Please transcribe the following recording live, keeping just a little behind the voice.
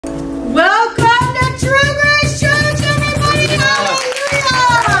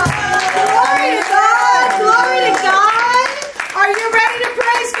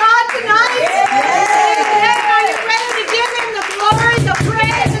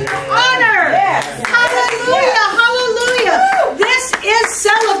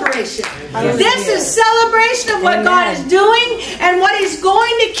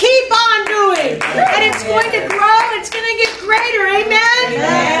going to grow. It's going to get greater. Amen?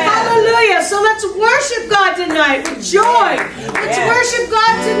 Hallelujah. So let's worship God tonight with joy. Let's worship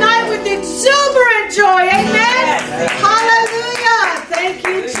God tonight with exuberant joy. Amen? Hallelujah. Thank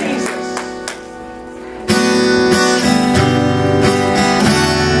you, Jesus.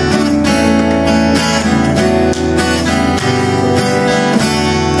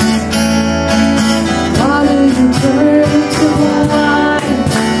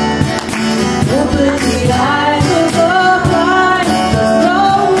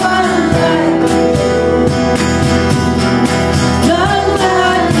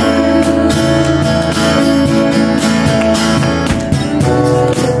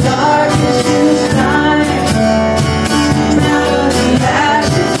 The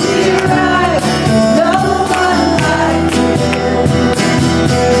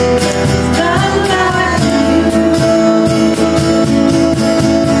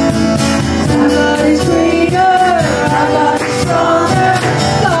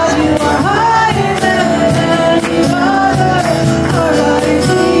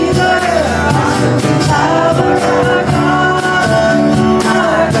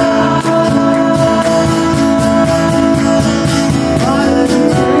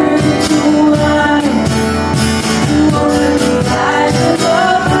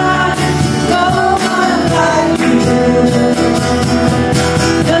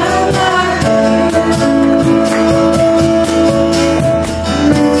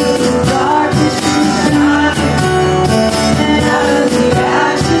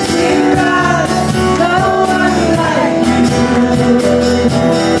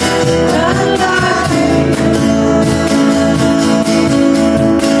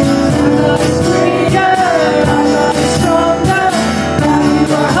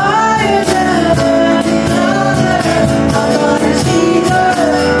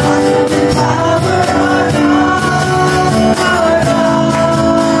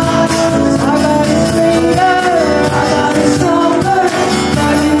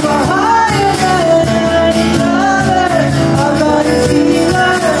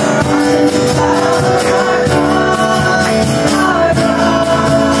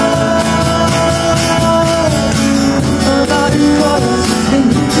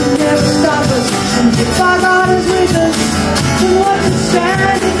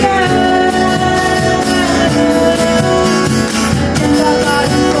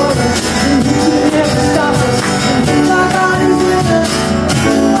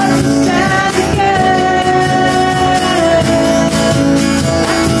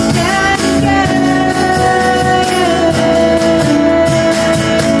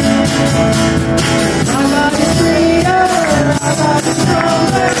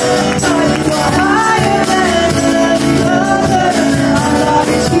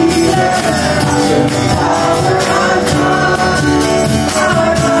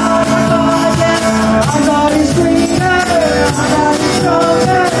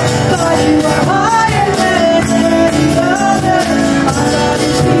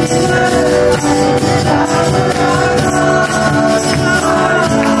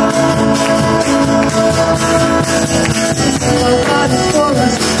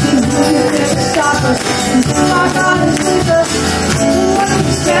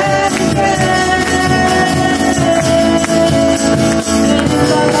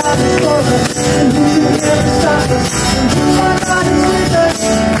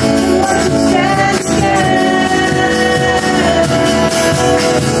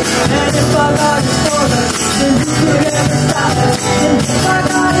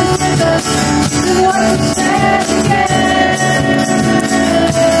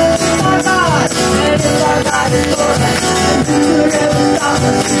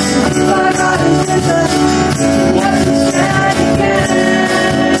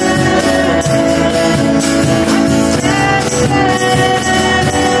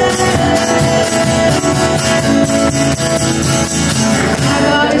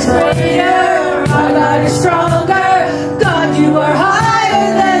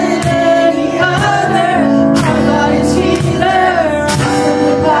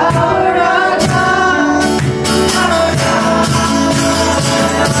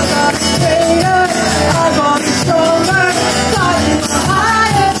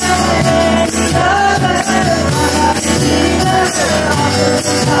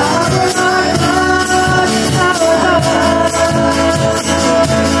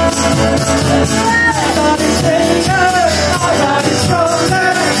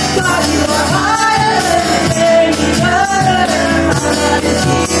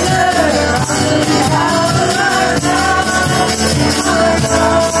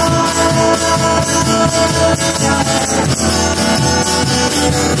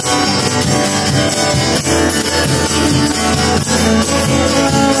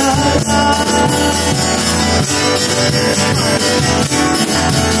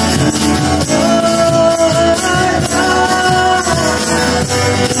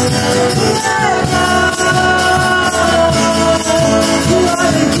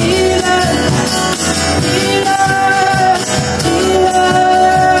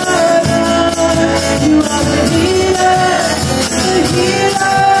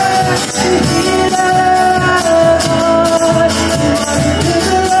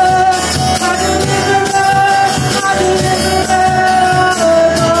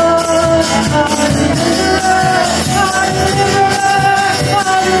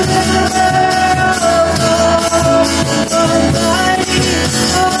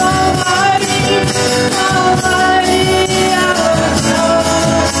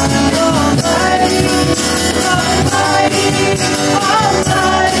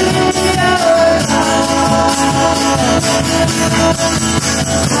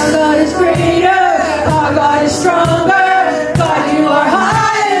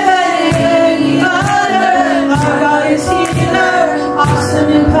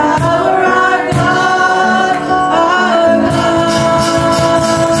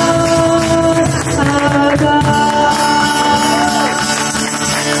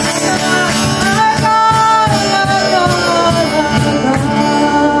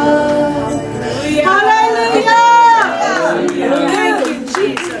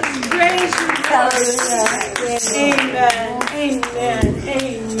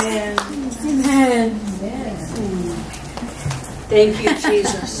Thank you,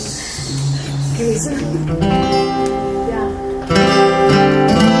 Jesus. Yeah.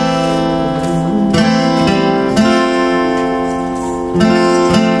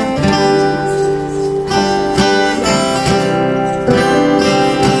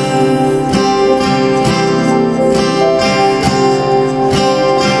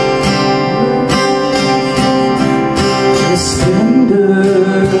 The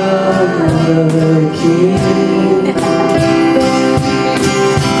splendor of the King,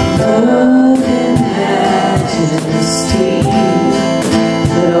 love and majesty.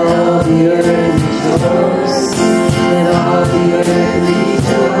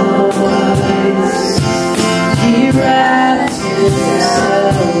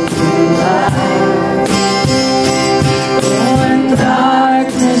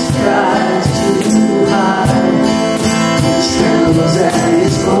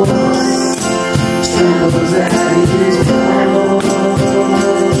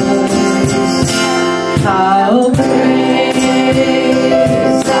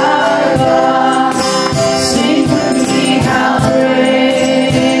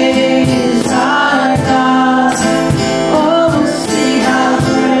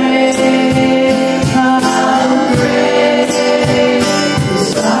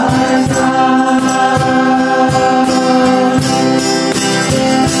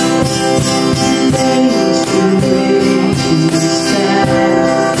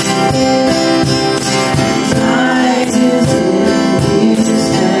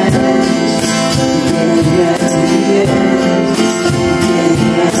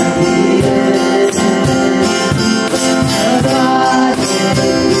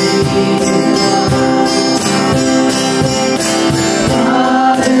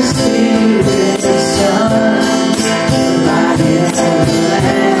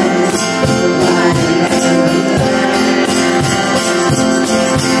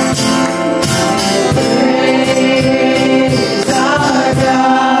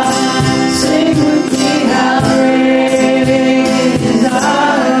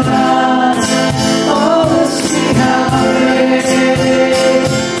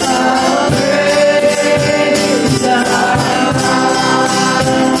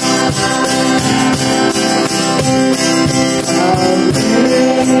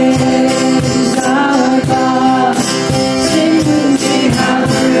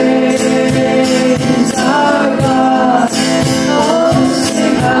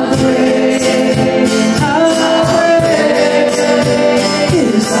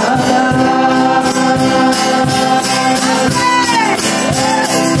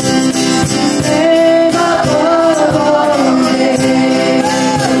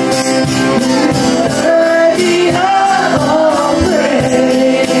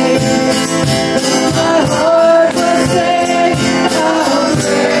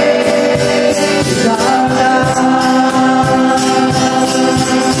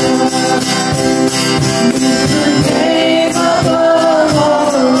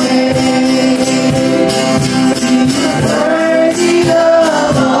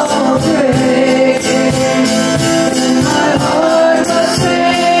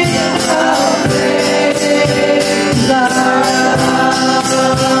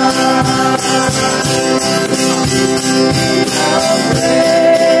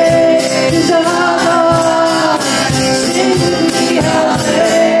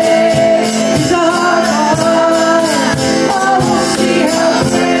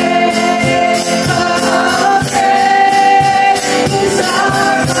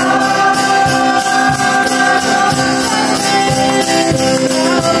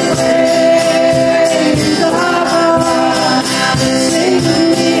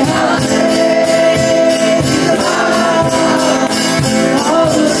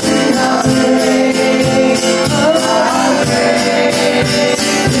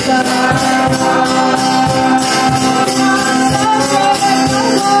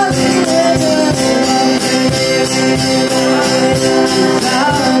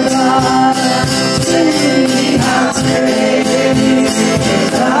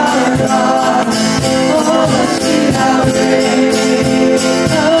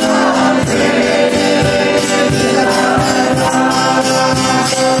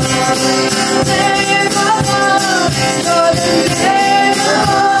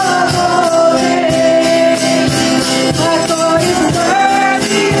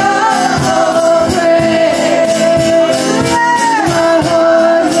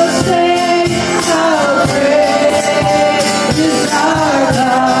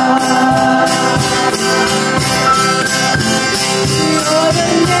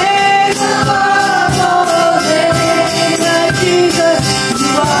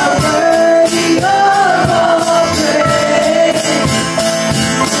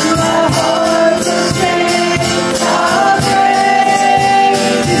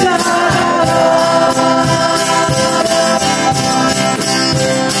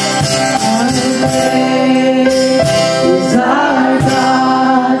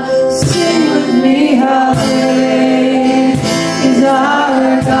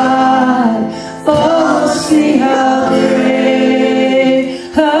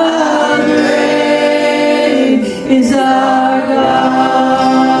 is our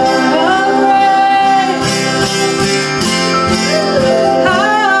God.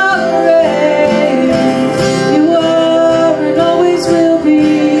 How great you are and always will be.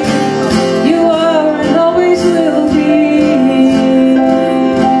 You are and always will be.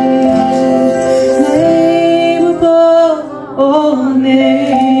 Name above all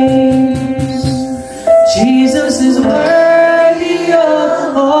names. Jesus is worthy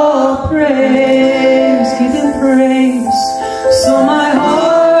of all praise. Give him praise. So my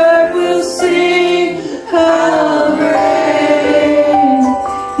heart will sing. How great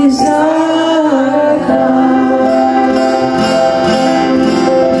is our God.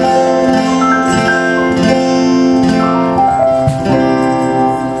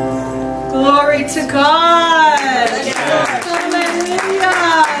 Glory to God. Hallelujah.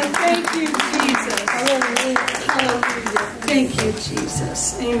 Thank you, Jesus. Hallelujah. Thank you, Jesus.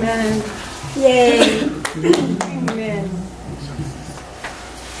 Amen. Yay. Amen.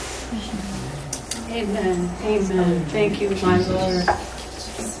 Amen. Amen. Thank you, my Lord.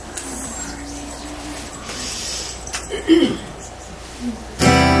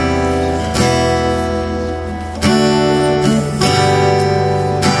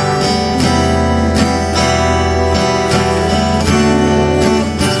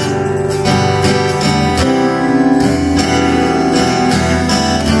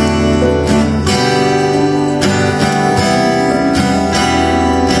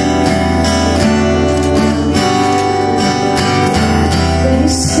 They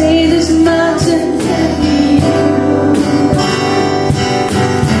say this mountain can't be moved.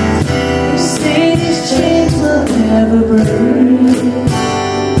 They say these chains will never break.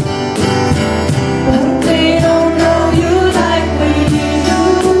 But they don't know you like we do.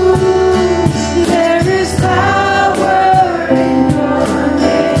 There is power in your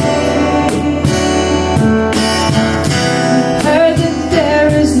name. Heard that there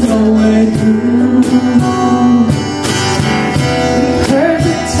is no way through. Heard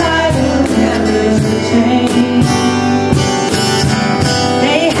the tide will never change.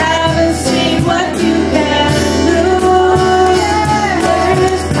 They haven't seen what you can do.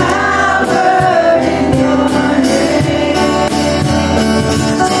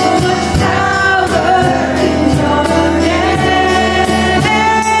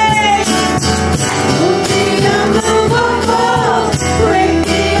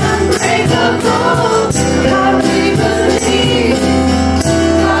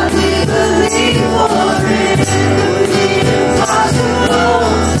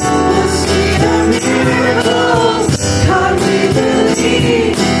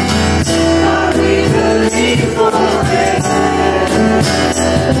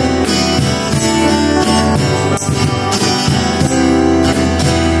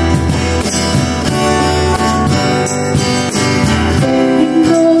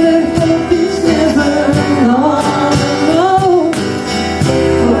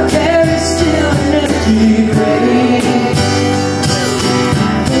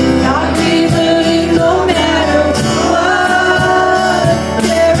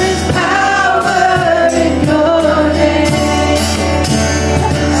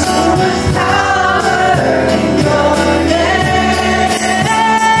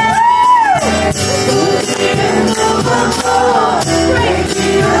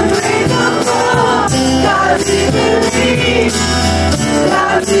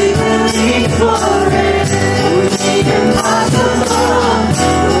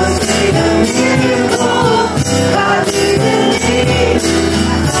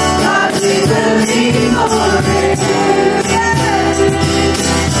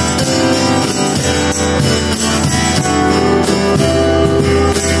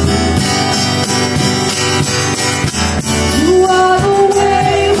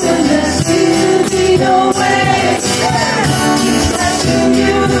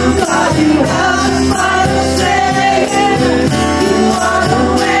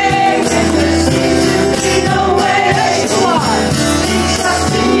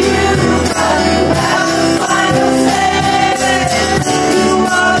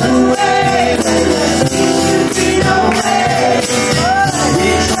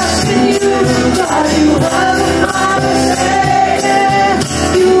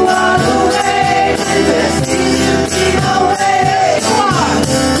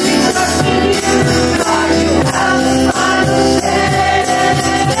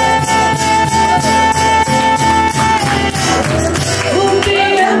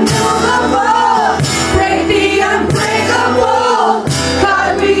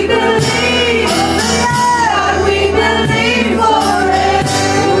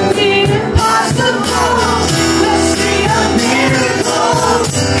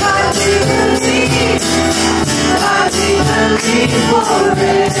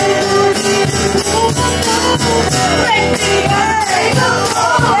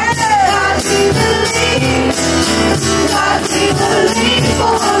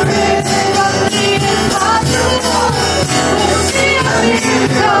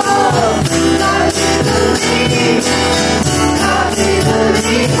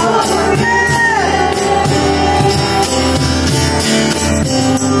 Praise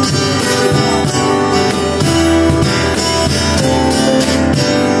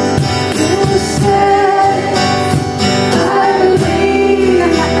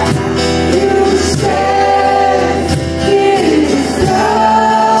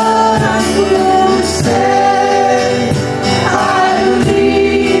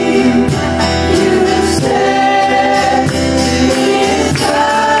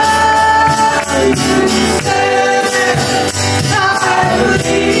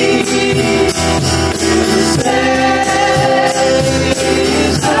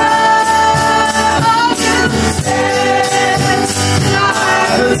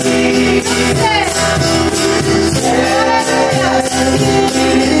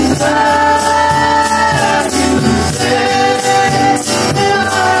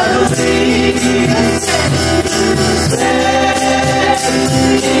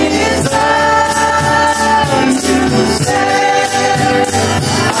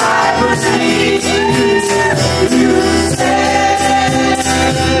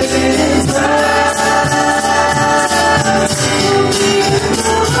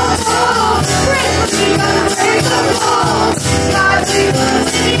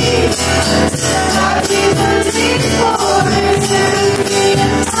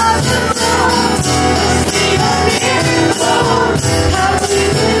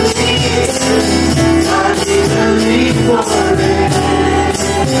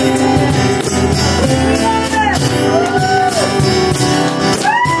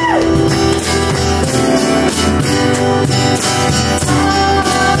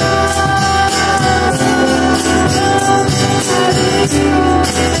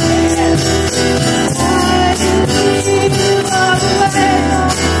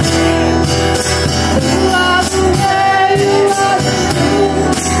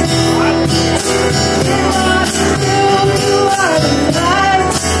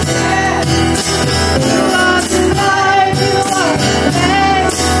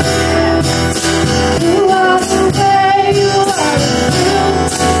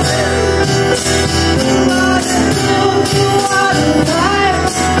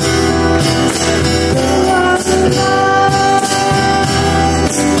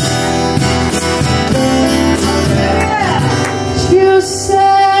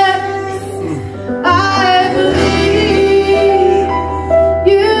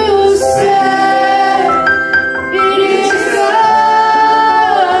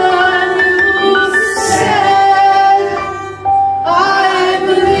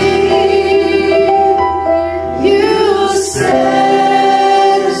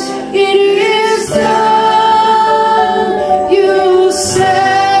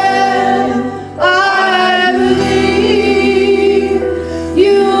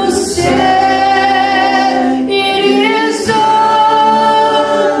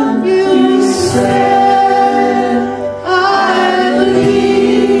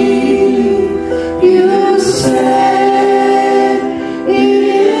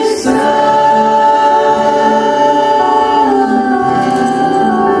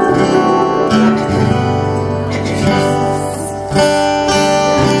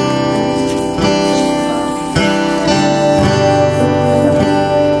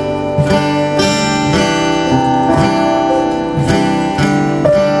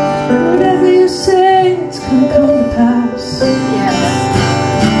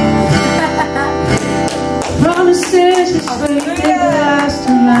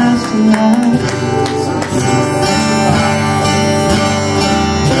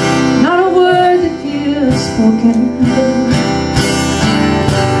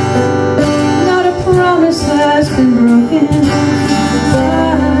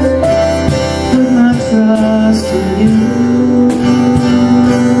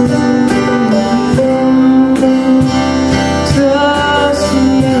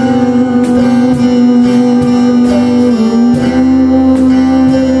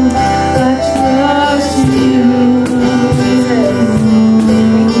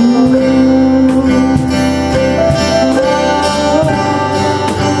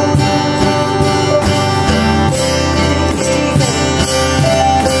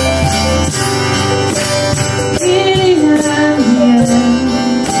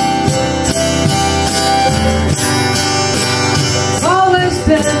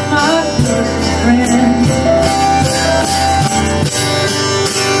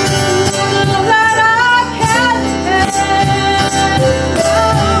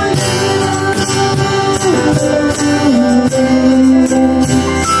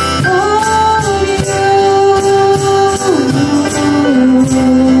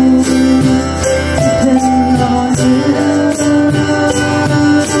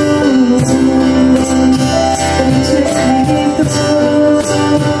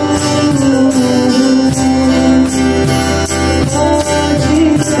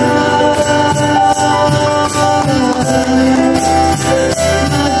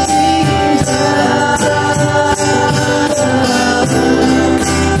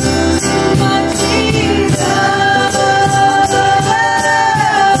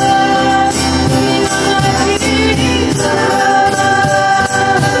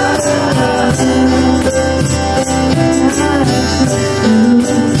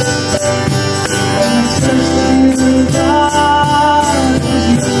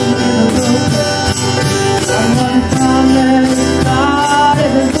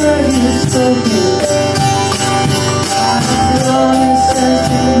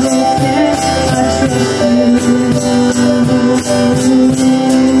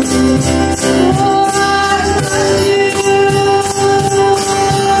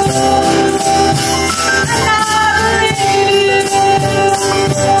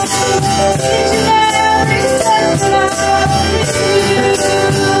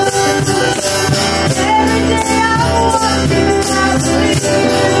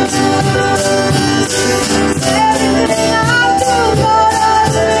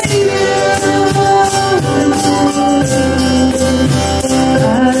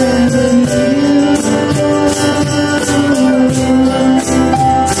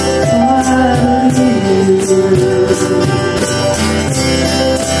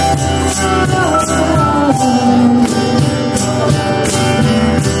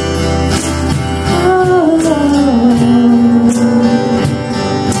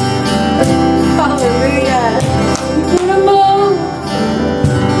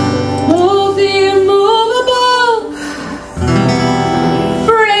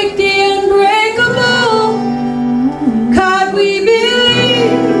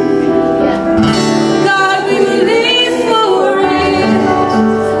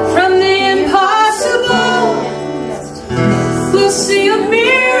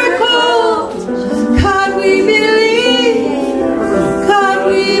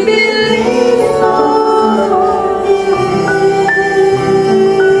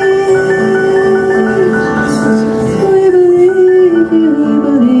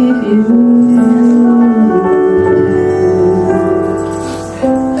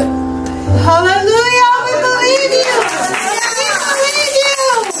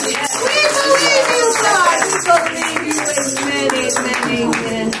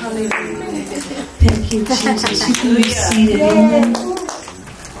Thank you, Jesus. You can be seated. Amen.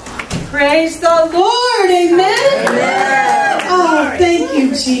 Praise the Lord. Amen. Oh, thank you,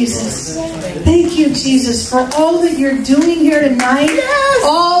 Jesus. Thank you, Jesus, for all that you're doing here tonight.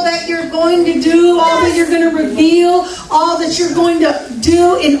 All that you're going to do, all that you're going to reveal, all that you're going to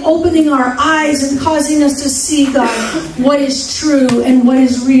do in opening our eyes and causing us to see, God, what is true and what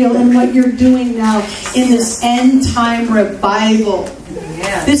is real and what you're doing now in this end time revival.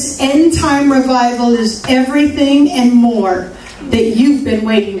 This end time revival is everything and more that you've been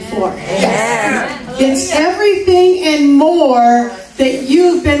waiting for. It's everything and more that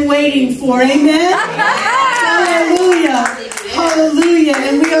you've been waiting for. Amen? Hallelujah. Hallelujah.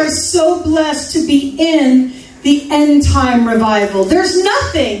 And we are so blessed to be in the end time revival. There's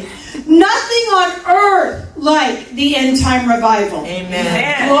nothing on earth like the end time revival.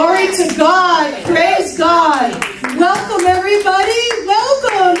 Amen. Glory to God. Praise God. Welcome, everybody.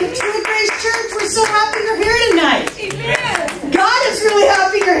 Welcome to True Grace Church. We're so happy you're here tonight. Amen. God is really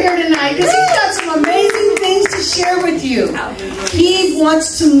happy you're here tonight because He's got some amazing things to share with you. He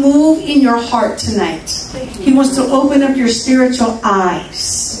wants to move in your heart tonight. He wants to open up your spiritual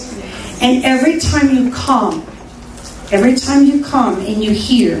eyes. And every time you come and you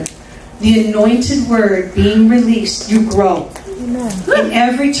hear the anointed word being released, you grow. And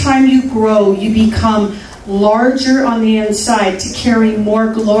every time you grow, you become larger on the inside to carry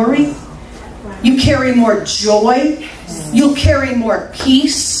more glory. You carry more joy. You'll carry more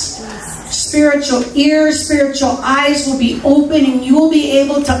peace. Spiritual ears, spiritual eyes will be open, and you will be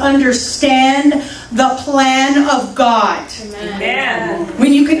able to understand the plan of God. Amen.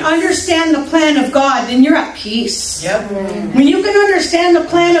 When you can understand the plan of God, then you're at peace. Yep. When you can understand the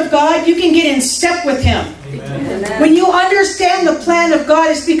plan of God, you can get in step with Him. Amen. When you understand the plan of God,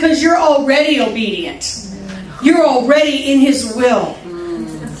 it's because you're already obedient. You're already in His will.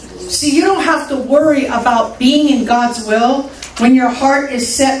 See, you don't have to worry about being in God's will when your heart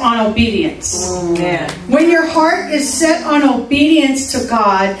is set on obedience. When your heart is set on obedience to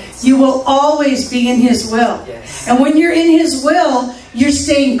God, you will always be in His will. And when you're in His will, you're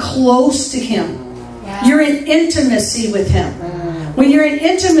staying close to Him. You're in intimacy with Him. When you're in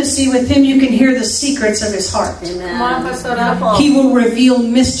intimacy with Him, you can hear the secrets of His heart. He will reveal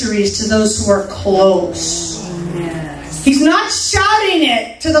mysteries to those who are close. He's not shouting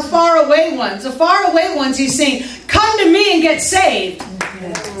it to the faraway ones. The faraway ones, He's saying, come to me and get saved.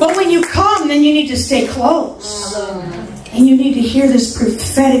 But when you come, then you need to stay close. And you need to hear this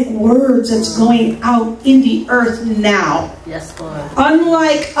prophetic words that's going out in the earth now. Yes, Lord.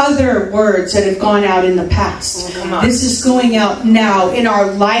 Unlike other words that have gone out in the past. This is going out now in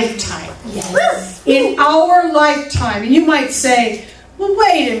our lifetime. Yes. In our lifetime. And you might say, well,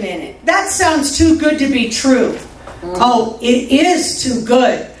 wait a minute. That sounds too good to be true. Oh, it is too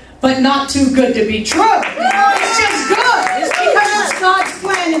good, but not too good to be true. It's just good. It's because it's God's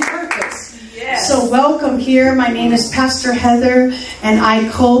plan and purpose. Yes. So welcome here. My name is Pastor Heather, and I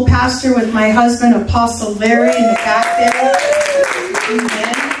co-pastor with my husband, Apostle Larry, in the back there.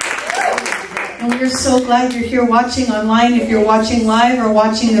 Amen. And we're so glad you're here watching online. If you're watching live or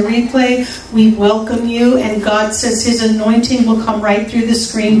watching the replay, we welcome you. And God says His anointing will come right through the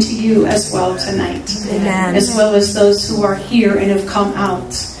screen to you as well tonight. Amen. As well as those who are here and have come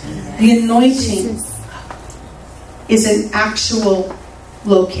out. The anointing is an actual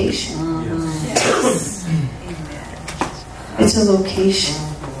location. It's a location.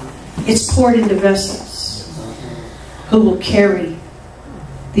 It's poured into vessels who will carry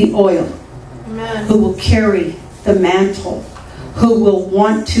the oil. Who will carry the mantle, who will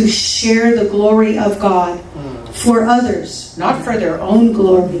want to share the glory of God for others, not for their own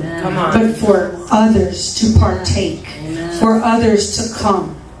glory, but for others to partake, for others to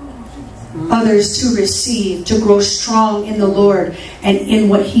come, others to receive, to grow strong in the Lord and in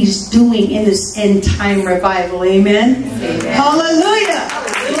what He's doing in this end time revival. Amen? Hallelujah!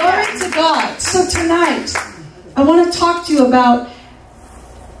 Glory to God. So tonight, I want to talk to you about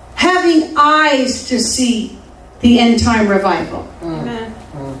having eyes to see the end time revival. Amen.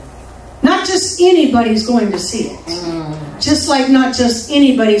 Not just anybody's going to see it. Just like not just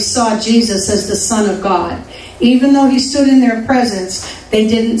anybody saw Jesus as the Son of God. Even though He stood in their presence, they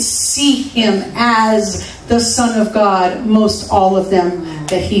didn't see Him as the Son of God, most all of them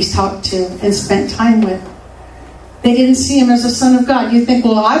that He talked to and spent time with. They didn't see Him as the Son of God. You think,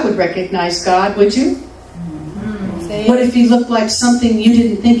 well, I would recognize God, would you? What if He looked like something you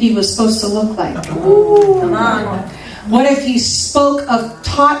didn't think He was supposed to look like? Ooh, come on. What if He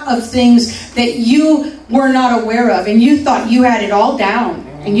taught of things that you were not aware of and you thought you had it all down?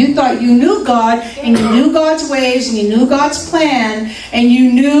 And you thought you knew God, and you knew God's ways, and you knew God's plan, and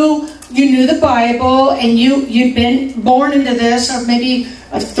you knew the Bible, and you'd been born into this, or maybe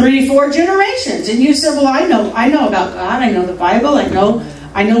 3-4 generations. And you said, well, I know about God, I know the Bible, I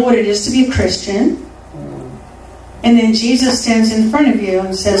know what it is to be a Christian. And then Jesus stands in front of you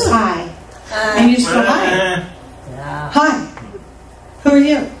and says, hi. And you say, hi. Hi. Who are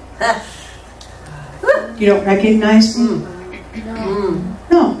you? You don't recognize me?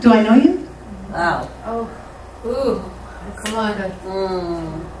 No. Do I know you? Wow. Oh. Ooh. Come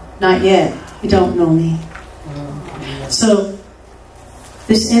on. Not yet. You don't know me. So,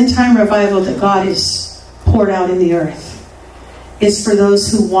 this end time revival that God has poured out in the earth is for those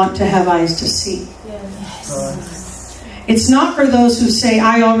who want to have eyes to see. Yes. It's not for those who say,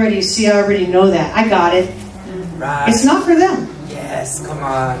 I already see, I already know that. I got it. Right. It's not for them. Yes, come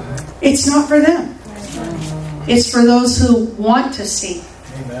on. It's not for them. It's for those who want to see,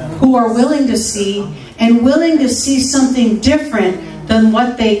 who are willing to see, and willing to see something different than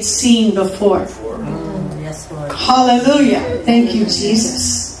what they'd seen before. Yes, Lord. Hallelujah. Thank you,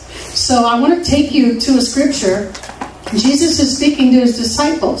 Jesus. So I want to take you to a scripture. Jesus is speaking to his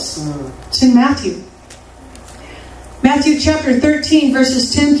disciples. It's in Matthew. Matthew chapter 13,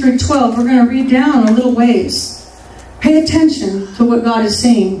 verses 10 through 12. We're going to read down a little ways. Pay attention to what God is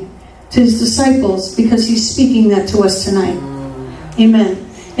saying to his disciples, because he's speaking that to us tonight. Amen.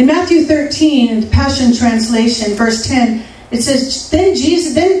 In Matthew 13, in the Passion Translation, verse 10, it says, Then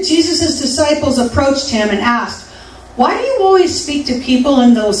Jesus' disciples approached him and asked, why do you always speak to people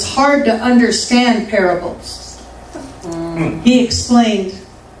in those hard-to-understand parables? He explained,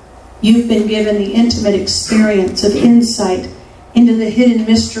 you've been given the intimate experience of insight into the hidden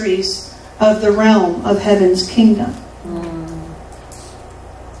mysteries of the realm of heaven's kingdom.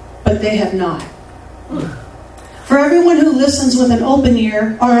 But they have not. For everyone who listens with an open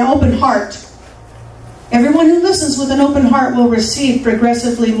ear or an open heart, everyone who listens with an open heart will receive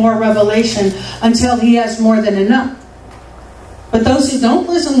progressively more revelation until he has more than enough. But those who don't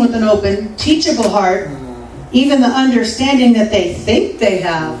listen with an open, teachable heart, even the understanding that they think they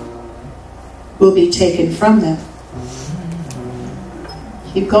have, will be taken from them.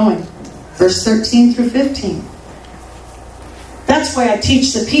 Keep going. Verse 13 through 15. That's why I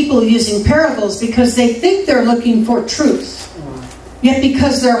teach the people using parables, because they think they're looking for truth. Yet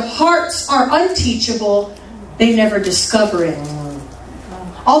because their hearts are unteachable, they never discover it.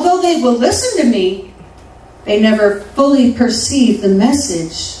 Although they will listen to me, they never fully perceive the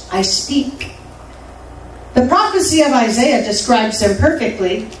message I speak. The prophecy of Isaiah describes them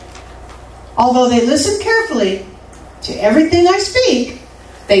perfectly. Although they listen carefully to everything I speak,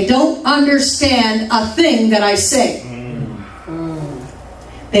 they don't understand a thing that I say.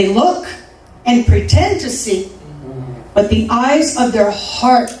 They look and pretend to see, but the eyes of their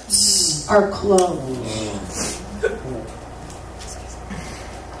hearts are closed.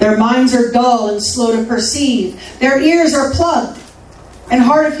 Their minds are dull and slow to perceive. Their ears are plugged and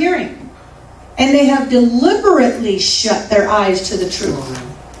hard of hearing. And they have deliberately shut their eyes to the truth.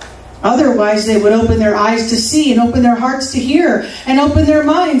 Otherwise, they would open their eyes to see and open their hearts to hear and open their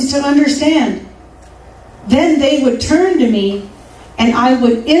minds to understand. Then they would turn to me and I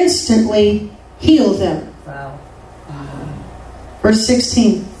would instantly heal them. Wow. Verse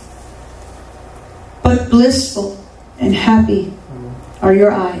 16. But blissful and happy are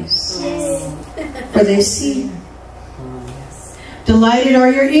your eyes, for they see. Delighted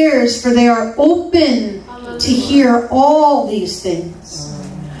are your ears, for they are open to hear all these things.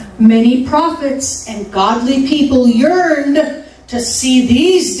 Many prophets and godly people yearned to see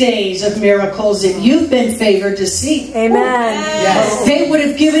these days of miracles that you've been favored to see. Amen. Yes. They would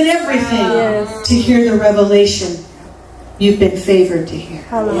have given everything to hear the revelation you've been favored to hear.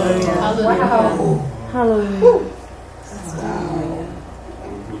 Hallelujah. Hallelujah. Hallelujah.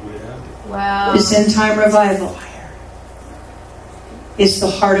 Wow. This end time revival is the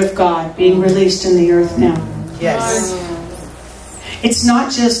heart of God being released in the earth now. Yes. It's not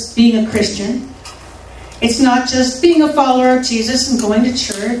just being a Christian. It's not just being a follower of Jesus and going to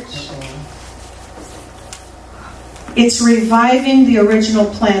church. It's reviving the original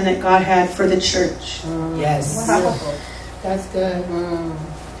plan that God had for the church. Yes. Wow. That's good.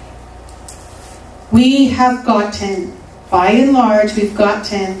 We have gotten, by and large, we've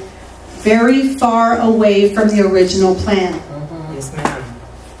gotten very far away from the original plan Yes, ma'am.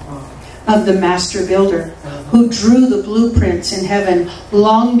 of the master builder, who drew the blueprints in heaven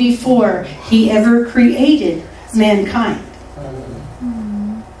long before he ever created mankind.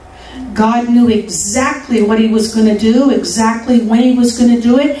 God knew exactly what he was going to do, exactly when he was going to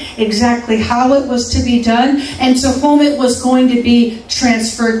do it, exactly how it was to be done, and to whom it was going to be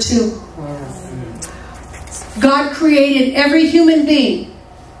transferred to. God created every human being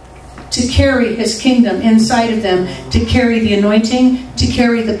to carry his kingdom inside of them, to carry the anointing, to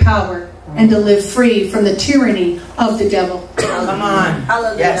carry the power, and to live free from the tyranny of the devil. Come on.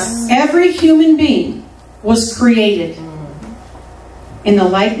 Hallelujah. Yes. Every human being was created in the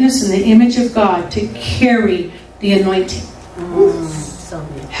likeness and the image of God to carry the anointing. So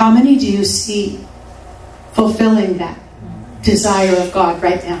good. How many do you see fulfilling that desire of God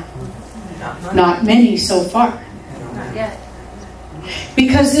right now? Not many so far. Not yet.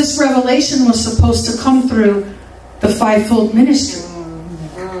 Because this revelation was supposed to come through the fivefold ministry.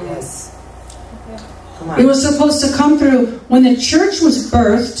 Yes. Come It on. was supposed to come through when the church was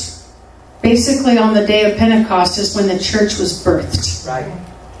birthed. Basically on the day of Pentecost is when the church was birthed, Right.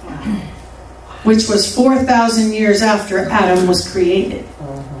 which was 4,000 years after Adam was created.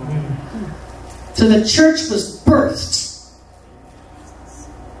 So the church was birthed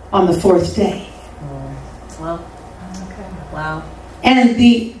on the fourth day. Well, wow. And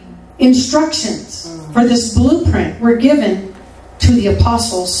the instructions for this blueprint were given to the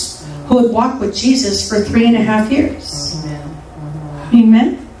apostles who had walked with Jesus for 3.5 years.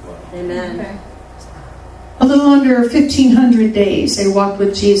 Amen? Amen. A little under 1,500 days they walked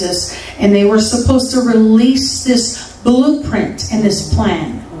with Jesus, and they were supposed to release this blueprint and this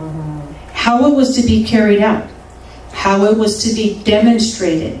plan. How it was to be carried out, how it was to be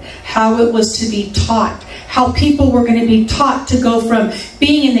demonstrated, how it was to be taught, how people were going to be taught to go from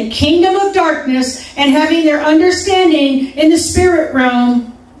being in the kingdom of darkness and having their understanding in the spirit realm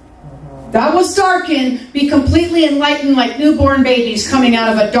that was darkened, be completely enlightened like newborn babies coming out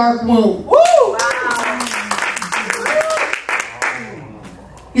of a dark womb. Woo!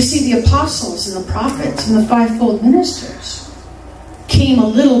 You see, the apostles and the prophets and the fivefold ministers came a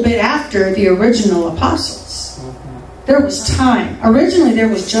little bit after the original apostles. There was time. Originally, there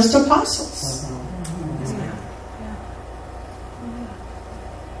was just apostles.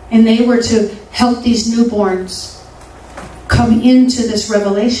 And they were to help these newborns come into this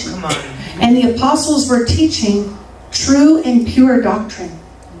revelation. Come on. And the apostles were teaching true and pure doctrine.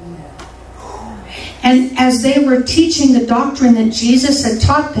 And as they were teaching the doctrine that Jesus had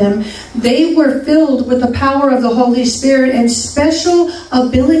taught them, they were filled with the power of the Holy Spirit and special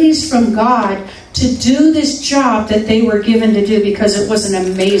abilities from God to do this job that they were given to do, because it was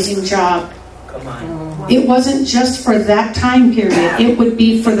an amazing job. Come on. It wasn't just for that time period. It would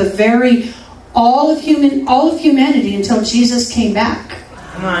be for the all of humanity until Jesus came back.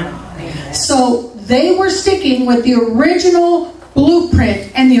 Come on. So they were sticking with the original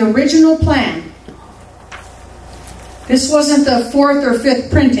blueprint and the original plan. This wasn't the 4th or 5th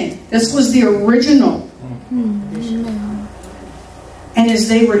printing. This was the original. And as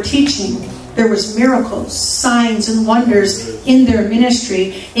they were teaching, there was miracles, signs, and wonders in their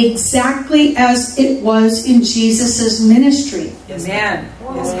ministry, exactly as it was in Jesus' ministry. Yes, ma'am.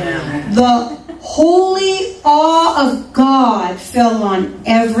 Yes, ma'am. The holy awe of God fell on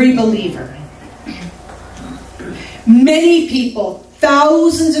every believer. Many people,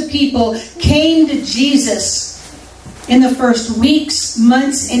 thousands of people, came to Jesus in the first weeks,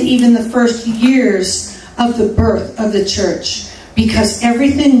 months, and even the first years of the birth of the church, because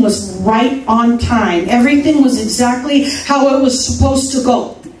everything was right on time. Everything was exactly how it was supposed to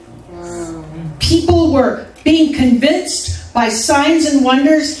go. People were being convinced by signs and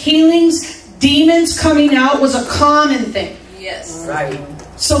wonders, healings, demons coming out was a common thing. Yes. Right.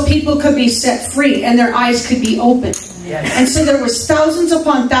 So people could be set free and their eyes could be opened. Yes. And so there was thousands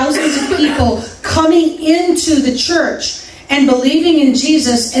upon thousands of people coming into the church and believing in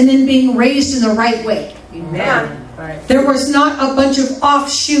Jesus and then being raised in the right way. Amen. Right. There was not a bunch of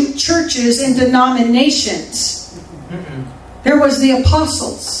offshoot churches and denominations. There was the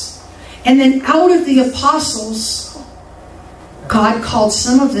apostles. And then out of the apostles, God called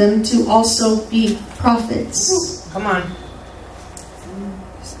some of them to also be prophets. Come on.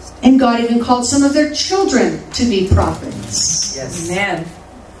 And God even called some of their children to be prophets. Yes. Amen.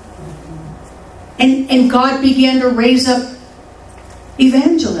 And God began to raise up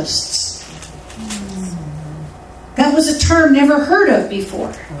evangelists. That was a term never heard of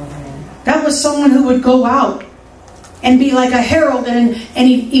before. That was someone who would go out and be like a herald and an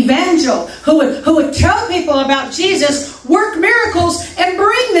evangel who would tell people about Jesus, work miracles, and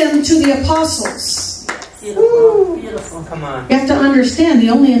bring them to the apostles. Beautiful. Beautiful. Come on. You have to understand, the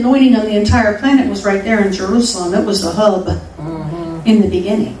only anointing on the entire planet was right there in Jerusalem. It was the hub in the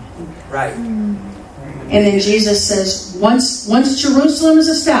beginning. Right. And then Jesus says, once Jerusalem is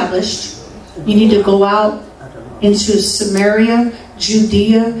established, you need to go out into Samaria,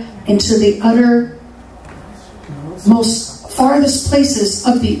 Judea, into the most farthest places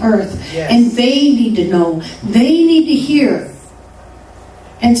of the earth. Yes. And they need to know. They need to hear.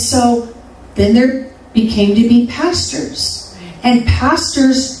 And so then there became to be pastors. And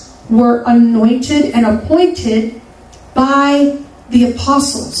pastors were anointed and appointed by the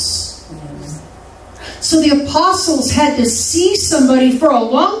apostles. So the apostles had to see somebody for a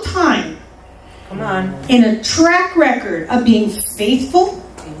long time. Come on. In a track record of being faithful,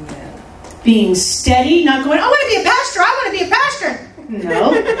 being steady, not going, I want to be a pastor, I want to be a pastor.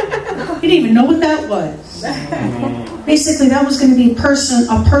 No. You didn't even know what that was. Basically, that was going to be a person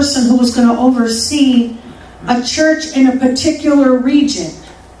who was going to oversee a church in a particular region.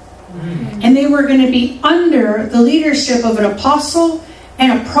 And they were going to be under the leadership of an apostle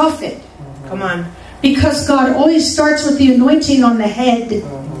and a prophet. Come on. Because God always starts with the anointing on the head.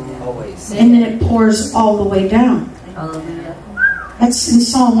 Always. And then it pours all the way down. Hallelujah. That's in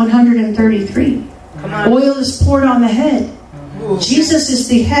Psalm 133. Come on. Oil is poured on the head. Jesus is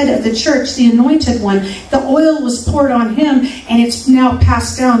the head of the church, the anointed one. The oil was poured on him, and it's now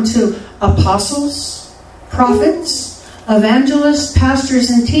passed down to apostles, prophets, evangelists, pastors,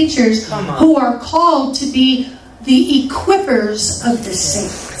 and teachers who are called to be the equippers of the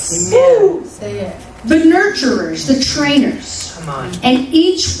saints. Amen. Say it. The nurturers, the trainers. Come on. And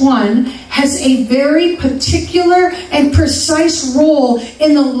each one has a very particular and precise role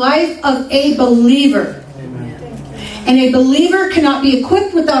in the life of a believer. And a believer cannot be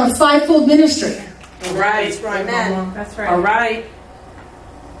equipped without a fivefold ministry. All right. That's right, Amen. Mama. That's right. All right.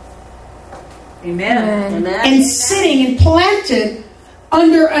 Amen. Amen. And sitting and planted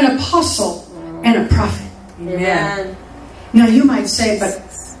under an apostle and a prophet. Amen. Now you might say, but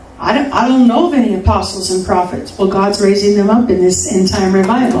I don't know of any apostles and prophets. Well, God's raising them up in this end time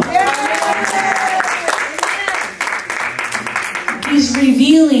revival. He's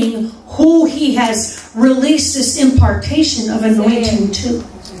revealing who he has released this impartation of anointing to.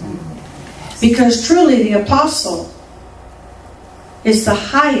 Because truly the apostle is the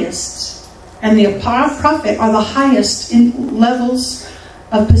highest, and the prophet are the highest in levels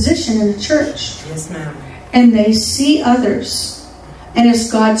of position in the church. Yes, ma'am. And they see others. And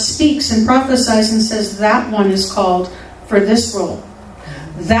as God speaks and prophesies and says, that one is called for this role.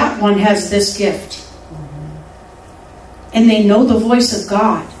 That one has this gift. And they know the voice of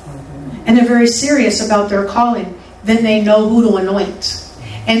God. And they're very serious about their calling. Then they know who to anoint.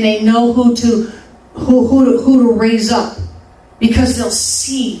 And they know who to raise up. Because they'll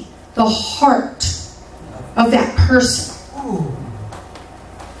see the heart of that person.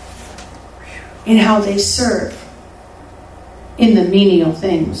 In how they serve. In the menial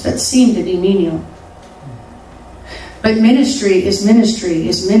things that seem to be menial. But ministry is ministry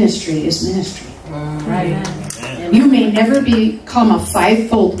is ministry is ministry. Right. You may never become a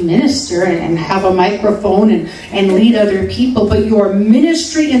fivefold minister and have a microphone and lead other people, but your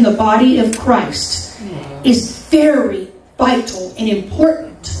ministry in the body of Christ is very vital and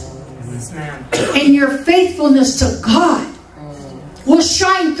important. Yes, ma'am. And your faithfulness to God will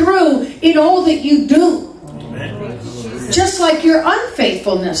shine through in all that you do. Just like your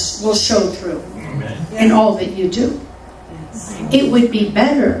unfaithfulness will show through in all that you do. It would be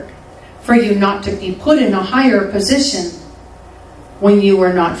better for you not to be put in a higher position when you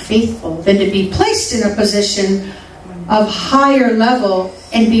were not faithful than to be placed in a position of higher level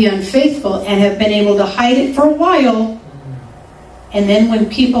and be unfaithful and have been able to hide it for a while. And then when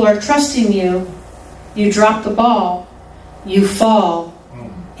people are trusting you, you drop the ball, you fall,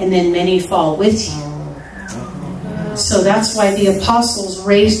 and then many fall with you. So that's why the apostles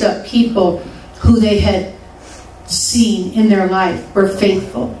raised up people who they had seen in their life were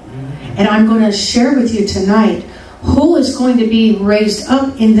faithful. And I'm going to share with you tonight who is going to be raised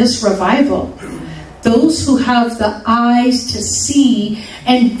up in this revival. Those who have the eyes to see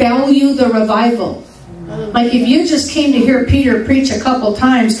and value the revival. Like if you just came to hear Peter preach a couple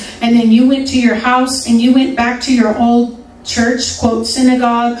times and then you went to your house and you went back to your old church, quote,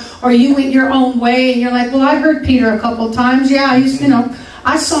 synagogue, or you went your own way and you're like, well, I heard Peter a couple times. Yeah, he's,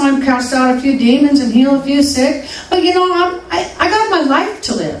 I saw him cast out a few demons and heal a few sick. But I got my life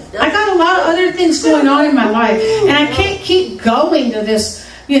to live. I got a lot of other things going on in my life. And I can't keep going to this,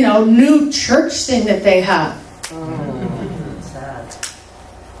 new church thing that they have.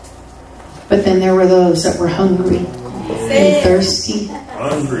 But then there were those that were hungry and thirsty.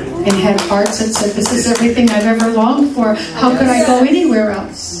 And had hearts that said, this is everything I've ever longed for. How could I go anywhere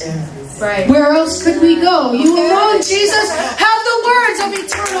else? Right. Where else could we go? You alone, Jesus, have the words of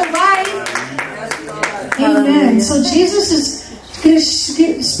eternal life. Amen. So Jesus is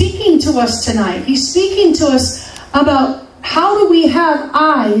speaking to us tonight. He's speaking to us about how do we have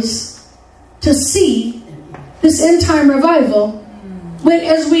eyes to see this end time revival. When,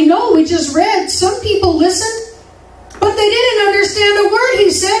 as we know, we just read, some people listened, but they didn't understand a word he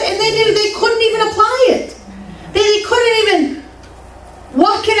said, and they couldn't even apply it. They couldn't even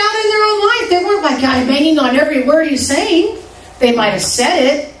walk it out in their own life. They weren't like, I'm banging on every word he's saying. They might have said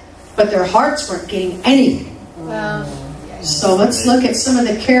it, but their hearts weren't getting anything. Wow. So let's look at some of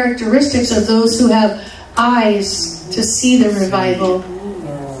the characteristics of those who have eyes to see the revival,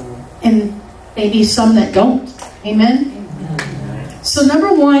 and maybe some that don't. Amen? So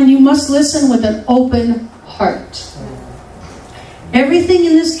number one, you must listen with an open heart. Everything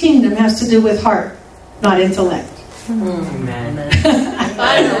in this kingdom has to do with heart, not intellect. Amen.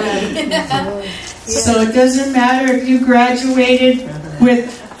 So it doesn't matter if you graduated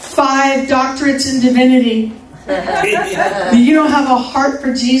with 5 doctorates in divinity. You don't have a heart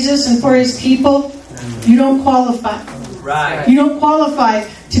for Jesus and for his people, you don't qualify. Right. You don't qualify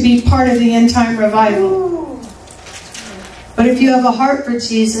to be part of the end time revival. But if you have a heart for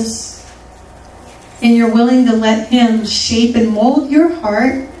Jesus, and you're willing to let him shape and mold your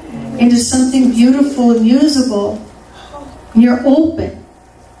heart into something beautiful and usable, and you're open,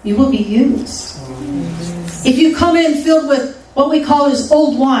 you will be used. If you come in filled with what we call is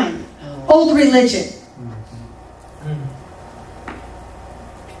old wine, old religion,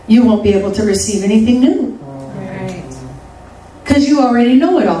 you won't be able to receive anything new. Because you already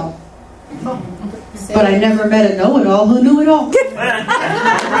know it all. But I never met a know-it-all who knew it all.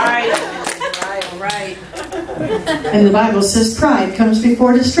 Right. And the Bible says pride comes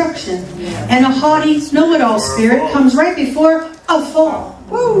before destruction. And a haughty know-it-all spirit comes right before a fall.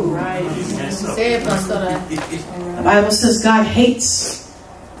 Woo. The Bible says God hates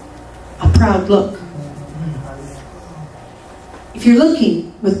a proud look. If you're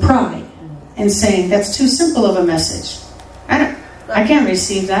looking with pride and saying that's too simple of a message, I can't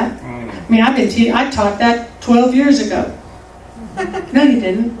receive that. I mean, I taught that 12 years ago. No, you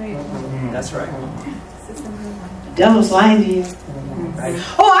didn't. That's right. The devil's lying to you. Right.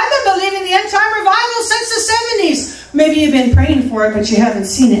 Oh, I've been believing the end time revival since the 70s. Maybe you've been praying for it, but you haven't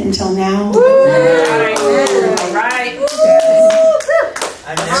seen it until now. Right.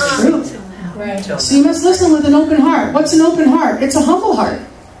 I've never True. seen it. So you must listen with an open heart. What's an open heart? It's a humble heart.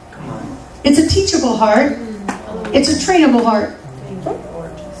 Come on. It's a teachable heart. It's a trainable heart.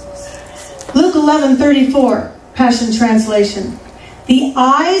 Luke 11:34, Passion Translation. The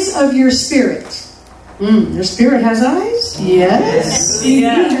eyes of your spirit. Your spirit has eyes? Yes. The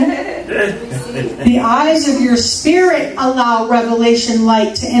eyes of your spirit allow revelation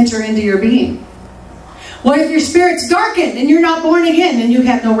light to enter into your being. What if your spirit's darkened and you're not born again and you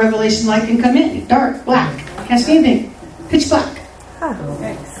have no revelation light can come in? Dark, black, can't see anything. Pitch black.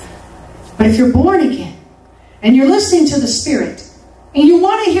 But if you're born again and you're listening to the Spirit, and you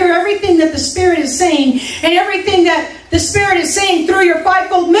want to hear everything that the Spirit is saying, and everything that the Spirit is saying through your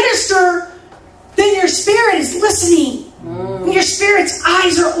fivefold minister, then your spirit is listening. And your spirit's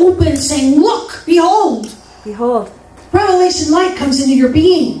eyes are open, saying, look, behold. Behold. Revelation light comes into your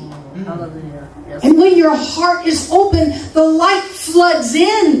being. Hallelujah. Yes. And when your heart is open, the light floods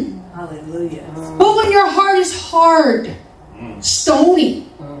in. Hallelujah. But when your heart is hard, stony,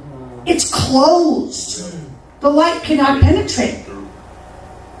 it's closed, the light cannot penetrate.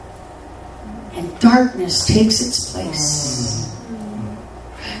 And darkness takes its place.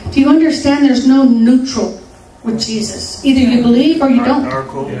 Do you understand there's no neutral with Jesus? Either you believe or you don't.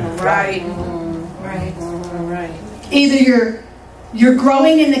 Right. Either you're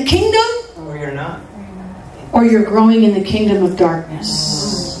growing in the kingdom Or you're not. or you're growing in the kingdom of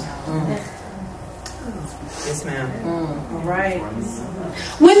darkness. Yes, ma'am. Right.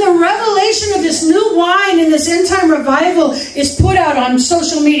 When the revelation of this new wine and this end time revival is put out on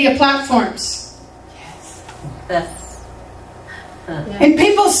social media platforms, and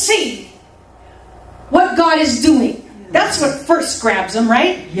people see what God is doing, that's what first grabs them,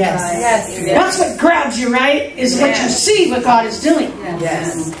 right? Yes. That's what grabs you, right? Is what you see what God is doing.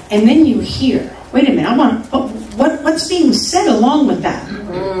 Yes. And then you hear, wait a minute, what's being said along with that?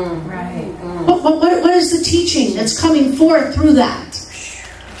 What is the teaching that's coming forth through that?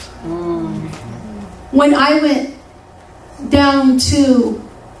 When I went down to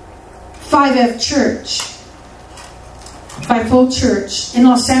 5F Church, Fivefold Church in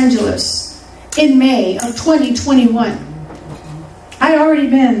Los Angeles in May of 2021, I'd already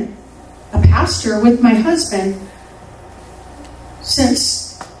been a pastor with my husband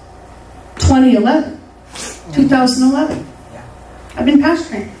since 2011. I've been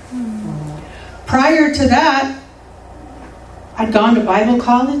pastoring. prior to that, I'd gone to Bible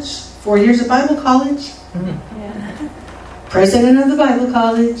college, 4 years of Bible college. President of the Bible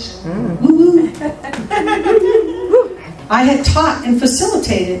college. Woo-woo. I had taught and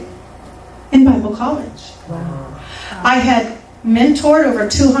facilitated in Bible college. Wow. I had mentored over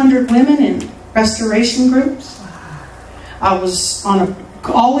 200 women in restoration groups. I was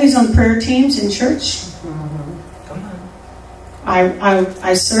always on prayer teams in church.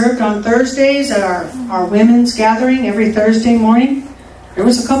 I served on Thursdays at our women's gathering every Thursday morning. There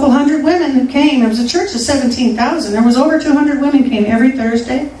was a couple hundred women who came. It was a church of 17,000. There was over 200 women came every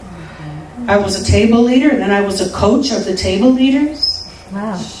Thursday. I was a table leader, and then I was a coach of the table leaders.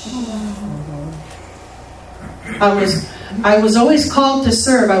 Wow. I was always called to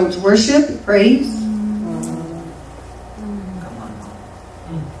serve. I was worship, praise.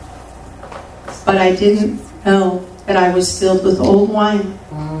 But I didn't know that I was filled with old wine.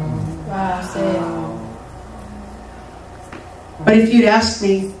 Wow. But if you'd asked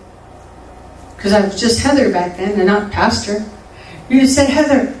me, because I was just Heather back then and not pastor, you'd have said,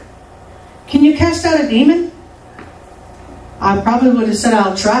 Heather, can you cast out a demon? I probably would have said,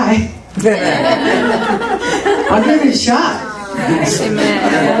 I'll try. I'll give it a shot. Amen.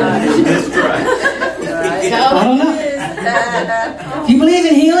 I don't know. If you believe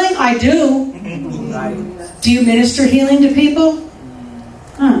in healing, I do. Do you minister healing to people?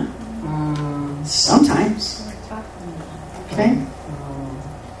 Sometimes. Okay.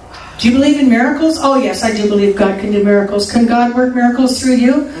 Do you believe in miracles? Oh yes, I do believe God can do miracles. Can God work miracles through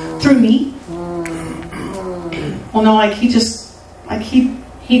you? Through me? Well, no, he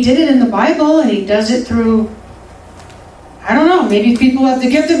did it in the Bible, and he does it through, I don't know, maybe people have the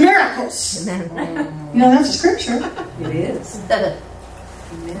gift of miracles. You know, that's a scripture. It is.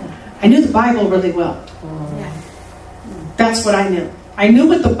 I knew the Bible really well. That's what I knew. I knew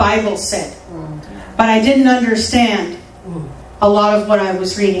what the Bible said, but I didn't understand a lot of what I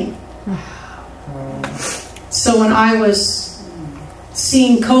was reading. So when I was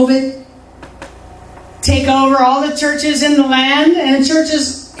seeing COVID take over all the churches in the land and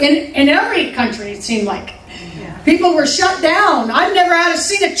churches in every country, it seemed like. People were shut down. I've never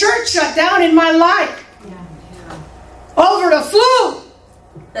seen a church shut down in my life. Over the flu.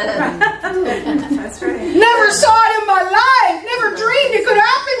 That's right. Never saw it in my life. Never dreamed it could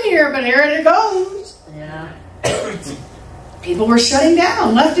happen here, but here it goes. Yeah. People were shutting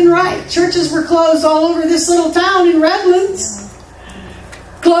down left and right. Churches were closed all over this little town in Redlands.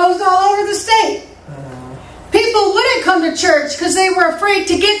 Closed all over the state. People wouldn't come to church because they were afraid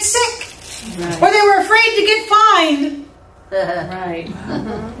to get sick. Right. Or they were afraid to get fined. Right.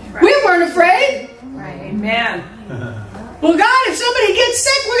 We weren't afraid. Right. Amen. Well, God, if somebody gets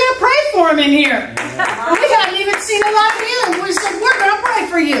sick, we're going to pray for them in here. We hadn't even seen a lot of healing. We said, we're going to pray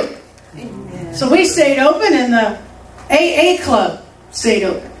for you. Amen. So we stayed open, and the AA club stayed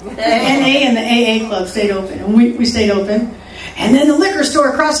open. The NA and the AA club stayed open. And we stayed open. And then the liquor store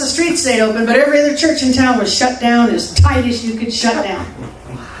across the street stayed open, but every other church in town was shut down as tight as you could shut down.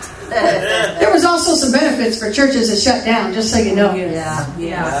 There was also some benefits for churches that shut down, just so you know.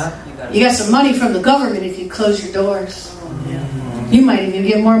 Yeah. You got some money from the government if you close your doors. You might even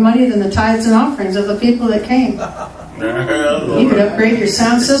get more money than the tithes and offerings of the people that came. You could upgrade your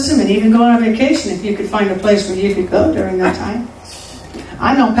sound system and even go on a vacation if you could find a place where you could go during that time.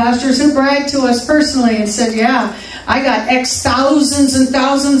 I know pastors who bragged to us personally and said, yeah, I got X thousands and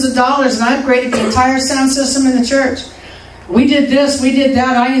thousands of dollars and I upgraded the entire sound system in the church. We did this, we did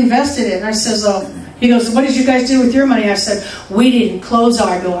that, I invested it. And I says, he goes, what did you guys do with your money? I said, we didn't close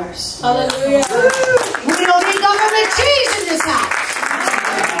our doors. Hallelujah. We don't need government cheese in this house.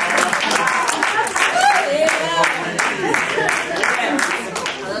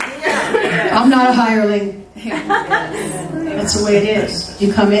 I'm not a hireling. That's the way it is.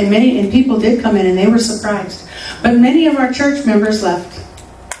 You come in, and people did come in and they were surprised. But many of our church members left.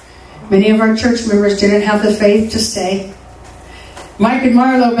 Many of our church members didn't have the faith to stay. Mike and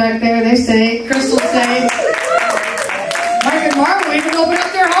Marlo back there, they stayed. Crystal stayed. Mike and Marlo even opened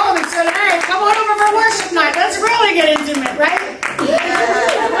up their home and said, hey, come on over for worship night. Let's really get intimate, right?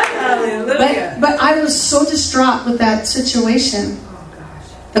 But I was so distraught with that situation.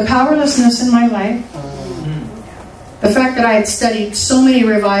 The powerlessness in my life. The fact that I had studied so many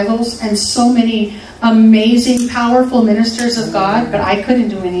revivals and so many amazing, powerful ministers of God, but I couldn't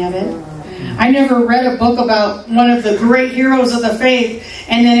do any of it. I never read a book about one of the great heroes of the faith,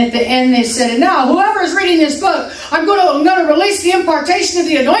 and then at the end they said, now, whoever's reading this book, I'm going to release the impartation of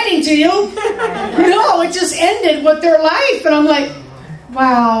the anointing to you. No, it just ended with their life. And I'm like,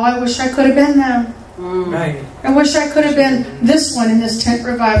 wow, I wish I could have been them. Right. I wish I could have been this one in this tent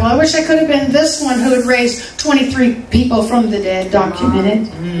revival. I wish I could have been this one who had raised 23 people from the dead, documented.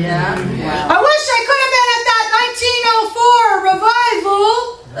 Yeah. I wish I could have been at that 1904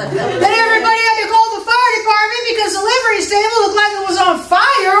 revival that everybody had to call the fire department because the livery stable looked like it was on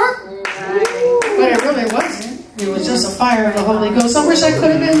fire. But it really wasn't. It was just a fire of the Holy Ghost. I wish I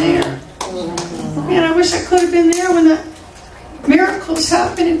could have been there. Man, I wish I could have been there when the miracles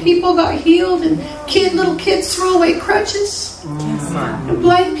happened and people got healed and little kids threw away crutches. And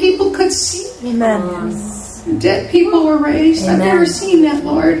blind people could see. Amen. And dead people were raised. I've never seen that,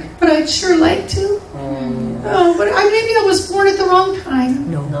 Lord, but I'd sure like to. Oh, but maybe I was born at the wrong time.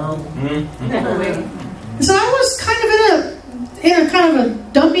 No. So I was kind of in a kind of a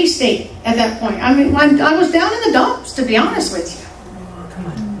dumpy state at that point. I mean, I was down in the dumps, to be honest with you.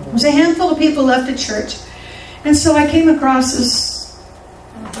 There was a handful of people left at church. And so I came across this,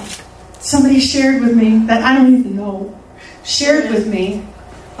 somebody shared with me that I don't even know, shared with me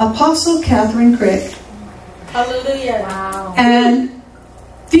Apostle Catherine Crick. Hallelujah. Wow. And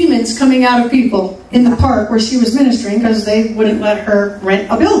demons coming out of people in the park where she was ministering because they wouldn't let her rent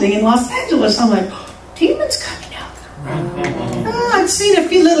a building in Los Angeles. I'm like, demons coming out. I'd seen a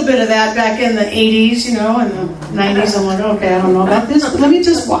little bit of that back in the 80s, you know, and the 90s. I'm like, okay, I don't know about this, but let me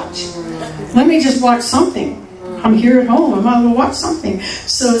just watch. Let me just watch something. I'm here at home. I might as well watch something.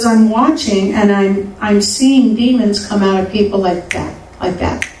 So as I'm watching, and I'm seeing demons come out of people like that, like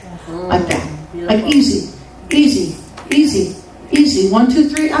that, like that, like easy, easy, easy, easy. 1, 2,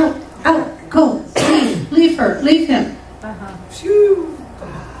 3, out, go, leave her, leave him. So,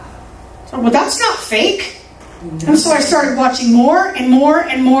 well, that's not fake. And so I started watching more and more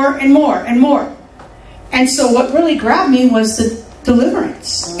and more and more and more. And so what really grabbed me was the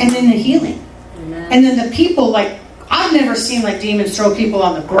deliverance and then the healing. And then the people, like, I've never seen like demons throw people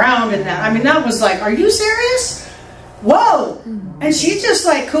on the ground and that. I mean, that was like, are you serious? Whoa. And she's just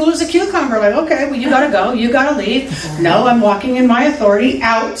like cool as a cucumber. Like, okay, well, you got to go. You got to leave. No, I'm walking in my authority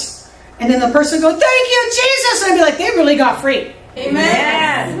out. And then the person goes, thank you, Jesus. And I'd be like, they really got free.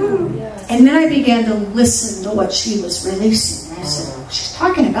 Amen. And then I began to listen to what she was releasing. I said, oh, she's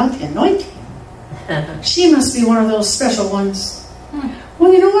talking about the anointing. She must be one of those special ones.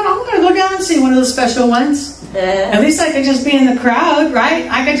 Well, you know what? I'm going to go down and see one of those special ones. At least I could just be in the crowd, right?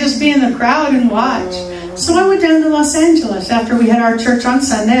 I could just be in the crowd and watch. So I went down to Los Angeles after we had our church on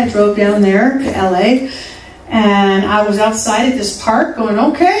Sunday. I drove down there to LA. And I was outside at this park going,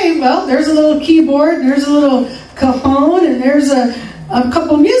 okay, well, there's a little keyboard, there's a little cajon, and there's a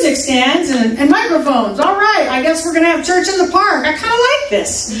couple music stands and microphones. All right, I guess we're going to have church in the park. I kind of like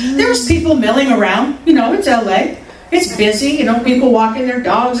this. There's people milling around. You know, it's LA. It's busy. You know, people walking their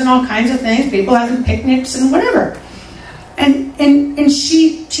dogs and all kinds of things. People having picnics and whatever. And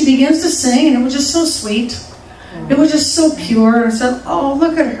she begins to sing, and it was just so sweet. It was just so pure. And I said, oh,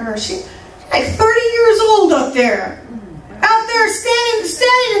 look at her. She's like 30 years old up there. Out there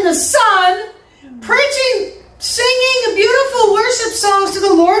standing in the sun, preaching, singing beautiful worship songs to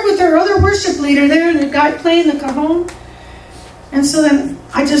the Lord with her other worship leader there and the guy playing the cajon. And so then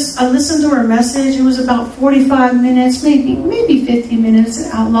I listened to her message. It was about 45 minutes, maybe 50 minutes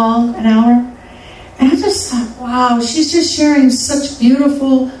out long, an hour. And I just thought, wow, she's just sharing such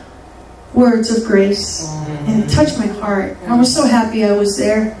beautiful words of grace. And it touched my heart. I was so happy I was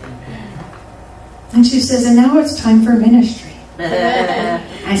there. And she says, and now it's time for ministry.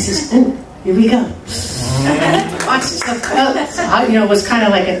 I says, oh, here we go. Watch this. It was kind of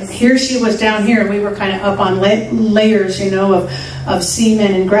like here she was down here, and we were kind of up on layers, of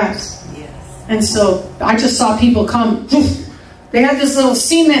cement and grass. And so I just saw people come. They had this little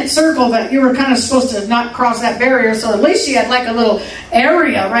cement circle that you were kind of supposed to not cross that barrier, so at least she had like a little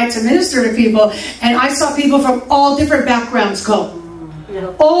area, right, to minister to people. And I saw people from all different backgrounds go.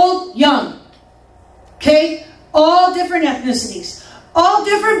 Old, young. Okay? All different ethnicities. All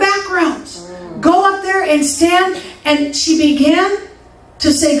different backgrounds. Go up there and stand. And she began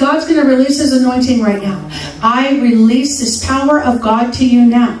to say, God's going to release His anointing right now. I release this power of God to you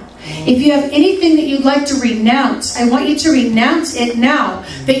now. If you have anything that you'd like to renounce, I want you to renounce it now.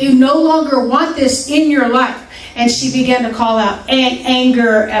 That you no longer want this in your life. And she began to call out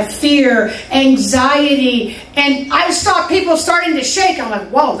anger, fear, anxiety. And I saw people starting to shake. I'm like,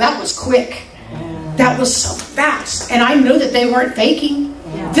 whoa, that was quick. That was so fast. And I knew that they weren't faking.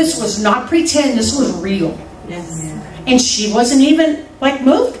 This was not pretend. This was real. And she wasn't even like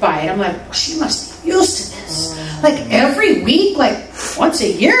moved by it. I'm like, well, she must be used to this. Like every week, like once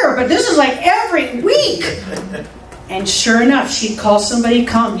a year. But this is like every week. And sure enough, she'd call somebody,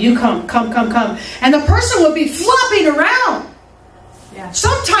 come, you come. And the person would be flopping around.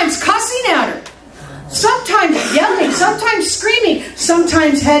 Sometimes cussing at her. Sometimes yelling, sometimes screaming,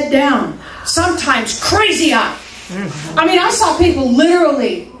 sometimes head down, sometimes crazy eye. I mean, I saw people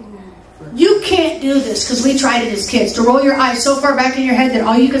literally, you can't do this, because we tried it as kids, to roll your eyes so far back in your head that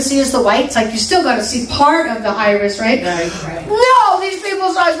all you can see is the white. It's like you still got to see part of the iris, right? Right. No, these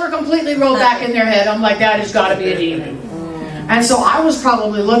people's eyes were completely rolled back in their head. I'm like, that has got to be a demon. And so I was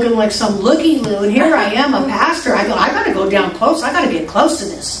probably looking like some looky-loo, and here I am, a pastor. I go, I got to go down close. I got to get close to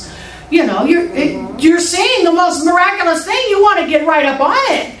this. You know, you're seeing the most miraculous thing. You want to get right up on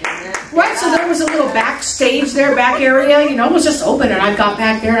it. Right, so there was a little backstage there, back area, you know, it was just open, and I got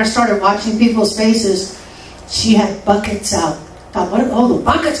back there and I started watching people's faces. She had buckets out. Thought, what? Oh, the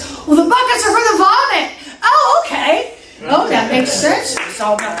buckets. Well, the buckets are for the vomit. Oh, okay. Oh, that makes sense.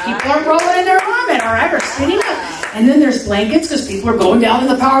 So people are rolling in their vomit, all right, or spitting up. And then there's blankets, because people are going down in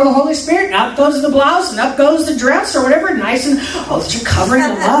the power of the Holy Spirit, and up goes the blouse, and up goes the dress, or whatever, nice, and you're covering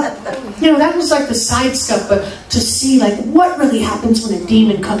them up. You know, that was like the side stuff, but to see, like, what really happens when a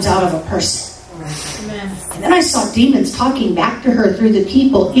demon comes out of a person. Amen. And then I saw demons talking back to her through the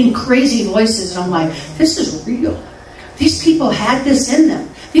people in crazy voices, and I'm like, this is real. These people had this in them.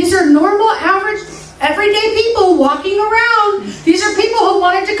 These are normal, average, everyday people walking around. These are people who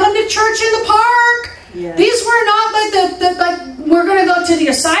wanted to come to church in the park. Yes. These were not like we're going to go to the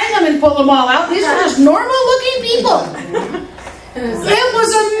asylum and pull them all out. These were just normal looking people. It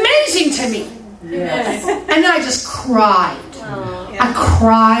was amazing to me. Yes. And I just cried. I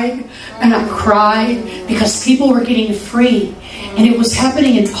cried and I cried because people were getting free. And it was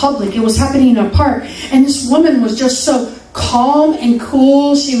happening in public. It was happening in a park. And this woman was just so calm and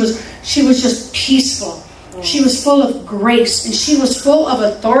cool. She was just peaceful. She was full of grace, and she was full of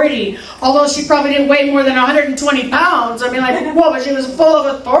authority. Although she probably didn't weigh more than 120 pounds. I mean, like, whoa, but she was full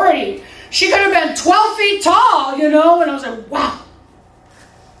of authority. She could have been 12 feet tall, you know, and I was like, wow.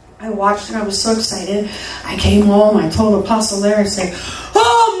 I watched and I was so excited. I came home, I told Apostle Larry, I said,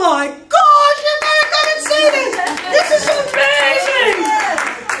 oh my gosh, you're going to come and see this. This is amazing.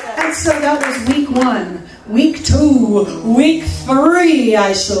 And so that was week 1. Week 2, week 3,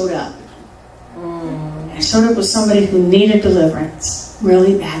 I showed up. I showed up with somebody who needed deliverance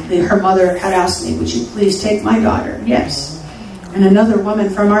really badly. Her mother had asked me, would you please take my daughter? Yes. And another woman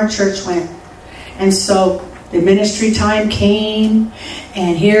from our church went. And so the ministry time came,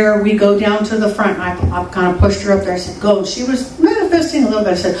 and here we go down to the front. I kind of pushed her up there. I said, go. She was manifesting a little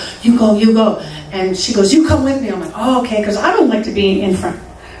bit. I said, you go, you go. And she goes, you come with me. I'm like, oh, okay, because I don't like to be in front.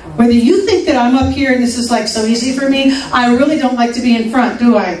 Whether you think that I'm up here and this is like so easy for me, I really don't like to be in front,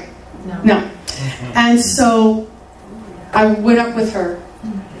 do I? No. And so I went up with her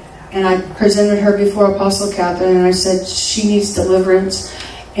and I presented her before Apostle Catherine, and I said she needs deliverance.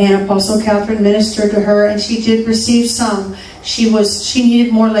 And Apostle Catherine ministered to her, and she did receive some. She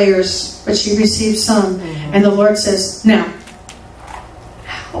needed more layers, but she received some. And the Lord says, now,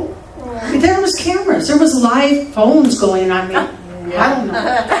 how? There was cameras. There was live phones going on me. I don't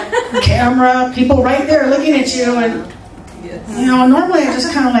know. Camera, people right there looking at you, and you know, normally I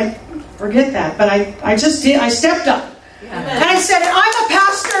just kind of like forget that, but I just did. I stepped up and I said, I'm a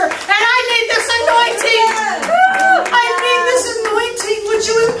pastor and I need this anointing. I need this anointing. Would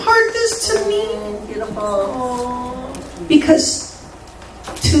you impart this to me? Beautiful. Because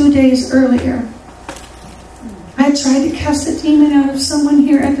 2 days earlier I tried to cast a demon out of someone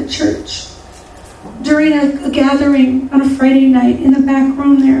here at the church during a gathering on a Friday night in the back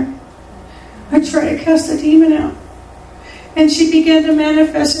room there. I tried to cast a demon out. And she began to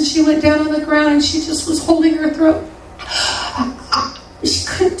manifest, and she went down on the ground, and she just was holding her throat. She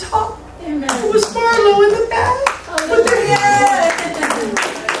couldn't talk. Amen. It was Marlo in the back with her head.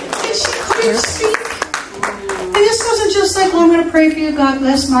 And she couldn't speak. And this wasn't just like, well, I'm going to pray for you. God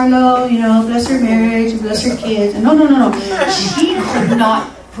bless Marlo, you know, bless her marriage, and bless her kids. And no. She could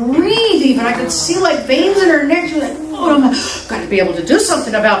not breathe even. I could see like veins in her neck. She was like, oh, I've got to be able to do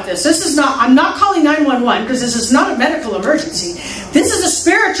something about this. This is not, I'm not calling 911 because this is not a medical emergency. This is a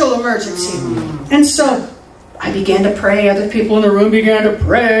spiritual emergency. And so I began to pray. Other people in the room began to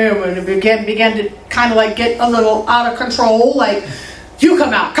pray. And it began to kind of like get a little out of control. Like, you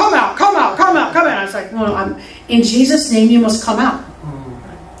come out, come out, come out, come out, come out. I was like, no, in Jesus' name, you must come out.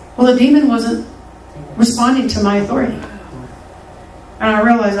 Well, the demon wasn't responding to my authority. And I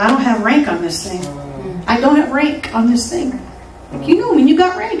realized I don't have rank on this thing. I don't have rank on this thing. Like, you know when you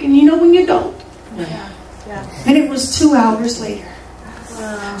got rank and you know when you don't. Yeah. And it was 2 hours later.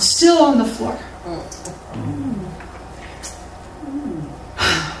 Still on the floor.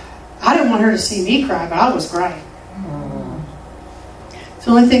 I didn't want her to see me cry, but I was crying.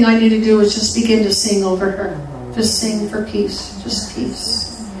 So the only thing I needed to do was just begin to sing over her. Just sing for peace. Just peace.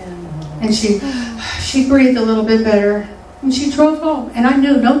 And she breathed a little bit better. And she drove home. And I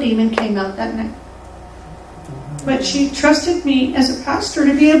knew no demon came out that night. But she trusted me as a pastor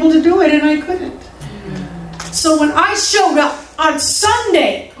to be able to do it, and I couldn't. So when I showed up on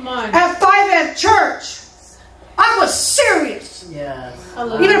Sunday at 5 at church, I was serious. Yes.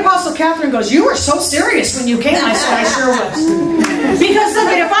 Even Apostle Catherine goes, "You were so serious when you came." I said, "I sure was." Because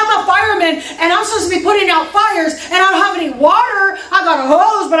look, if I'm a fireman and I'm supposed to be putting out fires and I don't have any water, I got a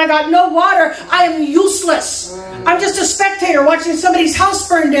hose, but I got no water, I am useless. I'm just a spectator watching somebody's house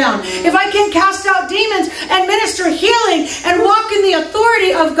burn down. If I can't cast out demons and minister healing and walk in the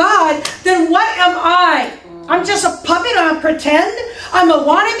authority of God, then what am I? I'm just a puppet. I'm a pretend. I'm a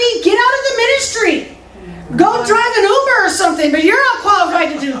wannabe. Get out of the ministry. Go drive an Uber or something, but you're not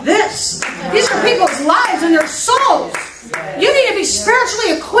qualified to do this. These are people's lives and their souls. You need to be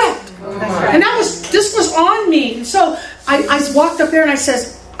spiritually equipped. And this was on me. So I walked up there and I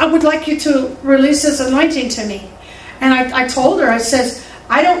says, "I would like you to release this anointing to me." And I told her, I says,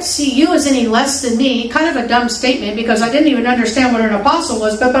 "I don't see you as any less than me." Kind of a dumb statement because I didn't even understand what an apostle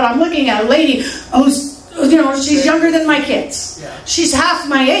was, but I'm looking at a lady who's, she's younger than my kids. She's half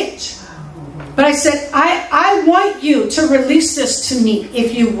my age. But I said, I want you to release this to me,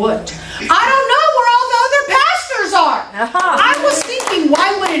 if you would. I don't know where all the other pastors are. I was thinking,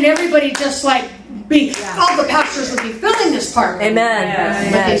 why wouldn't everybody just be, all the pastors would be filling this part.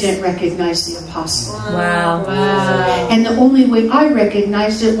 Amen. But they didn't recognize the apostle. Wow. And the only way I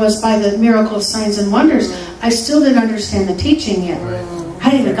recognized it was by the miracles, signs, and wonders. I still didn't understand the teaching yet. I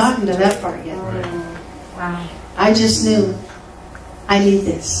hadn't even gotten to that part yet. Wow. I just knew I need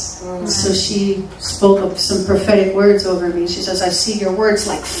this. So she spoke up some prophetic words over me. She says, "I see your words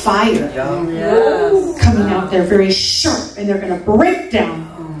like fire coming out there, very sharp, and they're going to break down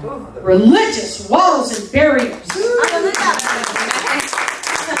religious walls and barriers." She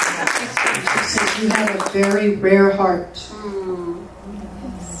says, "You have a very rare heart.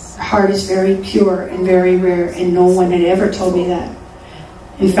 Your heart is very pure and very rare, and no one had ever told me that.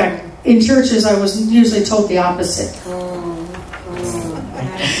 In fact, in churches, I was usually told the opposite."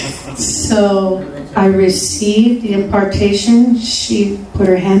 So I received the impartation. She put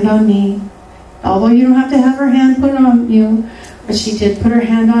her hand on me. Although you don't have to have her hand put on you, but she did put her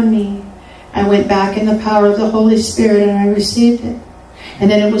hand on me. I went back in the power of the Holy Spirit and I received it.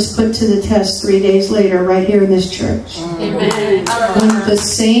 And then it was put to the test 3 days later right here in this church. Amen. When the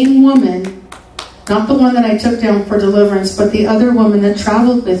same woman, not the one that I took down for deliverance, but the other woman that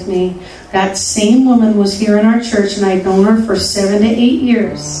traveled with me, that same woman was here in our church, and I'd known her for 7 to 8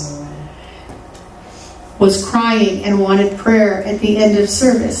 years. Was crying and wanted prayer at the end of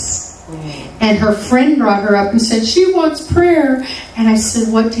service. And her friend brought her up and said, "She wants prayer." And I said,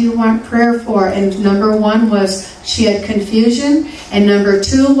 "What do you want prayer for?" And number 1 was she had confusion. And number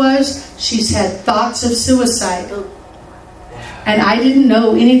 2 was she's had thoughts of suicide. And I didn't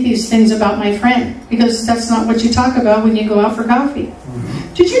know any of these things about my friend, because that's not what you talk about when you go out for coffee.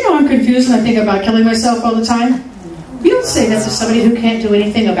 Did you know I'm confused and I think about killing myself all the time? You don't say that to somebody who can't do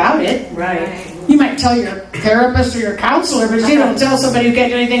anything about it. Right. You might tell your therapist or your counselor, but you don't tell somebody who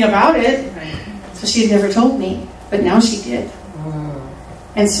can't do anything about it. So she had never told me, but now she did.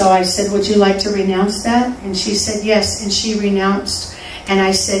 And so I said, "Would you like to renounce that?" And she said yes, and she renounced. And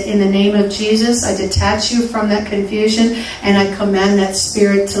I said, "In the name of Jesus, I detach you from that confusion, and I command that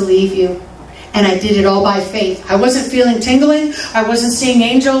spirit to leave you." And I did it all by faith. I wasn't feeling tingling. I wasn't seeing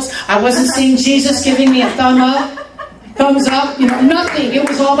angels. I wasn't seeing Jesus giving me a thumbs up, nothing. It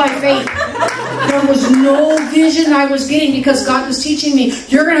was all by faith. There was no vision I was getting, because God was teaching me,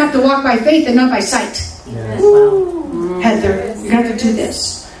 you're going to have to walk by faith and not by sight. Heather, you're going to have to do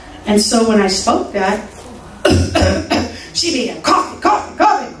this. And so when I spoke that, she began coughing.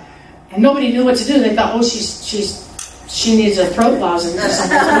 And nobody knew what to do. They thought, "Oh, she needs a throat lozenge or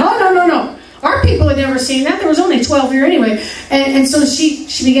something." No. Our people had never seen that. There was only 12 here anyway. And so she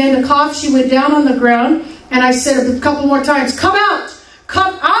began to cough. She went down on the ground. And I said a couple more times, "Come out!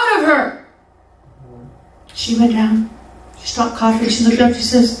 Come out of her!" She went down. She stopped coughing. She looked up. She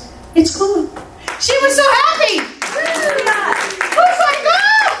says, "It's gone." She was so happy. I was like,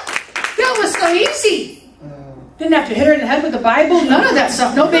 "Oh, that was so easy." Didn't have to hit her in the head with the Bible. None of that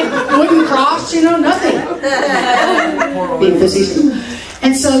stuff. No big wooden cross, nothing. Being facetious.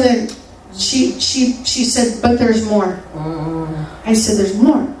 And so then she said, "But there's more." I said, "There's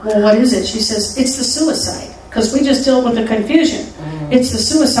more." "Well, what is it?" She says, "It's the suicide. Because we just dealt with the confusion. It's the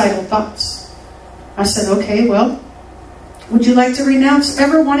suicidal thoughts." I said, "Okay, well, would you like to renounce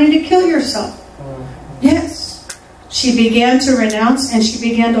ever wanting to kill yourself?" "Yes." She began to renounce, and she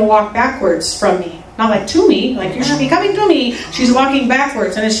began to walk backwards from me. Not like to me, like you should be coming to me. She's walking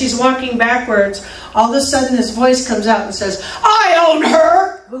backwards. And as she's walking backwards, all of a sudden this voice comes out and says, I own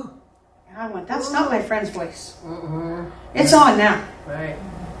her. And I went, that's not my friend's voice. It's on now. Right.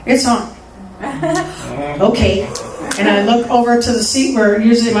 It's on. Okay. And I look over to the seat where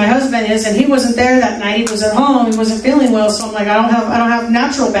usually my husband is, and he wasn't there that night. He was at home. He wasn't feeling well. So I'm like, I don't have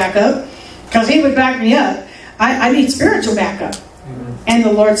natural backup, because he would back me up. I need spiritual backup. And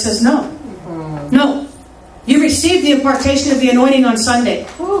the Lord says, no. No. You received the impartation of the anointing on Sunday.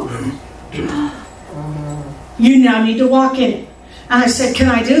 You now need to walk in it. And I said, can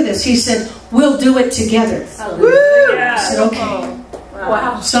I do this? He said, we'll do it together. I said, okay.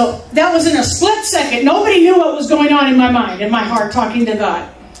 Wow. So that was in a split second. Nobody knew what was going on in my mind, in my heart, talking to God.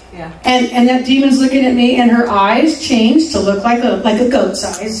 Yeah. And that demon's looking at me, and her eyes changed to look like a goat's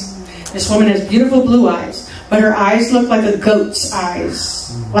eyes. This woman has beautiful blue eyes, but her eyes look like a goat's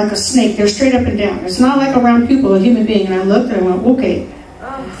eyes, like a snake. They're straight up and down. It's not like a round pupil, a human being. And I looked and I went, okay.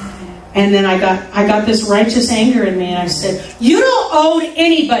 And then I got this righteous anger in me, and I said, you don't own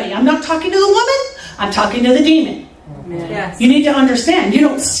anybody. I'm not talking to the woman. I'm talking to the demon. Yes. You need to understand, you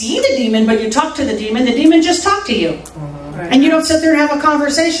don't see the demon, but you talk to the demon. The demon just talked to you. And you don't sit there and have a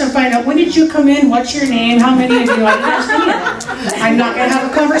conversation and find out, when did you come in? What's your name? How many of you? I didn't ask any of that. I'm not going to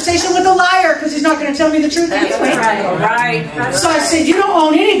have a conversation with a liar, because he's not going to tell me the truth anyway. Right. So I said, you don't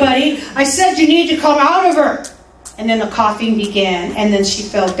own anybody. I said, you need to come out of her. And then the coughing began, and then she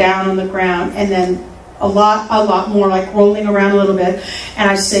fell down on the ground, and then a lot more, like rolling around a little bit. And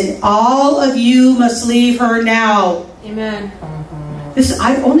I said, all of you must leave her now. Amen.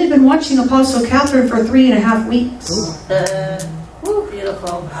 I've only been watching Apostle Catherine for 3.5 weeks.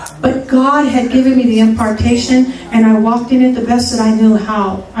 Beautiful. But God had given me the impartation, and I walked in it the best that I knew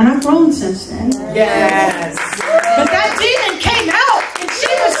how. And I've grown since then. Yes. But that demon came out, and she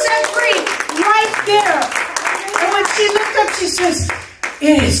was set free right there. And when she looked up, she says,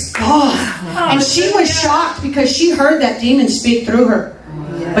 it is God. And she was shocked, because she heard that demon speak through her.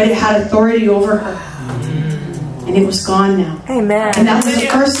 But it had authority over her. And it was gone now. Amen. And that was the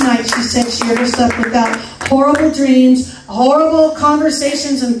first night she said she ever slept without horrible dreams, horrible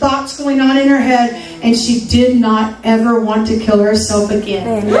conversations and thoughts going on in her head. And she did not ever want to kill herself again.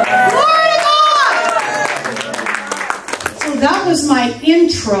 Amen. Glory to God! So that was my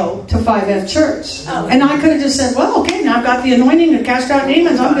intro to 5F Church. And I could have just said, well, okay, now I've got the anointing to cast out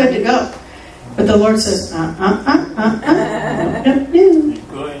demons. I'm good to go. But the Lord says,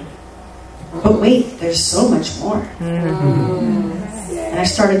 But wait, there's so much more. And I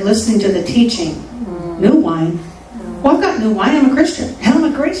started listening to the teaching. New wine. Well, I've got new wine. I'm a Christian. And I'm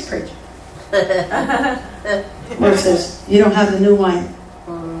a grace preacher. Lord says, you don't have the new wine.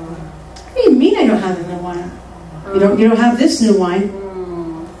 What do you mean I don't have the new wine? You don't have this new wine.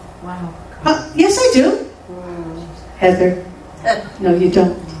 Wow. Yes, I do. Heather, no, you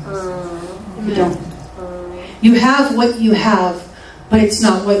don't. You don't. You have what you have, but it's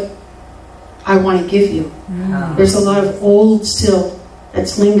not what I want to give you. There's a lot of old still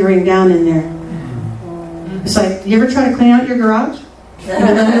that's lingering down in there. It's like, you ever try to clean out your garage? You've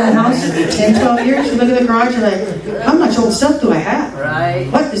been living in the house 10, 12 years, you look at the garage, you're like, how much old stuff do I have? Right.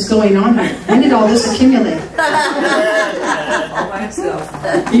 What is going on here? When did all this accumulate?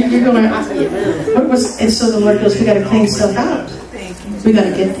 You're going, what was, and so the Lord goes, we got to clean stuff out. We got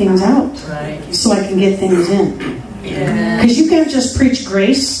to get things out so I can get things in. Because you can't just preach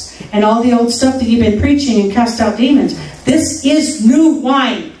grace and all the old stuff that you've been preaching and cast out demons. This is new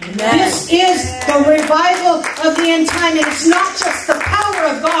wine. This is the revival of the end time. And it's not just the power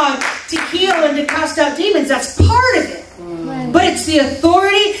of God to heal and to cast out demons. That's part of it. But it's the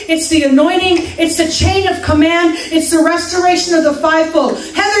authority, it's the anointing, it's the chain of command, it's the restoration of the fivefold.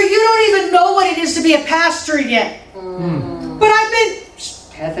 Heather, you don't even know what it is to be a pastor yet. But I've been...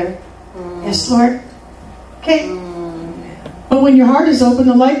 Heather. Yes, Lord. Okay. But when your heart is open,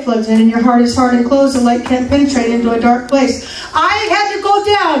 the light floods in, and your heart is hard and closed, the light can't penetrate into a dark place. I had to go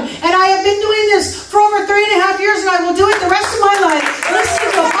down, and I have been doing this for over 3.5 years, and I will do it the rest of my life.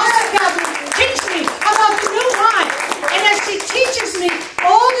 Listening to Apostle Catherine teach me about the new wine. And as she teaches me,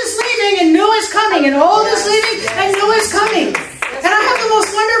 old is leaving and new is coming, and old is leaving and new is coming. And I have the most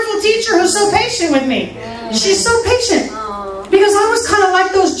wonderful teacher who's so patient with me. She's so patient. Because I was kind of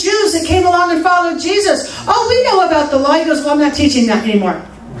like those Jews that came along and followed Jesus. Oh, we know about the law. He goes, well, I'm not teaching that anymore.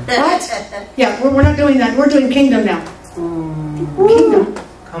 What? Yeah, we're not doing that. We're doing kingdom now. Kingdom.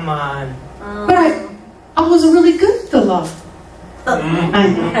 Come on. But I was really good at the law. I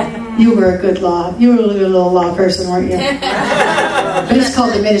know. You were a good law. You were a little law person, weren't you? But it's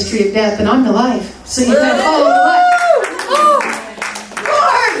called the ministry of death, and I'm the life. So you better follow the life. Oh,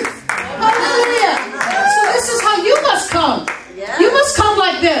 Lord! Hallelujah!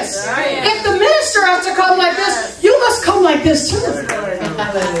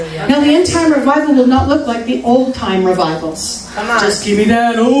 revival will not look like the old time revivals. Come on. Just give me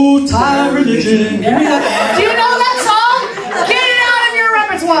that old time religion. Give me that. Do you know that song? Get it out of your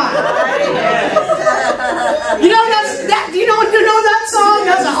repertoire. You know that. Do you know that song?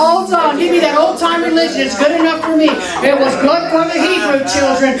 That's an old song. Give me that old time religion. It's good enough for me. It was good for the Hebrew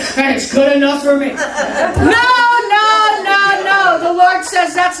children, and it's good enough for me. No. The Lord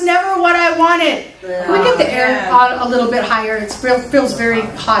says that's never what I wanted. Can we get the air on a little bit higher? It feels very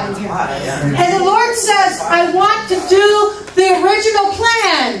hot in here. And the Lord says, I want to do the original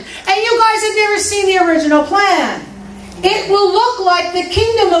plan. And you guys have never seen the original plan. It will look like the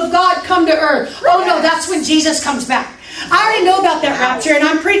kingdom of God come to earth. Oh no, that's when Jesus comes back. I already know about that rapture, and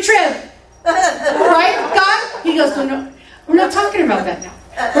I'm pre-trib. Right, God? He goes, no, we're not talking about that now.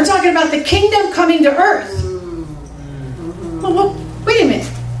 We're talking about the kingdom coming to earth. Well, wait a minute.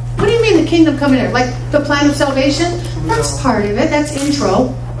 What do you mean the kingdom coming there? Like the plan of salvation? That's part of it. That's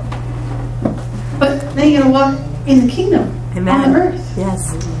intro. But then you're going to walk in the kingdom. Amen. On the earth.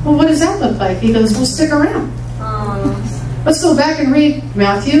 Yes. Well, what does that look like? He goes, well, stick around. Let's go back and read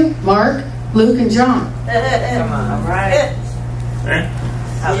Matthew, Mark, Luke, and John. Come on. Right.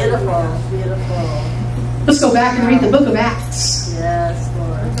 Beautiful. Let's go back and read the book of Acts. Yes,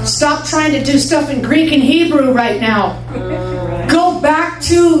 Lord. Stop trying to do stuff in Greek and Hebrew right now. Go back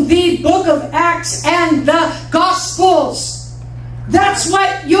to the book of Acts and the Gospels. That's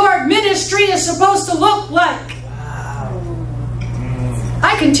what your ministry is supposed to look like.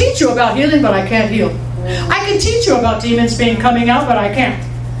 I can teach you about healing, but I can't heal. I can teach you about demons coming out, but I can't.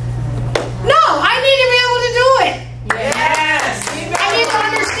 No, I need to be able to do it. Yes. I need to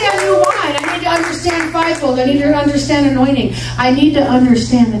understand new wine. I need to understand fivefold. I need to understand anointing. I need to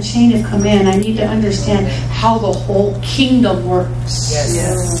understand the chain of command. I need to understand how the whole kingdom works.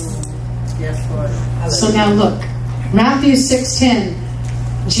 Yes. Yes, Lord. So now look, Matthew 6:10.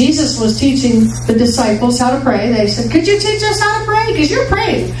 Jesus was teaching the disciples how to pray. They said, could you teach us how to pray? Because you're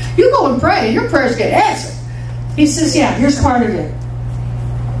praying. You go and pray and your prayers get answered. He says, yeah, here's part of it.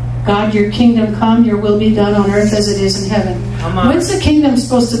 God, your kingdom come, your will be done on earth as it is in heaven. When's the kingdom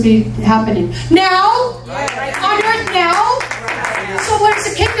supposed to be happening? Now? On earth now? So what does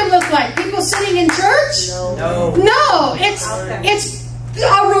the kingdom look like? People sitting in church? No. It's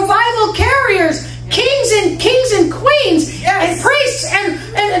revival carriers. Kings and queens and priests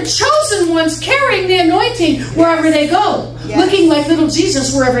and chosen ones carrying the anointing wherever they go. Looking like little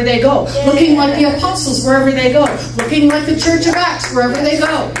Jesus wherever they go. Looking like the apostles wherever they go. Looking like the Church of Acts wherever they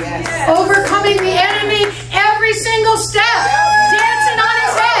go. Overcoming the enemy every single step. Dancing on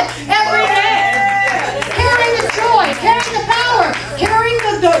his head every day. Carrying the joy, carrying the power, carrying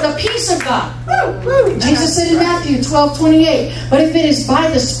the peace of God. Jesus said in Matthew 12:28, but if it is by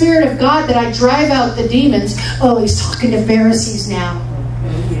the Spirit of God that I drive out the demons. Oh, he's talking to Pharisees now.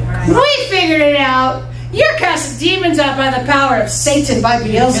 We figured it out. You're casting demons out by the power of Satan, by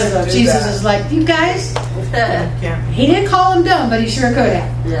Beelzebub. Jesus is like, you guys? He didn't call him dumb, but he sure could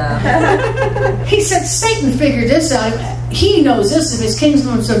have. Yeah. He said Satan figured this out. He knows this. If his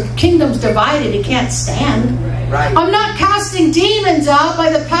kingdom's divided, he can't stand. Right. I'm not casting demons out by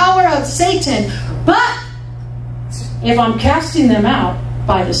the power of Satan, but if I'm casting them out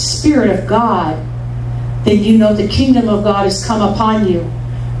by the Spirit of God, then you know the kingdom of God has come upon you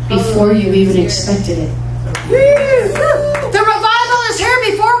before you even expected it. The revival is here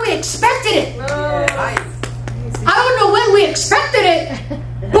before we expected it. I don't know when we expected it,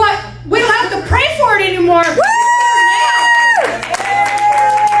 but we don't have to pray for it anymore.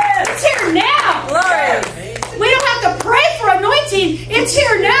 It's here now. We don't have to pray for anointing. It's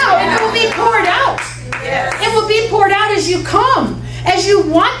here now, and it will be poured out. It will be poured out as you come. As you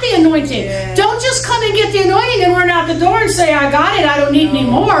want the anointing. Don't just come and get the anointing and run out the door and say, I got it, I don't need any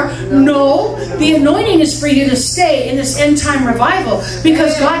more. No, the anointing is for you to stay in this end time revival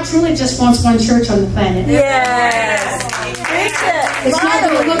because God truly just wants one church on the planet. It's not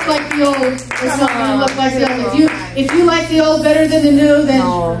going to look like the old. It's not going to look like the old. If you like the old better than the new, then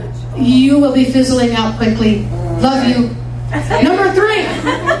you will be fizzling out quickly. Love you. Number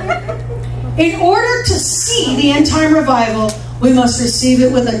 3. In order to see the end time revival, we must receive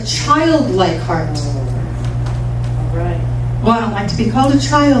it with a childlike heart. Well, I don't like to be called a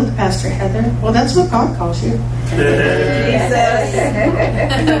child, Pastor Heather. Well, that's what God calls you.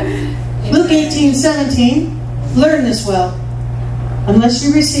 Luke 18:17. Learn this well. Unless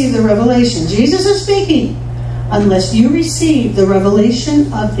you receive the revelation. Jesus is speaking. Unless you receive the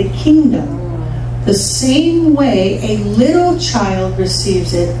revelation of the kingdom, the same way a little child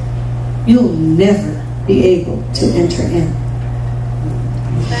receives it, you'll never be able to enter in.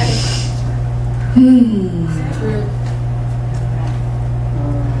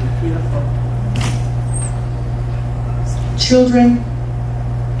 Children,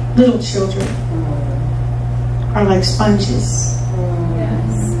 little children, are like sponges.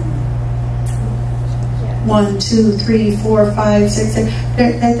 1, 2, 3, 4, 5, 6,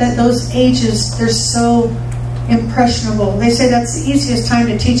 7. Those ages, they're so impressionable. They say that's the easiest time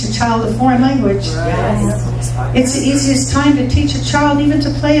to teach a child a foreign language. It's the easiest time to teach a child even to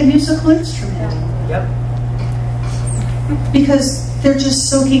play a musical instrument. Because they're just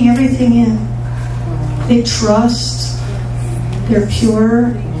soaking everything in. They trust. They're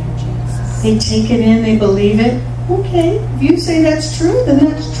pure. They take it in. They believe it. Okay, if you say that's true, then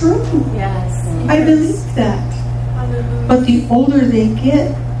that's true. I believe that. But the older they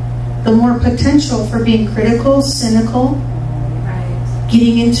get, the more potential for being critical, cynical,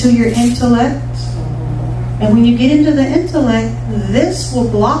 getting into your intellect. And when you get into the intellect, this will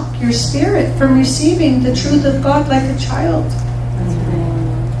block your spirit from receiving the truth of God like a child.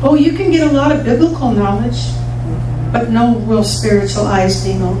 Oh, you can get a lot of biblical knowledge, but no real spiritual eyes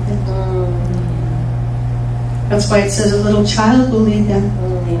being opened. That's why it says a little child will lead them.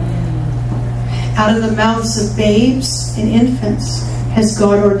 Out of the mouths of babes and infants has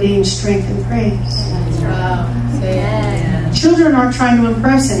God ordained strength and praise. Children aren't trying to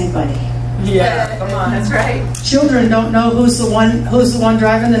impress anybody. Yeah, come on, that's right. Children don't know who's the one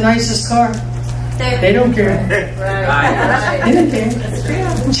driving the nicest car. They don't care. They don't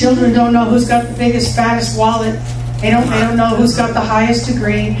care. Children don't know who's got the biggest, fattest wallet. They don't know who's got the highest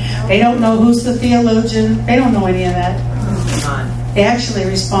degree. They don't know who's the theologian. They don't know any of that. They actually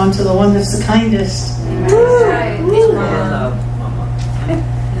respond to the one that's the kindest.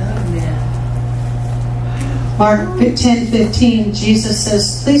 Mark 10:15, Jesus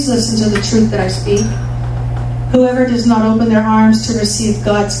says, please listen to the truth that I speak. Whoever does not open their arms to receive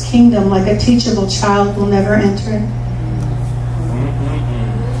God's kingdom like a teachable child will never enter it.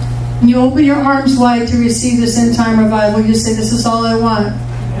 When you open your arms wide to receive this end-time revival, you say, this is all I want.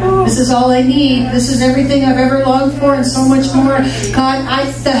 This is all I need. This is everything I've ever longed for and so much more. God,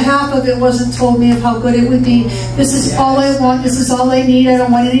 the half of it wasn't told me of how good it would be. This is all I want. This is all I need. I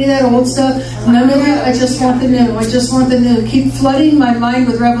don't want any of that old stuff. None of it. I just want the new. I just want the new. Keep flooding my mind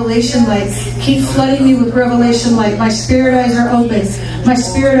with revelation light. Keep flooding me with revelation light. My spirit eyes are open. My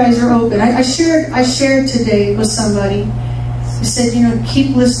spirit eyes are open. I shared today with somebody. He said,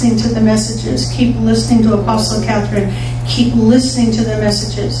 keep listening to the messages. Keep listening to Apostle Catherine. Keep listening to the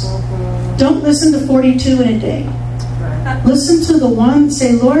messages. Don't listen to 42 in a day. Listen to the one.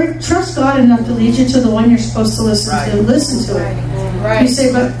 Say, Lord, trust God enough to lead you to the one you're supposed to listen to. Listen to it. You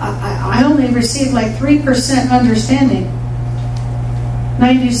say, but I only received like 3% understanding.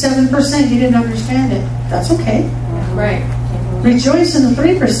 97% you didn't understand it. That's okay. Rejoice in the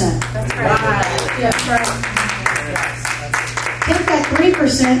 3%. That's right. That's right. Take that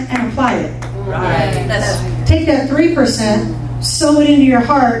 3% and apply it. Take that 3%, sow it into your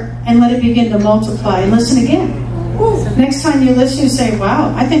heart, and let it begin to multiply. And listen again. Next time you listen, you say,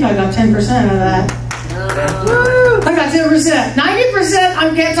 wow, I think I got 10% out of that. I got 10%. 90%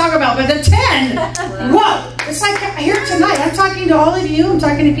 I can't talk about, but the 10, whoa. It's like here tonight, I'm talking to all of you, I'm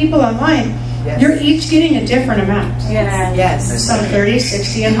talking to people online. You're each getting a different amount. Some 30,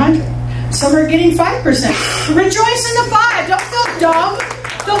 60, and 100. Some are getting 5%. Rejoice in the 5. Don't feel dumb.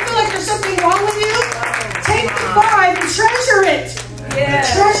 Don't feel like there's something wrong with you. Take the 5 and treasure it.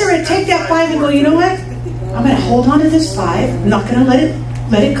 Treasure it. Take that 5 and go, you know what? I'm going to hold on to this 5. I'm not going to let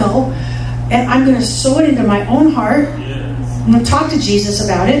it go. And I'm going to sow it into my own heart. I'm going to talk to Jesus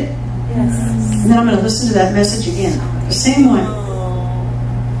about it. And then I'm going to listen to that message again. The same one.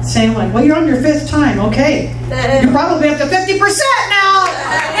 Same one. Well, you're on your 5th time. Okay. You're probably up to 50% now.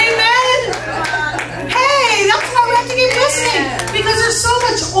 Amen. Hey, that's why we have to keep listening. Because there's so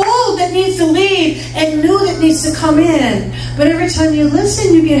much old that needs to leave and new that needs to come in. But every time you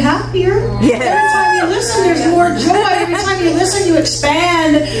listen, you get happier. Every time you listen, there's more joy. Every time you listen, you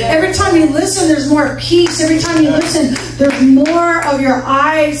expand. Every time you listen, there's more peace. Every time you listen, there's more of your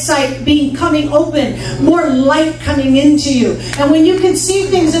eyesight coming open. More light coming into you. And when you can see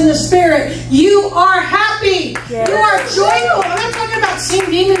things in the Spirit, you are happy. You are joyful. I'm not talking about seeing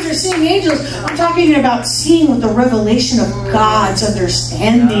demons or seeing angels. I'm talking about seeing with the revelation of God's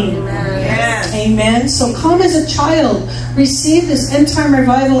understanding. Amen. So come as a child. Receive this end-time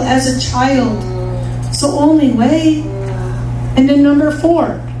revival as a child. It's the only way. And then number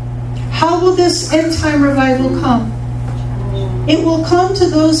 4. How will this end-time revival come? It will come to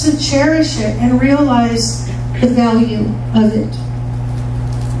those who cherish it and realize the value of it.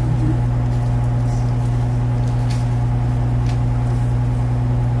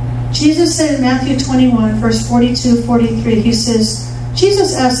 Jesus said in Matthew 21, verse 42, 43, he says,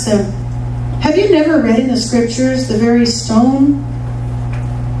 Jesus asked them, Have you never read in the scriptures the very stone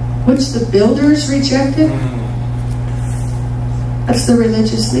which the builders rejected? That's the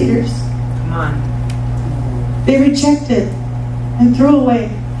religious leaders. Come on. They rejected and threw away.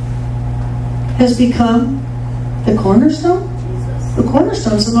 Has become the cornerstone? The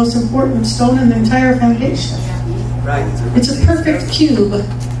cornerstone is the most important stone in the entire foundation. Right. It's a perfect cube.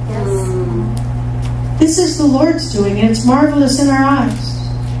 This is the Lord's doing, and it's marvelous in our eyes.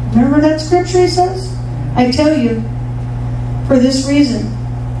 Remember that scripture he says? I tell you, for this reason,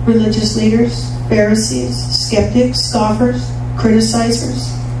 religious leaders, Pharisees, skeptics, scoffers, criticizers,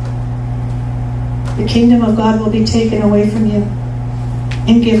 the kingdom of God will be taken away from you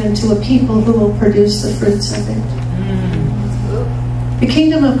and given to a people who will produce the fruits of it. The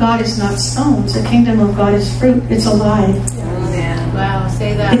kingdom of God is not stones. The kingdom of God is fruit. It's alive. Wow,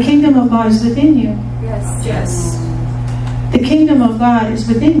 say that. The kingdom of God is within you. Yes. Yes. The kingdom of God is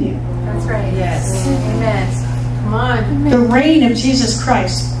within you. That's right. Yes. Amen. Come on. The reign of Jesus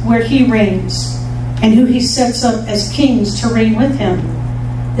Christ, where he reigns, and who he sets up as kings to reign with him,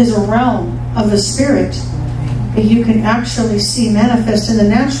 is a realm of the Spirit that you can actually see manifest in the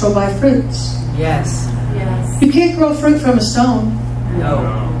natural by fruits. Yes. Yes. You can't grow fruit from a stone.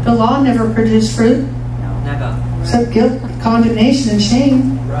 No. The law never produced fruit, Never. except guilt, condemnation, and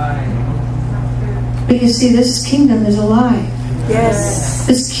shame. Right. But you see, this kingdom is alive. Yes.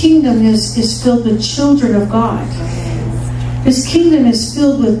 This kingdom is filled with children of God. This kingdom is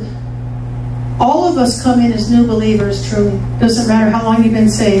filled with all of us come in as new believers, truly. Doesn't matter how long you've been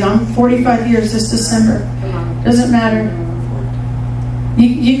saved. I'm 45 years this December. Doesn't matter.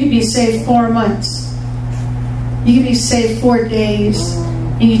 You could be saved 4 months. You could be saved 4 days.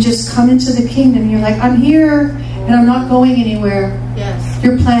 And you just come into the kingdom. You're like, I'm here and I'm not going anywhere. Yes.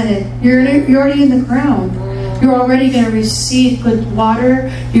 You're planted. You're already in the ground. You're already going to receive good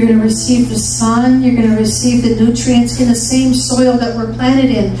water. You're going to receive the sun. You're going to receive the nutrients in the same soil that we're planted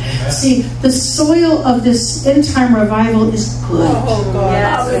in. See, the soil of this end time revival is good. Oh, God.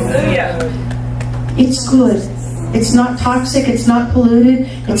 Yes. Hallelujah. It's good. It's not toxic. It's not polluted.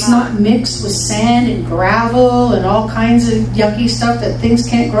 It's not mixed with sand and gravel and all kinds of yucky stuff that things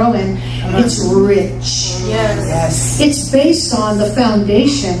can't grow in. It's rich. Yes. It's based on the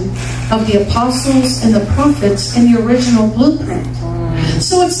foundation of the apostles and the prophets in the original blueprint.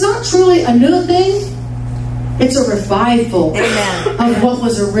 So it's not truly a new thing. It's a revival of what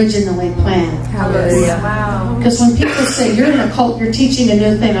was originally planned. Hallelujah. Wow. Because when people say, you're in a cult, you're teaching a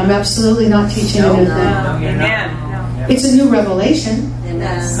new thing, I'm absolutely not teaching a new thing. Amen. It's a new revelation.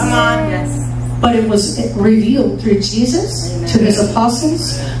 Yes. Come on. Yes. But it was revealed through Jesus, to his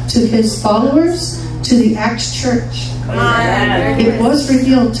apostles, to his followers, to the Acts church. Come on. It was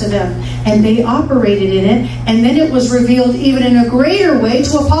revealed to them, and they operated in it, and then it was revealed even in a greater way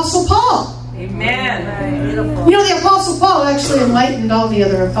to Apostle Paul. Amen. Beautiful. You know, the Apostle Paul actually enlightened all the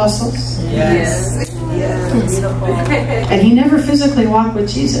other apostles. Yes. Beautiful. And he never physically walked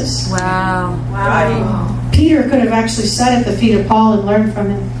with Jesus. Wow. Right. Peter could have actually sat at the feet of Paul and learned from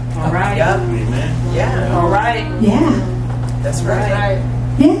him. All right. Yep. Amen. Yeah. All right. Yeah. That's right.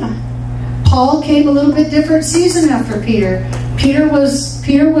 Yeah. Paul came a little bit different season after Peter. Peter was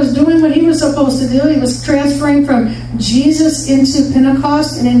doing what he was supposed to do. He was transferring from Jesus into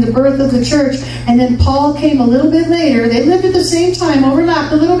Pentecost and in the birth of the church. And then Paul came a little bit later. They lived at the same time,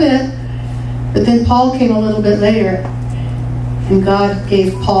 overlapped a little bit. But then Paul came a little bit later. And God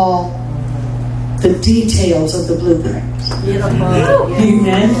gave Paul the details of the blueprint.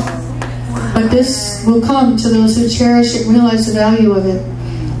 Amen. But this will come to those who cherish it and realize the value of it.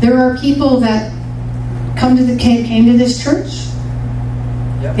 There are people that came to this church.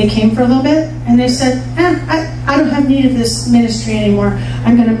 Yep. They came for a little bit and they said, I don't have need of this ministry anymore.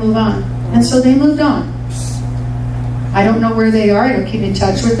 I'm going to move on. And so they moved on. I don't know where they are. I don't keep in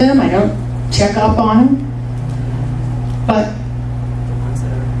touch with them. I don't check up on them. But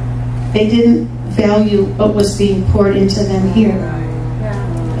they didn't value what was being poured into them here.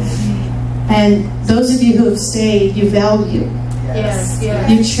 And those of you who have stayed, you value. Yes.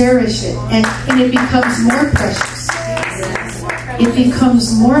 You cherish it. And it becomes more precious. It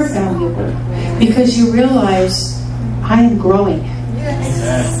becomes more valuable. Because you realize, I am growing.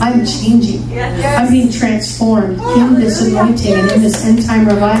 I'm changing. I'm being transformed in this anointing and in this end time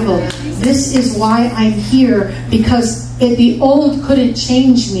revival. This is why I'm here. Because the old couldn't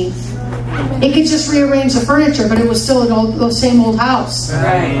change me. It could just rearrange the furniture, but it was still the same old house.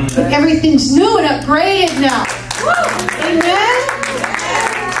 Right. But everything's new and upgraded now. Amen?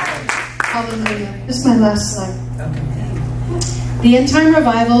 Hallelujah. This is my last slide. The end time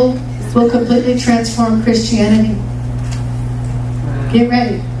revival will completely transform Christianity. Get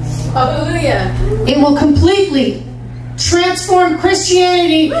ready. Hallelujah. It will completely transform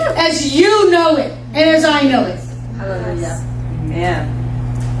Christianity as you know it and as I know it. Hallelujah. Amen.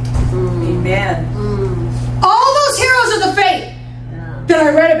 Amen. All those heroes of the faith that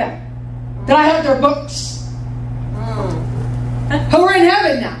I read about, that I have their books, who are in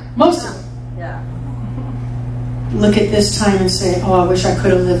heaven now, most of them. Yeah. Look at this time and say, oh, I wish I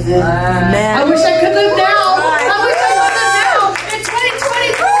could have lived then. Amen. I wish I could live now. I wish I could live now in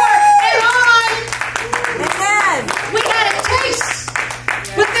 2024. And we had a taste.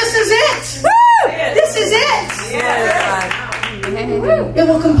 But this is it. This is it. It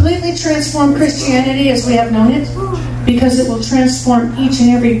will completely transform Christianity as we have known it, because it will transform each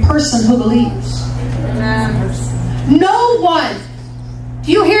and every person who believes. No one,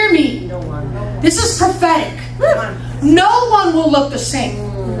 do you hear me? This is prophetic. No one will look the same.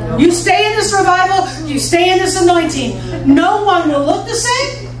 You stay in this revival, you stay in this anointing. No one will look the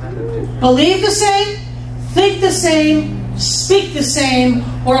same, believe the same, think the same, speak the same,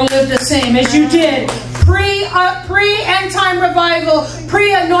 or live the same as you did pre-end time revival,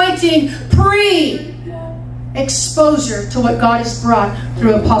 pre-anointing, pre-exposure to what God has brought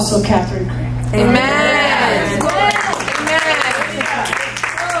through Apostle Catherine Craig. Amen.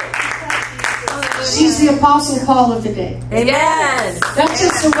 She's the Apostle Paul of the day. Amen. That's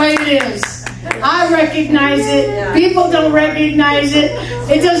just the way it is. I recognize it. People don't recognize it.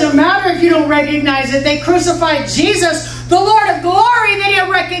 It doesn't matter if you don't recognize it. They crucified Jesus, the Lord of glory. They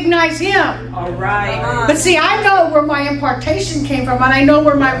didn't recognize Him. All right. But see, I know where my impartation came from, and I know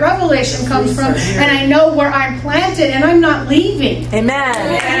where my revelation comes from, and I know where I'm planted, and I'm not leaving.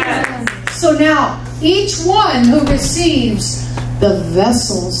 Amen. So now, each one who receives the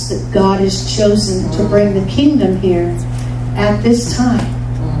vessels that God has chosen to bring the kingdom here at this time.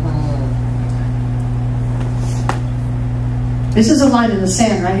 This is a line in the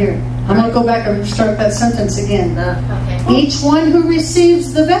sand right here. I'm going to go back and start that sentence again. Each one who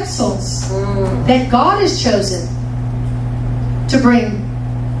receives the vessels that God has chosen to bring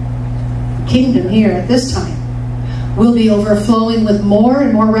the kingdom here at this time will be overflowing with more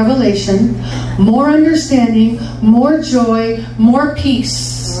and more revelation, more understanding, more joy, more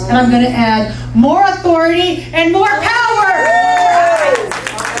peace. And I'm going to add more authority and more power.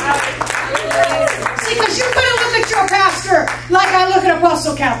 See, because you couldn't look at your pastor like I look at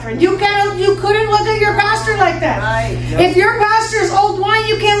Apostle Catherine. You couldn't look at your pastor like that. If your pastor's old wine,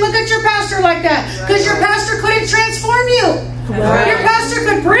 you can't look at your pastor like that, because your pastor couldn't transform you. Your pastor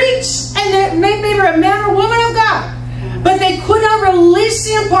could preach and make maybe a man or woman of God, but they could not release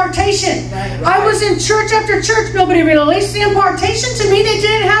the impartation. I was in church after church. Nobody released the impartation to me. They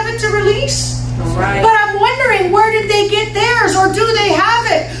didn't have it to release. But I'm wondering, where did they get theirs? Or do they have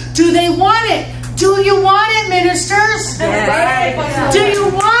it? Do they want it? Do you want it, ministers? Do you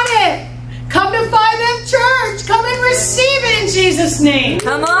want it? Come to 5F Church. Come and receive it in Jesus' name.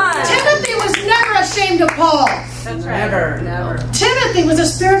 Come on. Timothy was never ashamed of Paul. That's right. Never. Timothy was a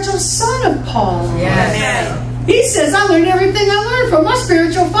spiritual son of Paul. Yes. He says, I learned everything I learned from my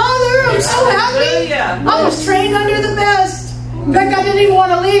spiritual father. I'm so happy. I was trained under the best. In fact, I didn't even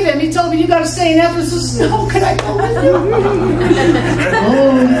want to leave him. He told me, you got to stay in Ephesus. No, can I go with you?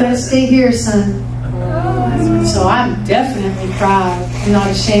 Oh, you got to stay here, son. So I'm definitely proud and not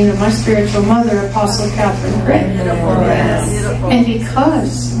ashamed of my spiritual mother, Apostle Catherine Craig. And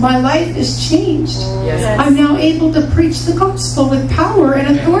because my life has changed, I'm now able to preach the gospel with power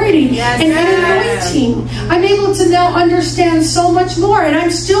and authority and anointing. I'm able to now understand so much more, and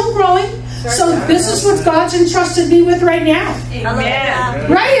I'm still growing. So this is what God's entrusted me with right now. Amen.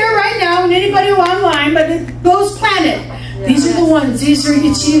 Right here, right now, and anybody who online, but those planted. These are the ones. It's you.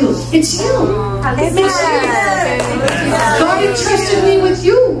 It's you. It's you. God entrusted me with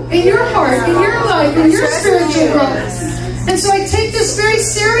you, in your heart, in your life, in your spiritual growth. And so I take this very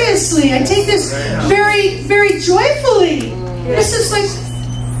seriously. I take this very, very joyfully. This is like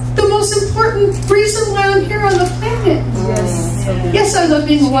the most important reason why I'm here on the planet. Yes, I love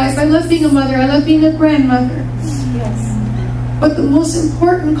being a wife. I love being a mother. I love being a grandmother. But the most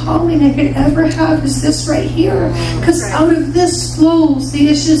important calling I could ever have is this right here. Because out of this flows the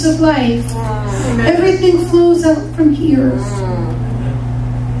issues of life. Everything flows out from here.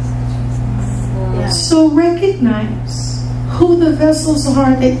 So recognize who the vessels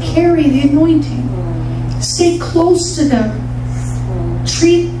are that carry the anointing. Stay close to them.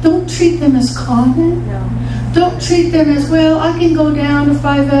 Don't treat them as common. Don't treat them as, well, I can go down to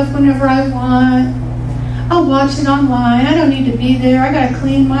 5F whenever I want. I'll watch it online. I don't need to be there. I got to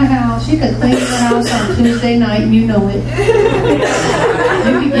clean my house. You can clean your house on Tuesday night, and you know it. You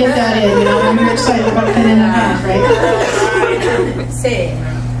can get that in, when you're excited about cleaning the house, right? Say it.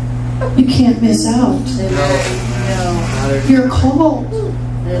 You can't miss out. You're called.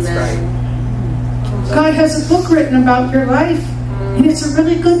 God has a book written about your life, and it's a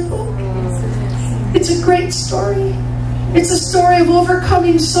really good book. It's a great story. It's a story of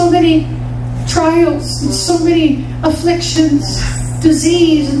overcoming so many trials and so many afflictions,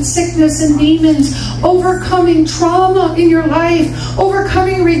 disease and sickness and demons, overcoming trauma in your life,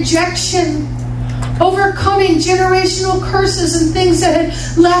 overcoming rejection, overcoming generational curses and things that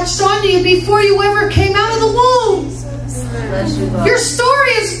had latched onto you before you ever came out of the womb. Your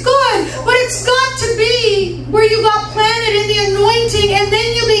story is good, but it's got to be where you got planted in the anointing, and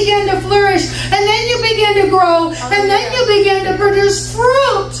then you begin to flourish, and then you begin to grow, and then you begin to produce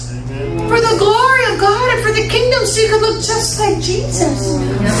fruit for the glory of God and for the kingdom, so you can look just like Jesus.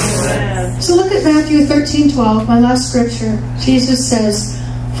 So look at Matthew 13:12, my last scripture. Jesus says,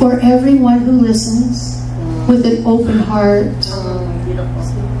 "For everyone who listens with an open heart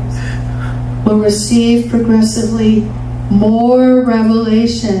will receive progressively more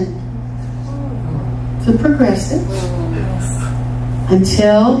revelation." The progressive,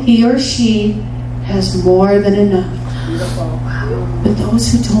 until he or she has more than enough. But those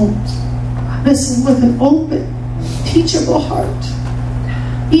who don't listen with an open, teachable heart,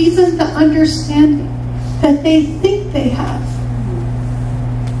 even the understanding that they think they have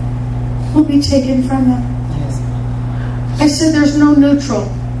will be taken from them. I said there's no neutral.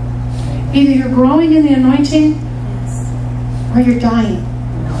 Either you're growing in the anointing or you're dying.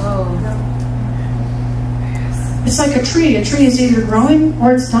 It's like a tree. A tree is either growing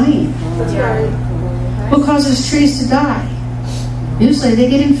or it's dying. What causes trees to die? Usually they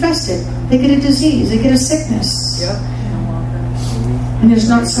get infested. They get a disease. They get a sickness. And there's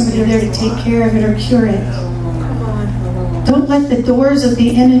not somebody there to take care of it or cure it. Don't let the doors of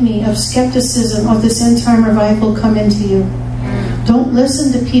the enemy of skepticism of this end time revival come into you. Don't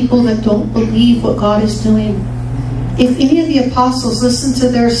listen to people that don't believe what God is doing. If any of the apostles listened to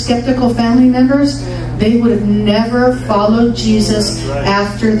their skeptical family members, they would have never followed Jesus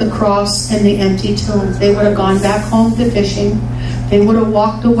after the cross and the empty tomb. They would have gone back home to fishing. They would have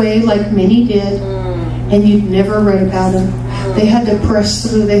walked away like many did, and you'd never read about them. They had to press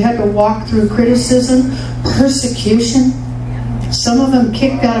through. They had to walk through criticism, persecution. Some of them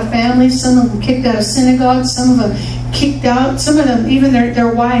kicked out of families. Some of them kicked out of synagogues. Some of them kicked out. Some of them, even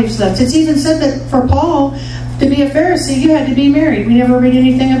their wives left. It's even said that for Paul, to be a Pharisee, you had to be married. We never read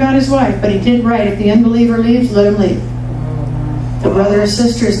anything about his wife, but he did write, if the unbeliever leaves, let him leave. The brother or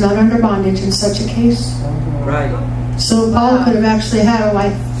sister is not under bondage in such a case. Right. So Paul could have actually had a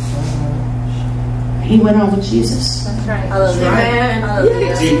wife. He went on with Jesus. That's right. Amen.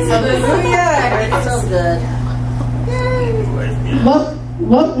 Hallelujah. So good.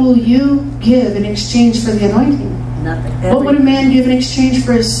 What will you give in exchange for the anointing? Nothing. What would a man give in exchange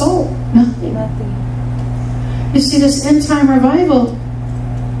for his soul? Nothing. You see, this end time revival,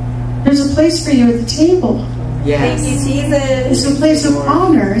 there's a place for you at the table. Yes. Thank you, Jesus. It's a place of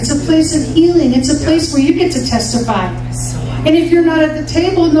honor. It's a place of healing. It's a place where you get to testify. And if you're not at the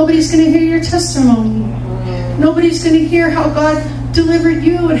table, nobody's going to hear your testimony. Nobody's going to hear how God delivered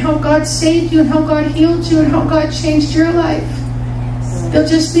you and how God saved you and how God healed you and how God changed your life. They'll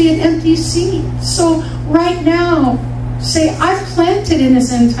just be an empty seed. So right now, say, I'm planted in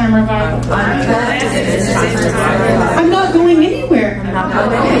this end time revival. I'm not going anywhere.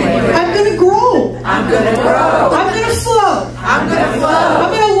 I'm going to grow. I'm going to grow. I'm going to flow. I'm going to flow.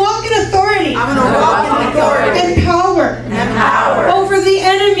 I'm going to walk in authority. I'm going to walk in authority And power. and power Over the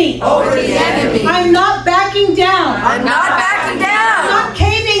enemy. over the enemy. I'm not backing down. I'm not backing I'm down. not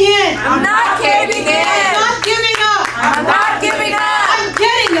caving in. I'm not caving I'm in. not giving up. I'm not giving up. I'm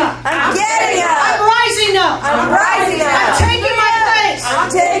getting up. I'm getting I'm up. rising up. I'm rising I'm up. taking my place. I'm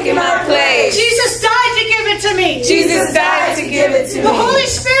taking my place. Jesus died to give it to me. Jesus died to give it to me. The Holy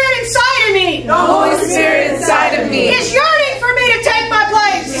Spirit inside of me The Holy Spirit inside of me is yearning for me to take my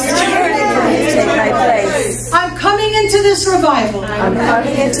place. yearning for me to take my place. I'm coming into this revival. I'm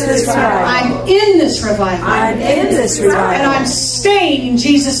coming into this revival. I'm in this revival. I'm in this And revival. I'm staying in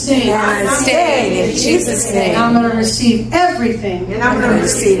Jesus' name. And I'm staying in Jesus' And name. I'm going to receive everything And I'm going to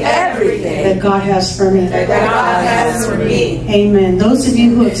receive everything that God has for me. that God has for me. Amen. Those of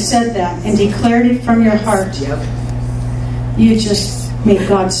you who have said that and declared it from your heart, you just made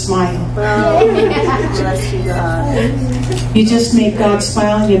God smile. Bless you, God. You just made God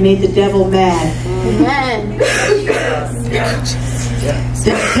smile and you made the devil mad. Amen.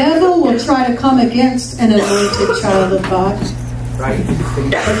 The devil will try to come against an anointed child of God. Right.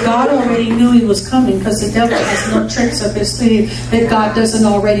 But God already knew he was coming, because the devil has no tricks up his sleeve that God doesn't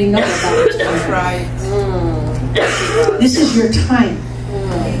already know about. That's right. This is your time.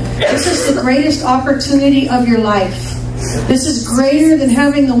 This is the greatest opportunity of your life. This is greater than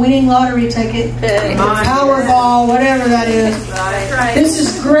having the winning lottery ticket, Powerball, whatever that is. This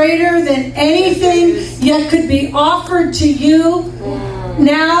is greater than anything yet could be offered to you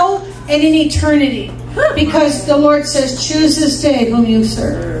now and in eternity. Because the Lord says, choose this day whom you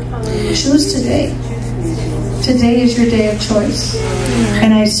serve. Choose today. Today is your day of choice.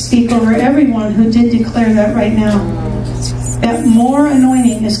 And I speak over everyone who did declare that right now. That more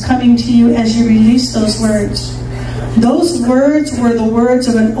anointing is coming to you as you release those words. Those words were the words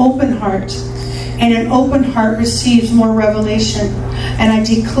of an open heart. And an open heart receives more revelation. And I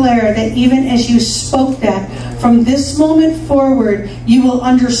declare that even as you spoke that, from this moment forward, you will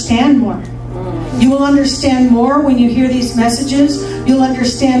understand more. You will understand more when you hear these messages. You'll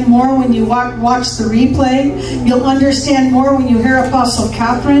understand more when you watch the replay. You'll understand more when you hear Apostle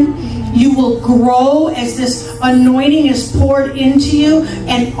Catherine. You will grow as this anointing is poured into you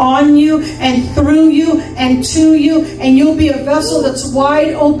and on you and through you and to you, and you'll be a vessel that's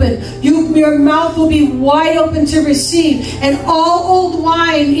wide open. Your mouth will be wide open to receive, and all old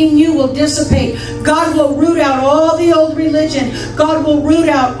wine in you will dissipate. God will root out all the old religion. God will root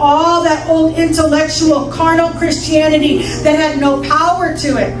out all that old intellectual carnal Christianity that had no power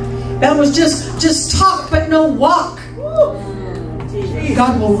to it. That was just talk but no walk.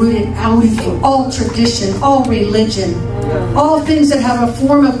 God will root it out of you. All tradition, all religion, all things that have a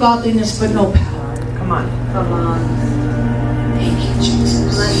form of godliness but no power. Come on. Thank you,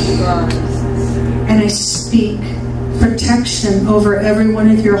 Jesus. And I speak protection over every one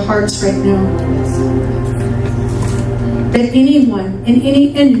of your hearts right now. That anyone and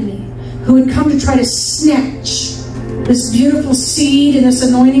any enemy who would come to try to snatch this beautiful seed and this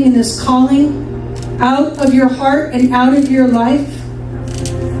anointing and this calling out of your heart and out of your life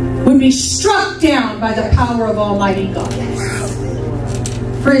would be struck down by the power of Almighty God.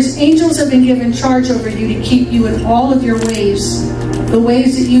 For His angels have been given charge over you to keep you in all of your ways, the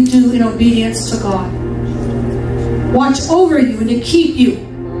ways that you do in obedience to God. Watch over you and to keep you.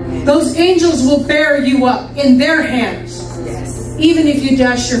 Those angels will bear you up in their hands, even if you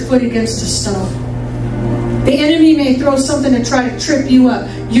dash your foot against a stone. The enemy may throw something to try to trip you up.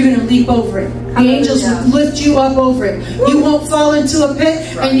 You're going to leap over it. The angels will lift you up over it. You won't fall into a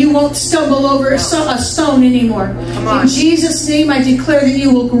pit, and you won't stumble over a stone anymore. In Jesus' name, I declare that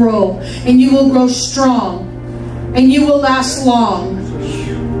you will grow, and you will grow strong, and you will last long.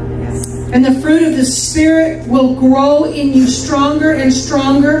 And the fruit of the Spirit will grow in you stronger and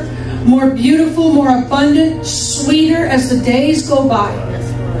stronger, more beautiful, more abundant, sweeter as the days go by.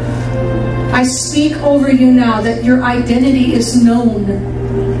 I speak over you now that your identity is known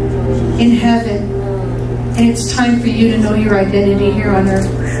in heaven. And it's time for you to know your identity here on earth.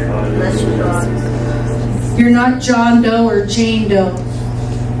 You're not John Doe or Jane Doe.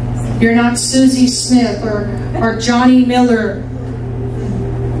 You're not Susie Smith or Johnny Miller.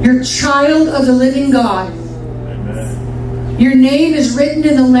 You're a child of the living God. Your name is written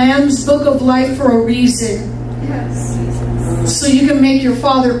in the Lamb's Book of Life for a reason. So you can make your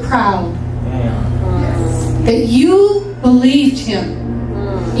Father proud. That you believed Him.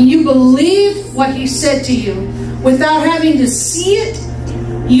 And you believed what He said to you. Without having to see it,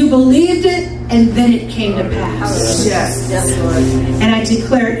 you believed it, and then it came to pass. Yes, Lord. And I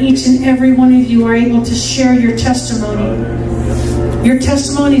declare each and every one of you are able to share your testimony. Your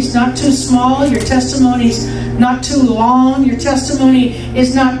testimony is not too small. Your testimony is not too long. Your testimony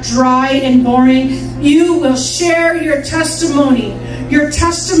is not dry and boring. You will share your testimony. Your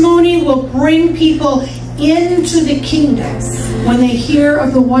testimony will bring people into the kingdom when they hear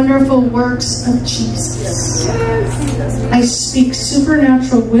of the wonderful works of Jesus. I speak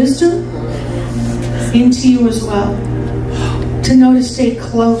supernatural wisdom into you as well, to know to stay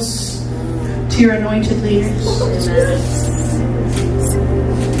close to your anointed leaders,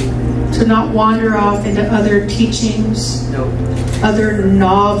 to not wander off into other teachings, other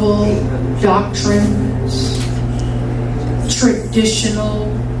novel doctrines, traditional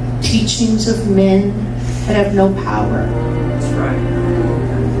teachings of men that have no power. That's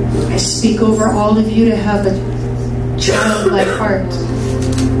right. I speak over all of you to have a childlike heart.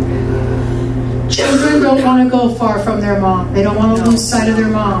 Children don't want to go far from their mom. They don't want to lose sight of their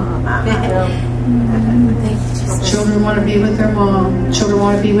mom. Children want to be with their mom. Children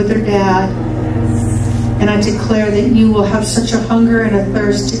want to be with their dad. And I declare that you will have such a hunger and a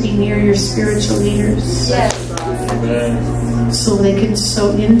thirst to be near your spiritual leaders. Yes. So they can sow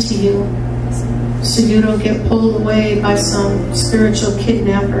into you. So you don't get pulled away by some spiritual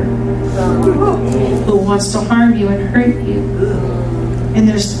kidnapper who wants to harm you and hurt you. And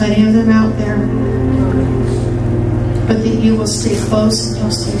there's plenty of them out there. but that you will stay close and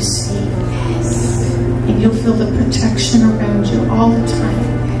you'll stay safe. And you'll feel the protection around you all the time.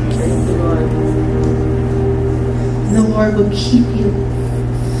 And the Lord will keep you.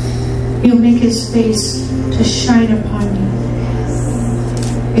 He'll make His face to shine upon you.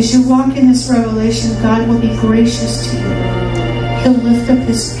 As you walk in this revelation, God will be gracious to you. He'll lift up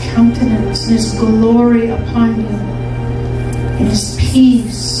His countenance and His glory upon you. And His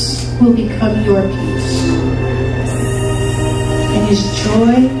peace will become your peace. And His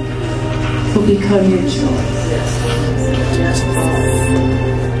joy will become your joy.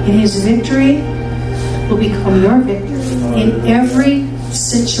 And His victory will become your victory in every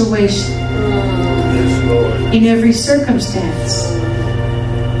situation, in every circumstance.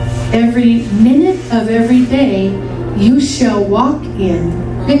 Every minute of every day, you shall walk in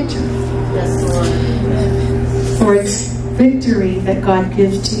victory. For it's victory that God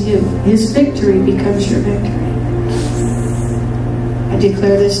gives to you. His victory becomes your victory. I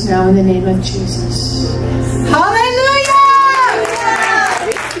declare this now in the name of Jesus. Hallelujah!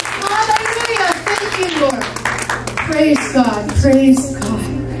 Hallelujah! Thank you, Lord. Praise God. Praise God.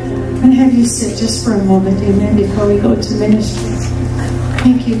 I'm going to have you sit just for a moment, amen, before we go to ministry.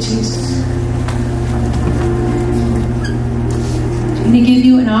 Thank you, Jesus. I'm going to give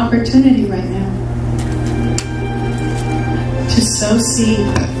you an opportunity right now to sow seed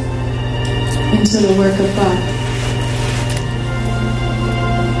into the work of God.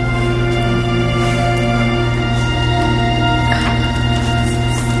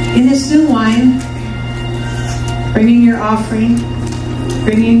 In this new wine, bringing your offering,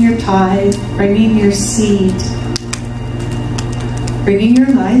 bringing your tithe, bringing your seed, bringing your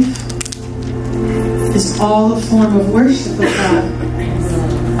life is all a form of worship of God.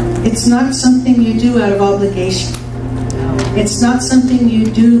 It's not something you do out of obligation. It's not something you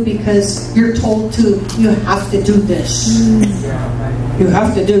do because you're told to. You have to do this. You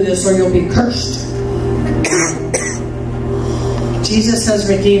have to do this or you'll be cursed. Jesus has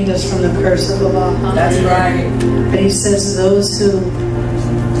redeemed us from the curse of the law. That's right. But He says those who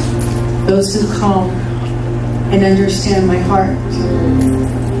come and understand my heart,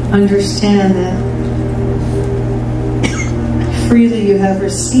 understand that freely you have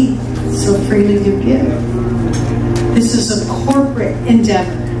received, so freely you give. This is a corporate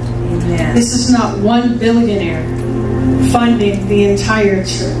endeavor. Amen. This is not one billionaire funding the entire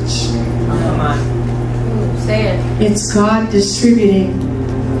church. Come on. Say it. It's God distributing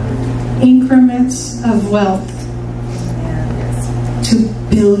increments of wealth to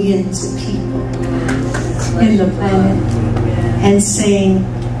billions of people in the planet, and saying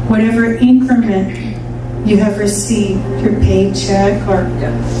whatever increment you have received, your paycheck or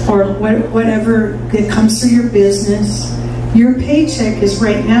whatever that comes through your business, your paycheck is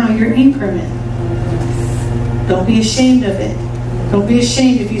right now your increment. Don't be ashamed of it. Don't be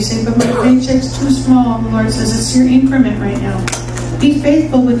ashamed if you say, but my paycheck's too small. The Lord says it's your increment right now. Be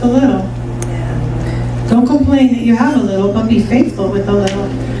faithful with a little. Don't complain that you have a little, but be faithful with a little.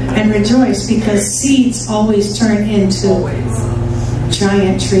 And rejoice, because seeds always turn into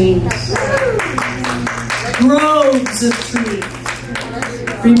giant trees. Groves of trees.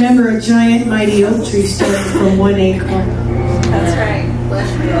 Remember, a giant mighty oak tree started from one acorn. That's right.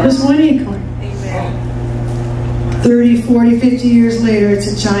 It was one acorn. 30, 40, 50 years later, it's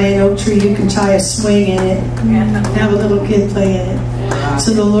a giant oak tree. You can tie a swing in it and have a little kid play in it.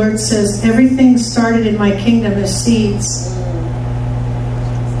 So the Lord says, everything started in my kingdom as seeds.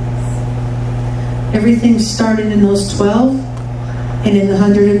 Everything started in those 12 and in the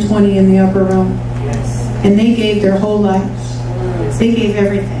 120 in the upper room. And they gave their whole lives. They gave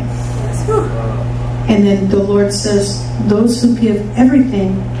everything. And then the Lord says, those who give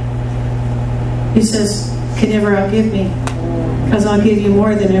everything, He says, can never outgive me, because I'll give you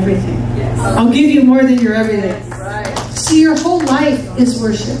more than everything. I'll give you more than your everything. See, your whole life is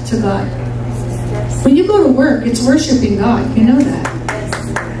worship to God. When you go to work, it's worshiping God. You know that.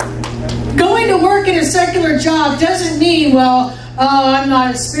 Going to work in a secular job doesn't mean, well, I'm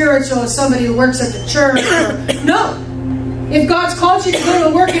not as spiritual as somebody who works at the church. No. If God's called you to go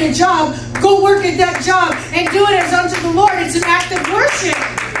to work at a job, go work at that job and do it as unto the Lord. It's an act of worship.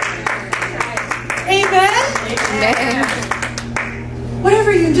 Amen? Amen.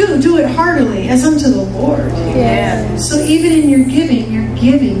 Whatever you do, do it heartily as unto the Lord. Yeah. So even in your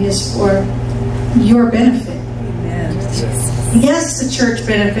giving is for your benefit. Yes, the church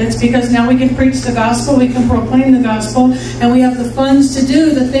benefits, because now we can preach the gospel, we can proclaim the gospel, and we have the funds to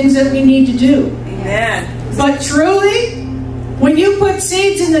do the things that we need to do. Amen. But truly, when you put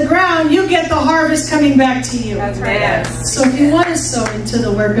seeds in the ground, you get the harvest coming back to you. That's right. So if you want to sow into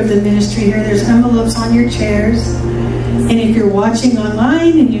the work of the ministry here, there's envelopes on your chairs. you're watching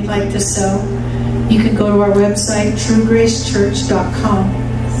online and you'd like to sow, you can go to our website, truegracechurch.com.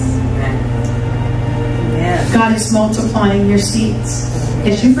 Yes. God is multiplying your seeds.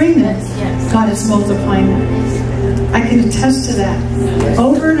 As you bring them, Yes. God is multiplying them. I can attest to that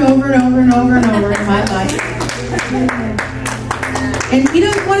over and over and over and over and over in my life. And you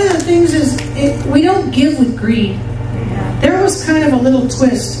know, one of the things is we don't give with greed. There was kind of a little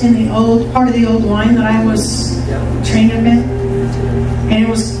twist in the old part of the old wine that I was trained in, and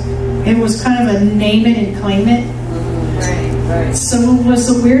it was kind of a name it and claim it. Right. So it was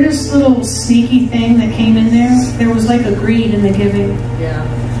the weirdest little sneaky thing that came in there. There was like a greed in the giving. Yeah.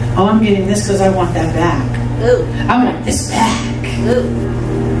 Oh, I'm getting this because I want that back. Ooh. I want this back. Ooh.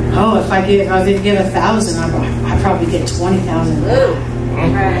 Oh, if I did give 1,000, I probably get 20,000. Ooh.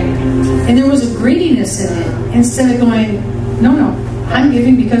 Right. And there was a greediness in it. Instead of going, no, I'm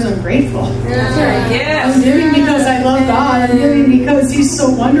giving because I'm grateful. Yes. I'm giving because I love God. I'm giving because He's so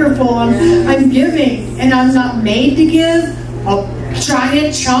wonderful. I'm giving, and I'm not made to give a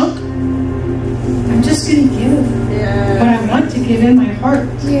giant chunk. I'm just going to give. But I want to give in my heart.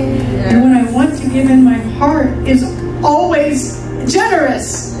 And what I want to give in my heart is always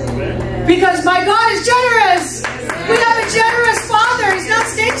generous. Because my God is generous. We have a generous Father. He's not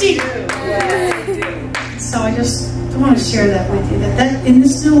stingy. So I just want to share that with you. That in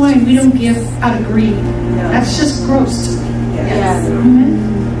this new wine, we don't give out of greed. That's just gross to me. Amen.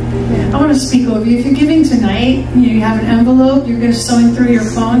 I want to speak over you. If you're giving tonight, you have an envelope, you're going to sewing through your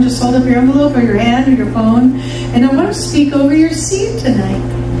phone, just hold up your envelope or your hand or your phone. And I want to speak over your seed tonight.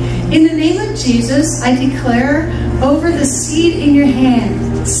 In the name of Jesus, I declare over the seed in your hand.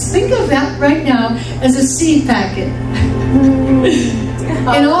 Think of that right now as a seed packet.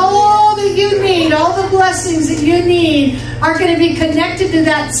 And all that you need, all the blessings that you need are going to be connected to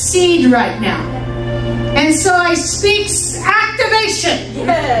that seed right now. And so I speak activation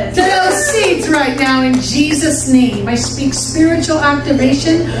to those seeds right now in Jesus' name. I speak spiritual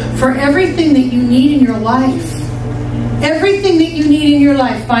activation for everything that you need in your life. Everything that you need in your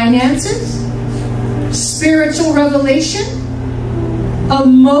life. Finances, spiritual revelation,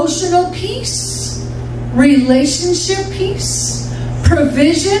 emotional peace, relationship peace,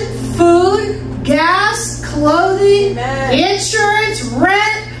 provision, food, gas, clothing, insurance,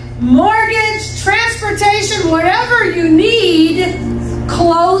 rent, mortgage, transportation, whatever you need,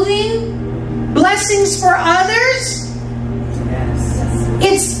 clothing, blessings for others.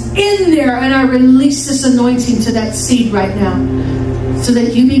 It's in there, and I release this anointing to that seed right now so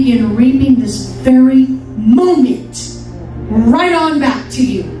that you begin reaping this very moment right on back to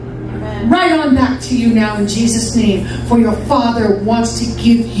you. Right on back to you now in Jesus' name. For your Father wants to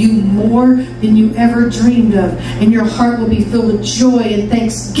give you more than you ever dreamed of. And your heart will be filled with joy and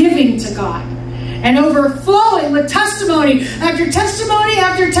thanksgiving to God. And overflowing with testimony after testimony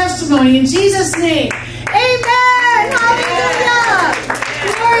after testimony. In Jesus' name. Amen. Hallelujah.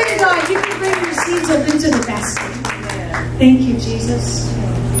 Glory to God. You can bring your seeds up into the basket. Thank you, Jesus.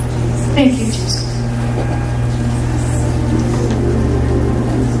 Thank you, Jesus.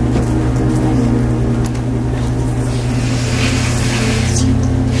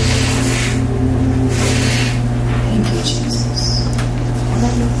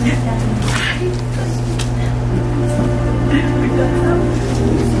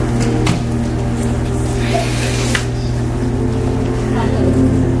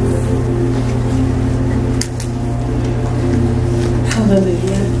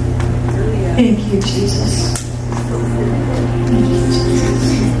 Hallelujah. Thank you, Jesus. Thank you, Jesus.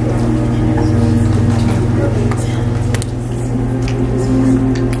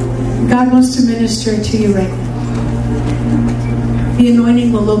 God wants to minister to you right now. The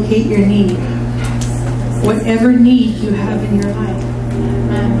anointing will locate your need. Whatever need you have in your life.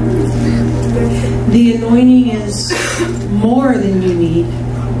 The anointing is more than you need.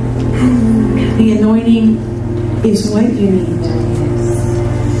 The anointing is what you need.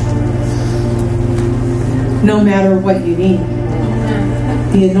 No matter what you need.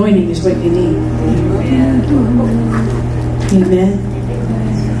 The anointing is what you need. Amen.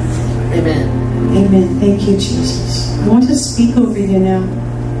 Amen. Amen. Thank you, Jesus. I want to speak over you now.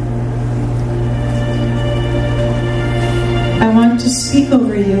 I want to speak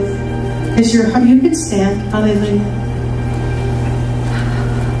over you as your heart. You can stand. Hallelujah.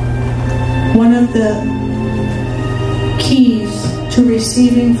 One of the keys to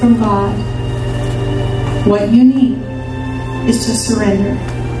receiving from God what you need is to surrender.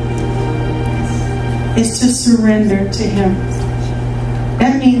 Is to surrender to Him.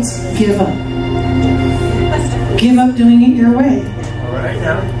 That means give up. Give up doing it your way. All right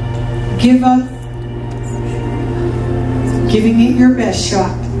now. Give up Giving it your best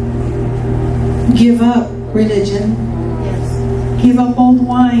shot. Give up religion. Yes. Give up old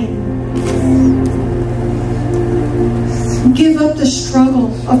wine. Give up the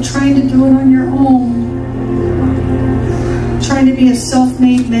struggle of trying to do it on your own. Trying to be a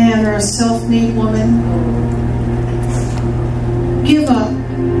self-made man or a self-made woman. Give up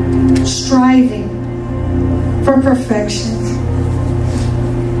striving for perfection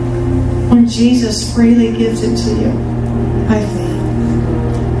when Jesus freely gives it to you by faith.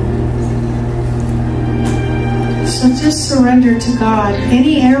 So just surrender to God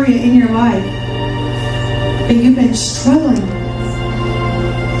any area in your life that you've been struggling with.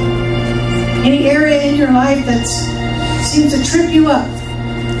 Any area in your life that seems to trip you up.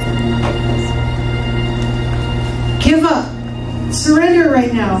 Give up. Surrender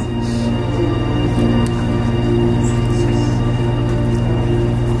right now.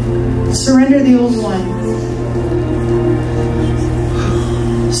 Surrender the old one.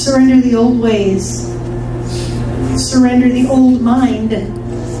 Surrender the old ways. Surrender the old mind.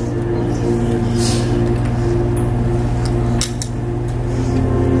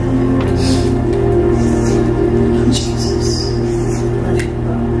 Jesus.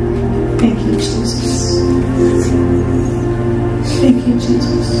 Thank you, Jesus. Thank you,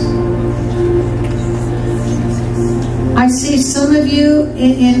 Jesus. I see some of you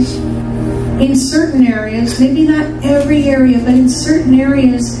in certain areas, maybe not every area, but in certain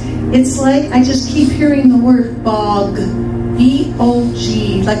areas, it's like I just keep hearing the word bog.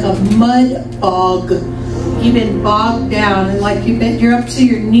 B-O-G, like a mud bog. You've been bogged down and like you're up to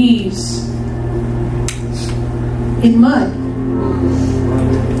your knees in mud.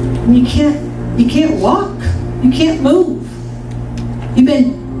 And you can't walk. You can't move. You've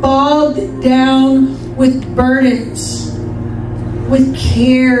been bogged down with burdens, with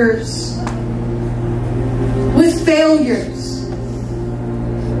cares, with failures,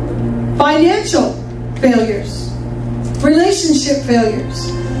 financial failures, relationship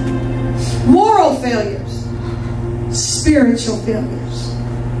failures, moral failures, spiritual failures.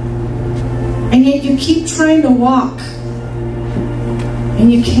 And yet you keep trying to walk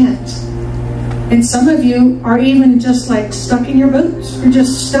and you can't. And some of you are even just like stuck in your boots. You're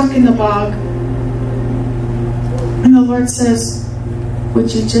just stuck in the bog. And the Lord says,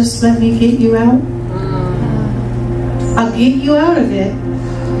 would you just let me get you out? I'll get you out of it.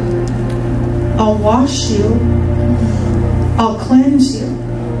 I'll wash you. I'll cleanse you.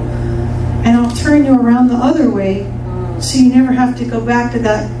 And I'll turn you around the other way so you never have to go back to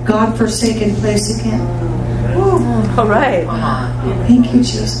that God-forsaken place again. All right. Thank you,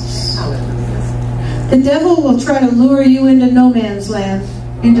 Jesus. The devil will try to lure you into no man's land,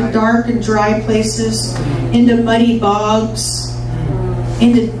 into dark and dry places, into muddy bogs,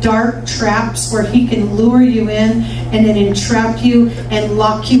 into dark traps where he can lure you in and then entrap you and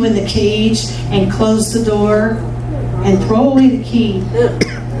lock you in the cage and close the door and throw away the key.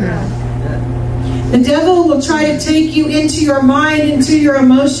 The devil will try to take you into your mind, into your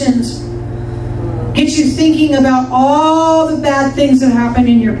emotions, get you thinking about all the bad things that happened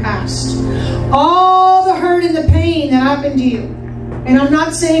in your past, all the hurt and the pain that happened to you. And I'm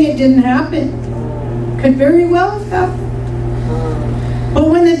not saying it didn't happen. Could very well have happened. But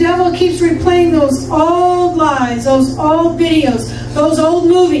when the devil keeps replaying those old lies, those old videos, those old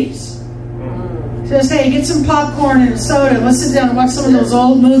movies, says, hey, get some popcorn and a soda, let's sit down and watch some of those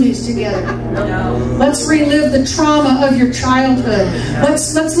old movies together. Let's relive the trauma of your childhood.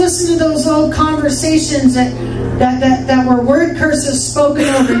 Let's listen to those old conversations that were word curses spoken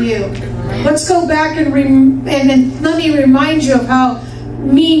over you. Let's go back and let me remind you of how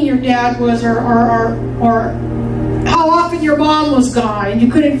mean your dad was, or how often your mom was gone and you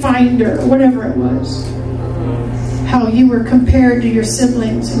couldn't find her, or whatever it was. How you were compared to your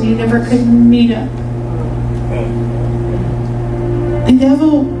siblings and you never could meet up.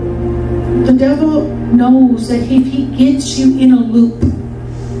 The devil knows that if he gets you in a loop,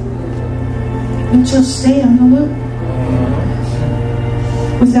 you'll just stay on the loop.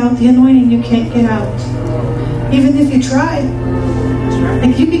 Without the anointing, you can't get out. Even if you try.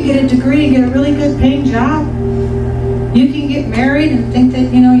 If you can get a degree and get a really good paying job, you can get married and think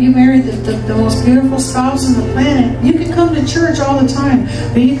that, you married the most beautiful spouse on the planet. You can come to church all the time,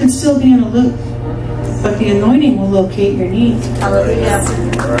 but you can still be in a loop. But the anointing will locate your need. Hallelujah.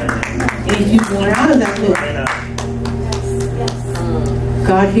 And if you go out of that loop,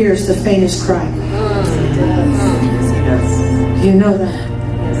 God hears the faintest cry. You know that.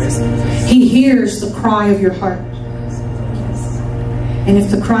 He hears the cry of your heart. And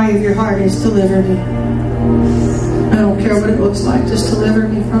if the cry of your heart is deliver me, I don't care what it looks like, just deliver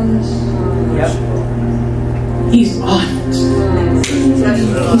me from this. He's on it. He's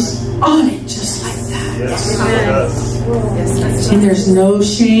on it just like that. And there's no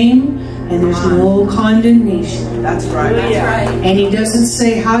shame and there's no condemnation. That's right. And He doesn't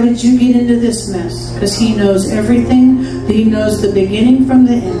say, how did you get into this mess? Because He knows everything. He knows the beginning from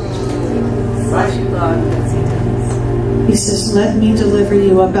the end. He says, let me deliver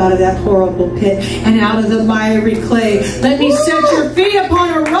you up out of that horrible pit and out of the miry clay. Let me set your feet upon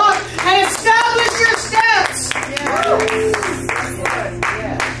a rock and establish your steps.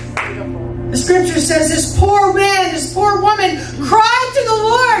 The scripture says this poor man, this poor woman cried to the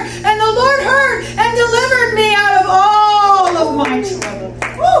Lord, and the Lord heard and delivered me out of all of my trouble.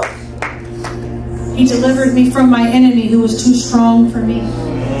 Woo! He delivered me from my enemy who was too strong for me.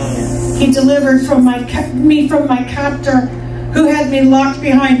 He delivered me from my captor who had me locked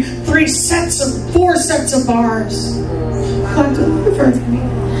behind 4 sets of bars. God delivered me.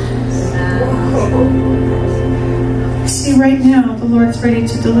 See, right now, the Lord's ready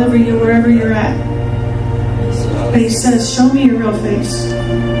to deliver you wherever you're at. But He says, show me your real face.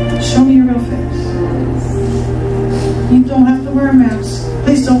 Show me your real face. You don't have to wear a mask.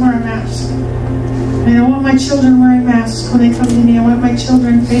 Please don't wear a mask. I don't want my children wearing masks when they come to me. I want my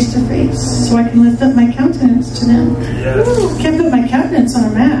children face to face so I can lift up my countenance to them. Yes. I can't put my countenance on a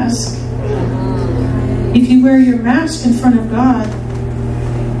mask. If you wear your mask in front of God,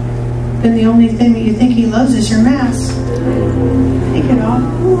 then the only thing that you think He loves is your mask. Take it off.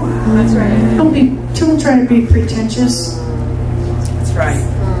 That's right. Don't try to be pretentious. That's right.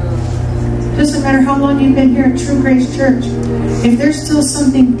 Doesn't matter how long you've been here at True Grace Church. If there's still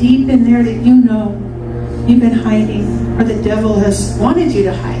something deep in there that you know you've been hiding, or the devil has wanted you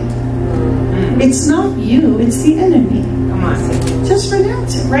to hide, it's not you, it's the enemy. Come on. Just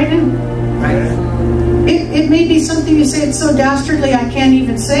renounce it right now. Right. It may be something you say, it's so dastardly I can't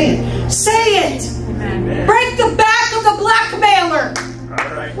even say it. Say it! Amen. Break the back of the blackmailer!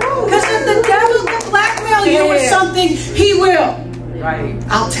 Because if the devil can blackmail you with something, he will. Right.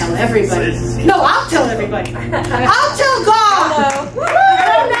 I'll tell everybody. No, I'll tell everybody. I'll tell God.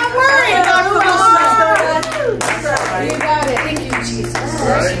 I'm not worried about who else knows. You got it. Thank you, Jesus.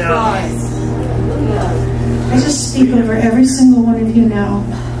 I just speak over every single one of you now.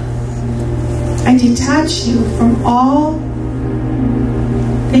 I detach you from all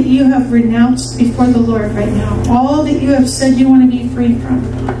that you have renounced before the Lord right now. All that you have said you want to be free from.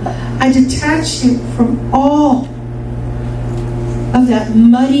 I detach you from all of that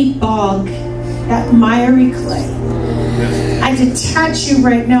muddy bog, that miry clay. I detach you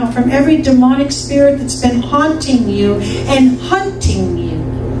right now from every demonic spirit that's been haunting you and hunting you.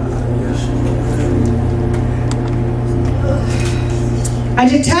 I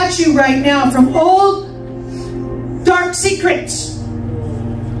detach you right now from old dark secrets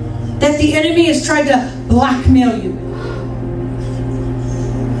that the enemy has tried to blackmail you.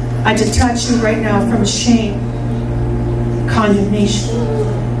 I detach you right now from shame, condemnation.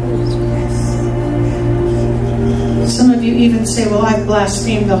 Some of you even say, well, I've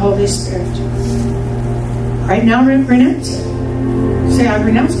blasphemed the Holy Spirit. Right now, renounce it. Say, I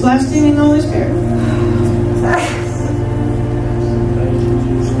renounce blaspheming the Holy Spirit.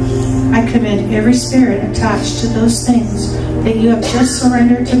 I command every spirit attached to those things that you have just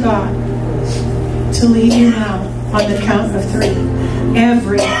surrendered to God to leave you now on the count of 3.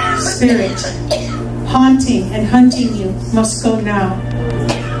 Every spirit haunting and hunting you must go now.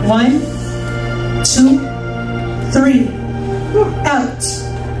 1, 2, 3. Out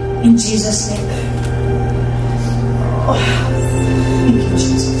in Jesus' name. Thank you,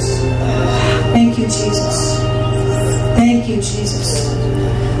 Jesus. Thank you, Jesus. Thank you, Jesus.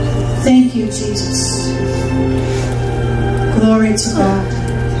 Thank you, Jesus. Glory to God.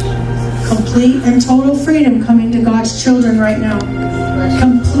 Complete and total freedom coming to God's children right now.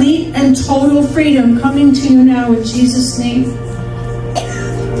 Complete and total freedom coming to you now in Jesus' name.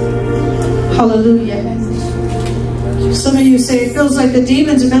 Hallelujah. Some of you say it feels like the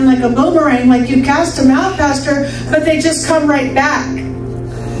demons have been like a boomerang, like you cast them out, Pastor, but they just come right back.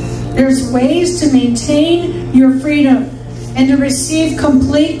 There's ways to maintain your freedom and to receive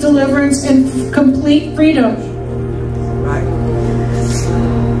complete deliverance and complete freedom. Right.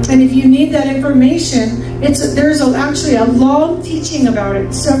 And if you need that information, there's actually a long teaching about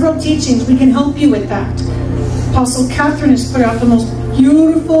it. Several teachings. We can help you with that. Apostle Catherine has put out the most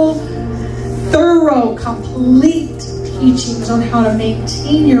beautiful, thorough, complete teachings on how to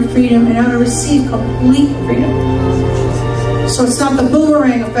maintain your freedom and how to receive complete freedom. So it's not the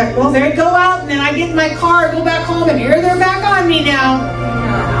boomerang effect. Well, they go out and then I get in my car, go back home, and here they're back on me now.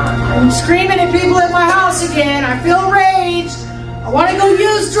 I'm screaming at people at my house again. I feel rage. I want to go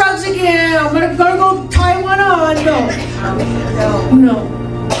use drugs again. I'm going to go tie one on. No.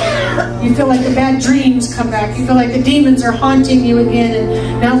 You feel like the bad dreams come back. You feel like the demons are haunting you again,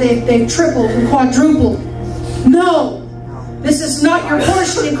 and now they've tripled and quadrupled. No. This is not your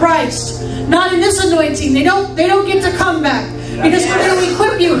portion in Christ. Not in this anointing. They don't get to come back. Because we're going to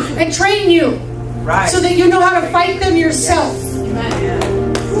equip you and train you. Right. So that you know how to fight them yourself.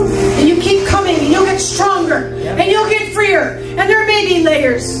 And you keep coming and you'll get stronger. And you'll get freer. And there may be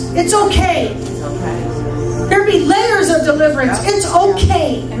layers. It's okay. There'll be layers of deliverance. It's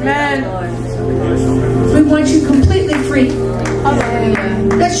okay. Amen. We want you completely free.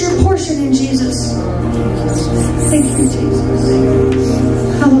 That's your portion in Jesus. Thank you,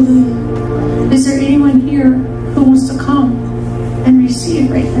 Jesus. Hallelujah. Is there anyone here who wants to come and receive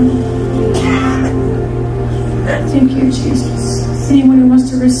right now? Thank you, Jesus. Anyone who wants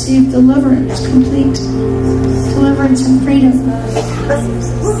to receive deliverance, complete deliverance and freedom.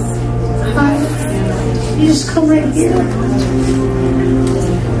 Hi. You just come right here.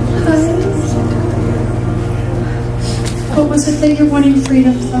 Hi. What was it that you're wanting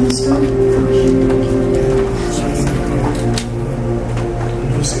freedom from, sir?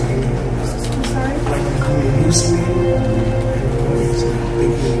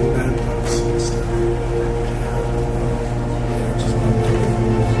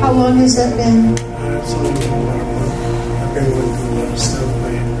 How long has that been? It's only been about a month. I've been going through a lot of stuff.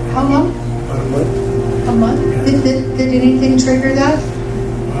 How long? About a month. A month? Yeah. Did anything trigger that?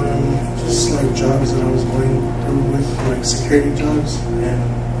 Just like jobs that I was going through with, like security jobs, and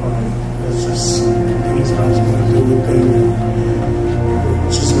it's just things that I was going through with them.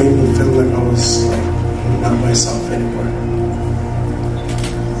 It just made me feel like I was like not myself anymore.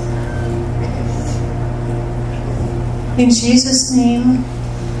 In Jesus' name,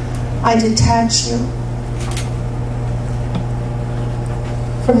 I detach you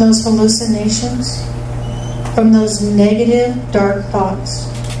from those hallucinations, from those negative, dark thoughts.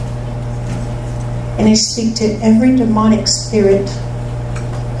 And I speak to every demonic spirit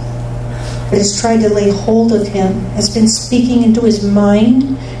that has tried to lay hold of him, has been speaking into his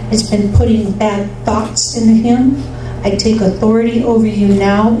mind, has been putting bad thoughts into him. I take authority over you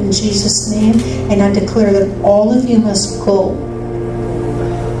now in Jesus' name, and I declare that all of you must go.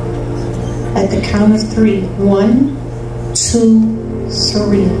 At the count of 3. 1, 2,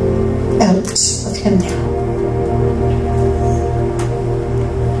 3. Out of him now.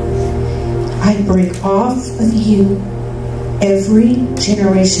 I break off of you every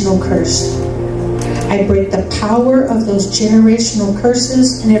generational curse. I break the power of those generational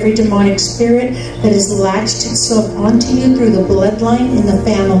curses and every demonic spirit that has latched itself onto you through the bloodline in the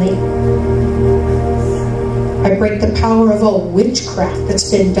family. I break the power of all witchcraft that's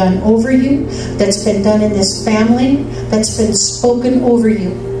been done over you, that's been done in this family, that's been spoken over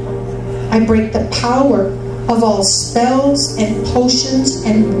you. I break the power of all spells and potions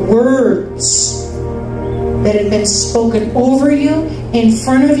and words that have been spoken over you, in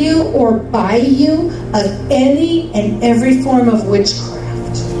front of you, or by you, of any and every form of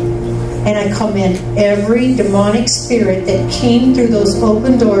witchcraft. And I command every demonic spirit that came through those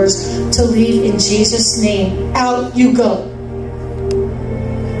open doors to leave in Jesus' name. Out you go.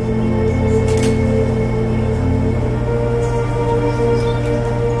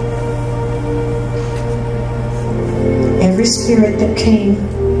 Every spirit that came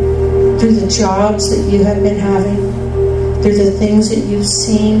through the jobs that you have been having, through the things that you've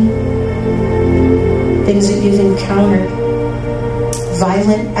seen, things that you've encountered,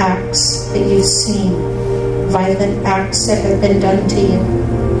 violent acts that you've seen, violent acts that have been done to you,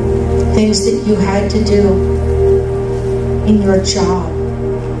 things that you had to do in your job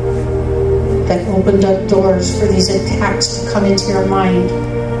that opened up doors for these attacks to come into your mind.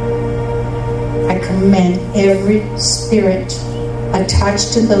 I command every spirit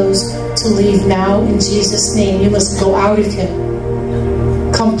attached to those to leave now in Jesus' name. You must go out of him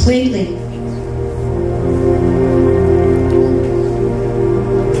completely.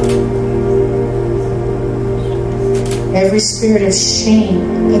 Every spirit of shame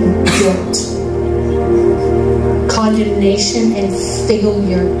and guilt, condemnation and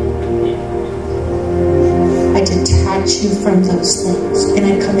failure, I detach you from those things, and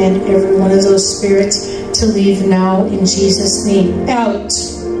I command every one of those spirits to leave now in Jesus' name. Out.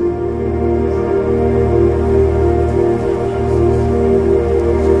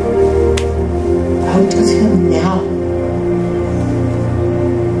 Out of him now.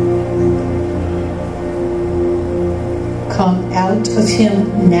 Come out of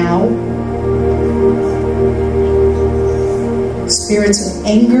him now. Spirits of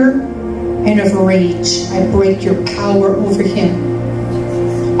anger and of rage, I break your power over him.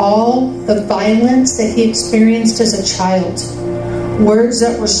 all the violence that he experienced as a child. Words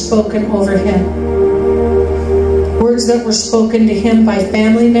that were spoken over him. Words that were spoken to him by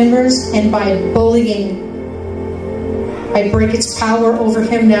family members and by bullying. I break its power over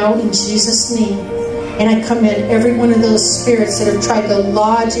him now in Jesus' name. And I command every one of those spirits that have tried to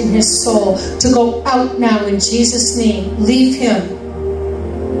lodge in his soul to go out now in Jesus' name. Leave him.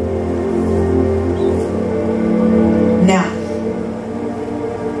 Now,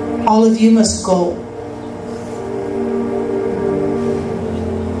 all of you must go.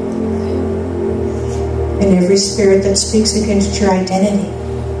 And every spirit that speaks against your identity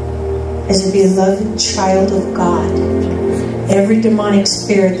as a beloved child of God, every demonic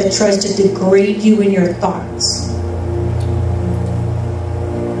spirit that tries to degrade you in your thoughts,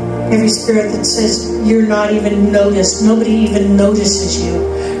 every spirit that says you're not even noticed, nobody even notices you,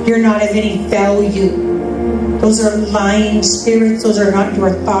 you're not of any value. Those are lying spirits. Those are not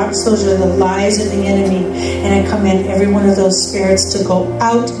your thoughts. Those are the lies of the enemy. And I command every one of those spirits to go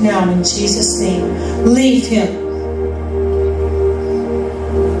out now in Jesus' name. Leave him.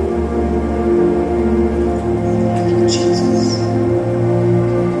 Jesus.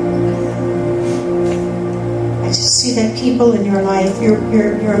 I just see that people in your life, your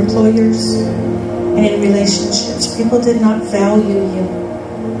employers, and in relationships, people did not value you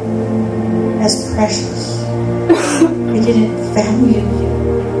as precious. They didn't value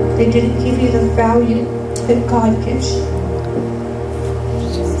you. They didn't give you the value that God gives you.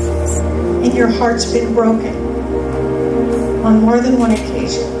 And your heart's been broken on more than one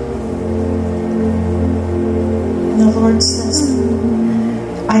occasion. And the Lord says,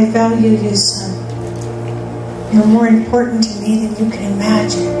 I value you, son. You're more important to me than you can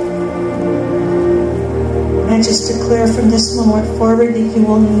imagine. I just declare from this moment forward that you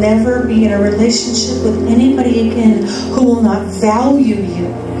will never be in a relationship with anybody again who will not value you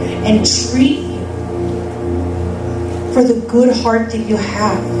and treat you for the good heart that you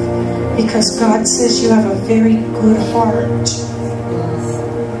have. Because God says you have a very good heart.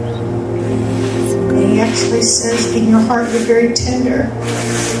 And He actually says in your heart you're very tender.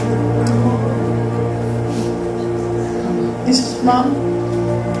 He says, Mom,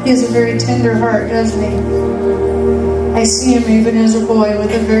 he has a very tender heart, doesn't he? I see him even as a boy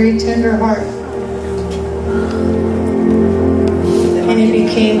with a very tender heart. And it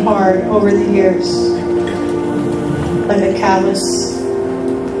became hard over the years. Like a callus.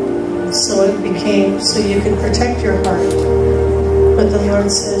 So it became so you could protect your heart. But the Lord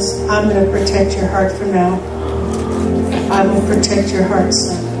says, I'm going to protect your heart from now. I will protect your heart,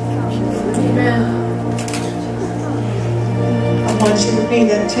 son. Amen. I want you to be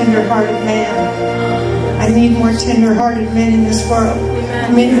that tender-hearted man. I need more tender-hearted men in this world.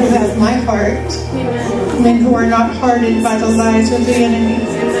 Amen. Men who have my heart. Amen. Men who are not hardened by the lies of the enemy.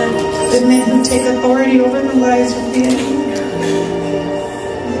 Amen. The men who take authority over the lies of the enemy.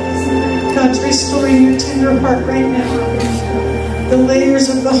 God's restoring your tender heart right now. The layers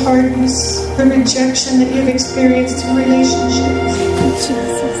of the hardness, the rejection that you've experienced in relationships.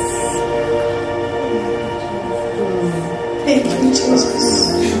 Jesus. Thank you, Jesus.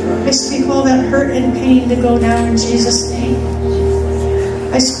 I speak all that hurt and pain to go now in Jesus' name.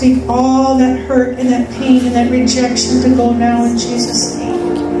 I speak all that hurt and that pain and that rejection to go now in Jesus' name.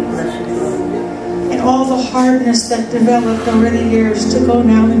 And all the hardness that developed over the years to go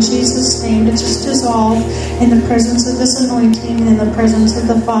now in Jesus' name, to just dissolve in the presence of this anointing and in the presence of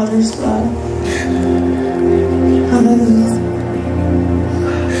the Father's love. Hallelujah.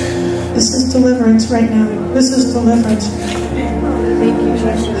 This is deliverance right now. This is deliverance. Thank you,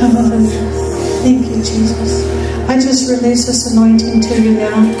 Jesus. Hallelujah. Thank you, Jesus. I just release this anointing to you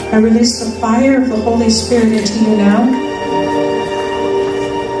now. I release the fire of the Holy Spirit into you now.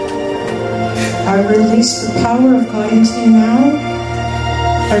 I release the power of God into you now.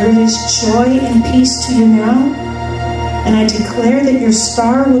 I release joy and peace to you now. And I declare that your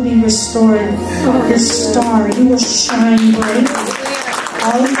star will be restored. Your star, you will shine bright.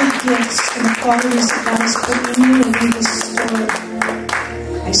 All of the gifts and qualities that God has put in you will be restored.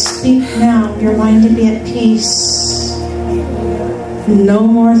 I speak now, your mind to be at peace. No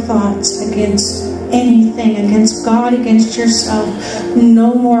more thoughts against anything, against God, against yourself.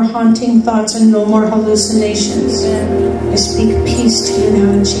 No more haunting thoughts and no more hallucinations. I speak peace to you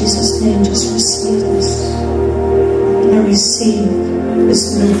now in Jesus' name. Just receive this. I receive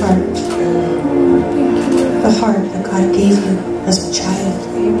this new heart. The heart that God gave you as a child.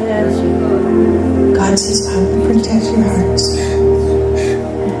 God says, I will protect your hearts.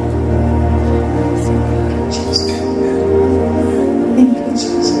 Thank you,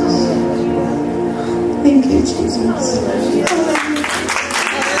 Jesus. Thank you, Jesus.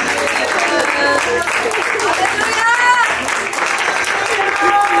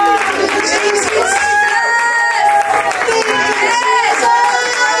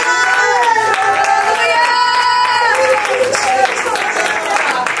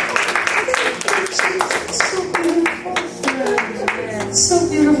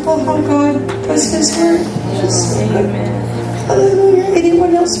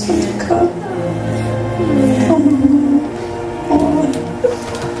 husband to come.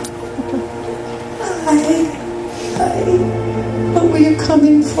 What were you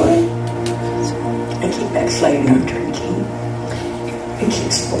coming for? I keep backsliding on drinking. I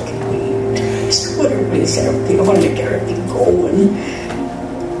keep smoking weed. Just whatever it is, I want to get everything going.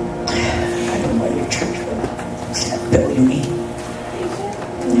 I don't want your church to stop billing me.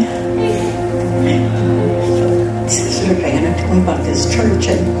 Sister Diana told me about this church,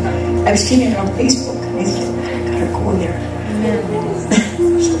 and I've seen it on Facebook, and I said, I gotta go there.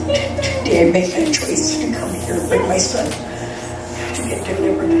 So today I make that choice to come here and bring my son to get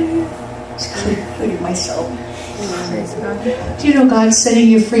delivered, including myself. Do you know God's setting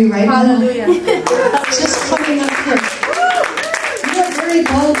you free right Hallelujah. now? Just coming up here. You're a very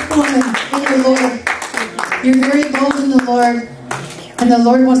bold woman in the Lord. You're very bold in the Lord. And the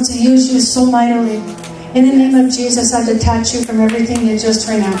Lord wants to use you so mightily. In the name of Jesus, I detach you from everything you just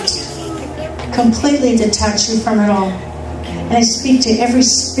renounced. Completely detach you from it all. And I speak to every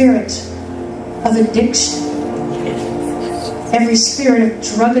spirit of addiction. Every spirit of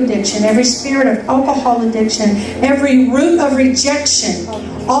drug addiction, every spirit of alcohol addiction, every root of rejection,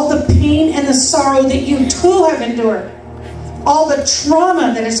 all the pain and the sorrow that you too have endured, all the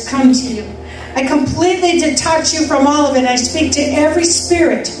trauma that has come to you. I completely detach you from all of it. I speak to every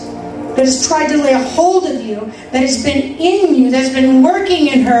spirit that has tried to lay a hold of you, that has been in you, that has been working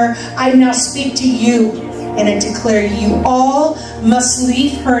in her. I now speak to you, and I declare you all must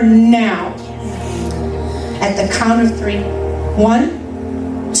leave her now. At the count of 3. 1,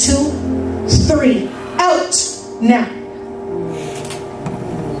 2, 3. Out now.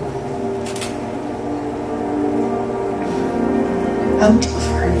 Out of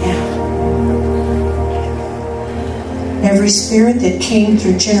her now. Every spirit that came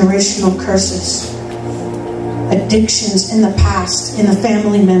through generational curses, addictions in the past, in the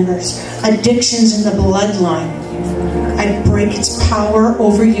family members, addictions in the bloodline, I break its power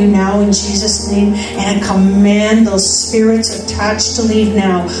over you now in Jesus' name, and I command those spirits attached to leave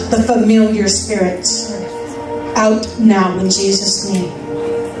now, the familiar spirits, out now in Jesus' name.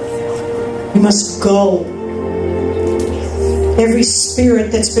 You must go. Every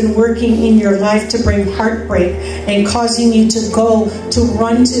spirit that's been working in your life to bring heartbreak and causing you to go to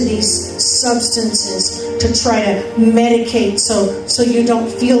run to these substances to try to medicate so you don't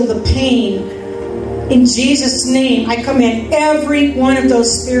feel the pain. In Jesus' name, I command every one of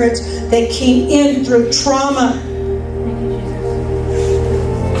those spirits that came in through trauma,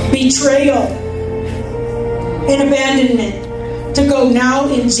 betrayal, and abandonment to go now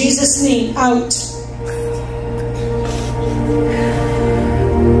in Jesus' name out.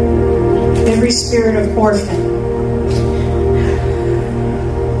 Every spirit of orphan,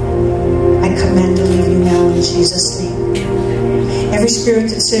 I command to leave you now in Jesus' name. Every spirit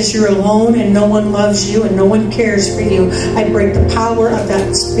that says you're alone and no one loves you and no one cares for you, I break the power of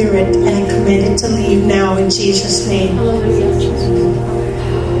that spirit and I command it to leave now in Jesus' name.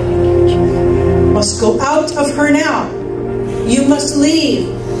 Must go out of her now. You must leave.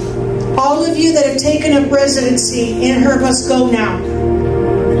 All of you that have taken up residency in her must go now.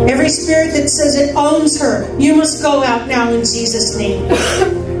 Every spirit that says it owns her, you must go out now in Jesus' name.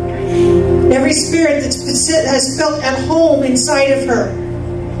 Every spirit that has felt at home inside of her,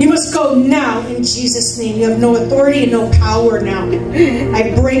 you must go now in Jesus' name. You have no authority and no power now.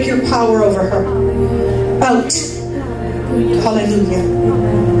 I break your power over her. Out. Hallelujah.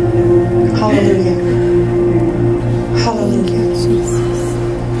 Hallelujah. Hallelujah.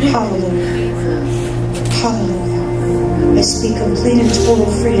 Hallelujah. Hallelujah. I speak complete and total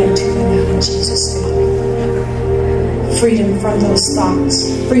freedom to you now in Jesus' name. Freedom from those thoughts.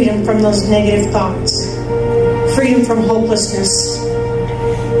 Freedom from those negative thoughts. Freedom from hopelessness.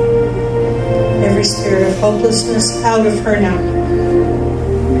 Every spirit of hopelessness out of her now.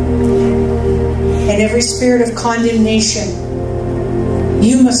 And every spirit of condemnation,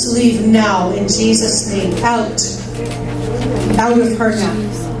 you must leave now in Jesus' name. Out. Out of her now.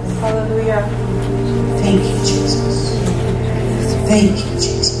 Hallelujah. Thank you, Jesus. Thank you,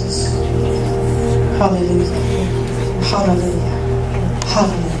 Jesus. Hallelujah. Hallelujah.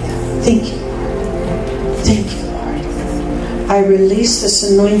 Hallelujah. Thank you. Thank you, Lord. I release this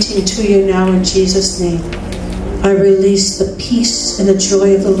anointing to you now in Jesus' name. I release the peace and the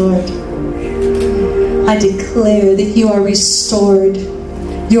joy of the Lord. I declare that you are restored.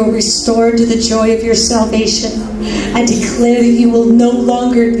 You are restored to the joy of your salvation. I declare that you will no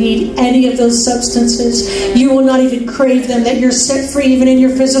longer need any of those substances. You will not even crave them, that you're set free even in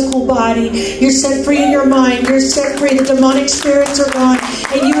your physical body. You're set free in your mind. You're set free. The demonic spirits are gone.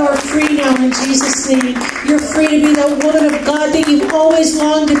 And you are free now in Jesus' name. You're free to be that woman of God that you've always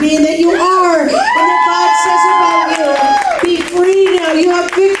longed to be and that you are. And that God says about you. Be free now. You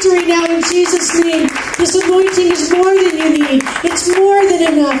have victory now in Jesus' name. This anointing is more than you need. It's more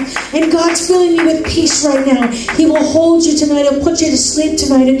than enough. And God's filling you with peace right now. He will hold you tonight. He'll put you to sleep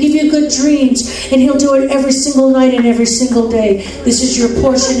tonight. He'll give you good dreams. And He'll do it every single night and every single day. This is your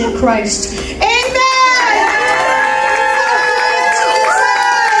portion in Christ. Amen!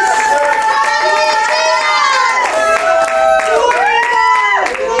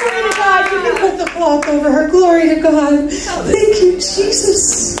 Over her. Glory to God. Thank you,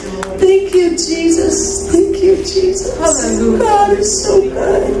 Jesus. Thank you, Jesus. Thank you, Jesus. God is so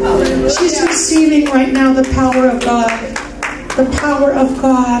good. She's receiving right now the power of God. The power of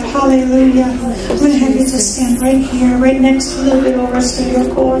God. Hallelujah. I'm going to have you to stand right here, right next to the little rest of your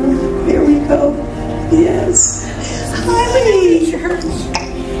corner. Here we go. Yes. Hi.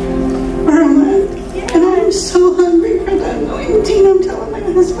 And I'm so hungry for that anointing. I'm telling my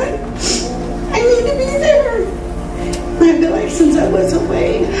husband, I need to be there. I feel like since I was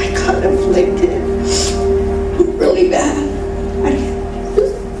away, I got afflicted really bad. I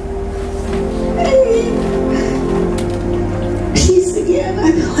need peace again.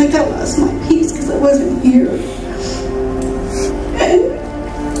 I feel like I lost my peace because I wasn't here. And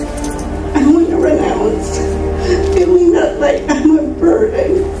I want to renounce feeling that like I'm a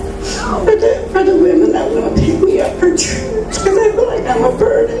burden for the women that want to pick me up for church, because I feel like I'm a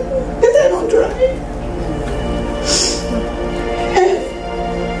burden because I don't drive. And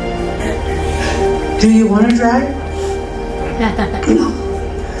do you want to drive? No.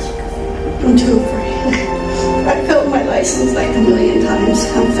 I'm too afraid. I failed my license like 1,000,000 times.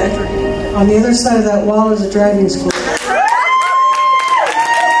 I'm federated. On the other side of that wall is a driving school.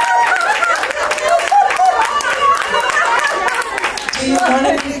 Do you want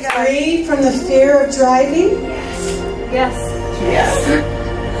to be free from the fear of driving? Yes. Yes.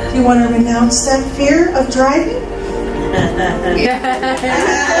 Do you want to renounce that fear of driving? Hallelujah.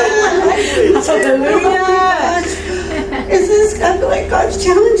 Is this? I feel like God's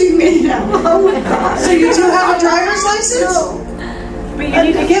challenging me now. Oh my God. So you do have a driver's license? No. But you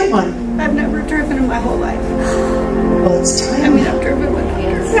need to get one. I've never driven in my whole life. Well, it's time. I mean, I've driven with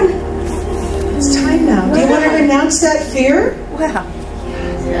years. It's time now. Do you want to renounce that fear? Wow.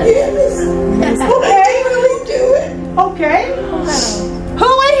 Yes. Okay. I really do it. Okay. Who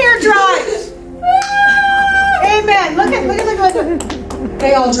in here drives? Amen. Look.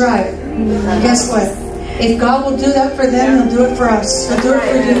 They all drive. Guess what? If God will do that for them, He'll do it for us. He'll do it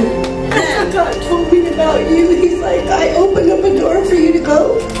for you. God told me about you. He's like, I opened up a door for you to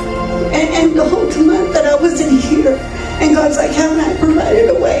go. And the whole month that I wasn't here. And God's like, haven't I provided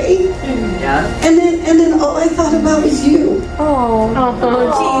a way? Yeah. And then all I thought about was you. Oh,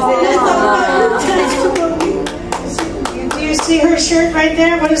 Jesus. And I thought about your testimony. Do you see her shirt right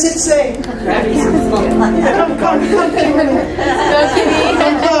there? What does it say? Come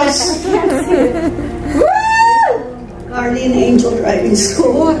close. Woo! Guardian Angel Driving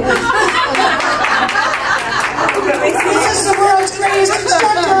School. This is the world's greatest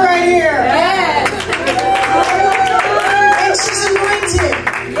instructor right here. Yes. And she's anointed.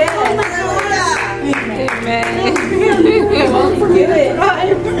 Yes. Amen. Won't forget it.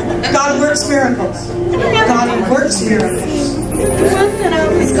 God works miracles. God works miracles.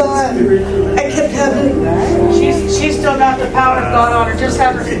 God, I kept having. She's still got the power of God on her. Just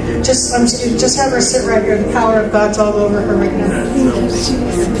have her sit right here. The power of God's all over her right now.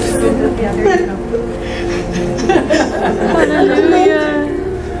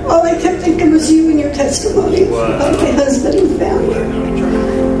 All I kept thinking was you and your testimony about my husband and family.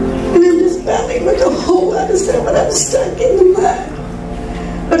 And I'm just battling with a whole lot of stuff, but I'm stuck in the mud.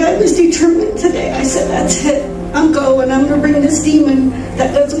 But I was determined today. I said, that's it. I'm going. I'm going to bring this demon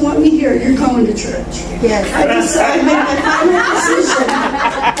that doesn't want me here. You're going to church. Yes. I made my final decision.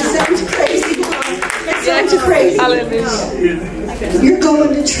 It sounds crazy. It sounds crazy. Hallelujah. You're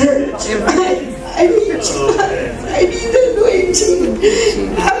going to church. I need Jesus. I need the anointing.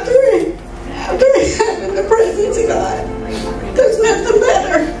 After having the presence of God, there's nothing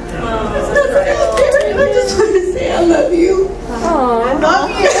better. There's nothing out there. I just want to say I love you. Oh, I love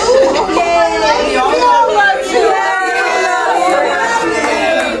you.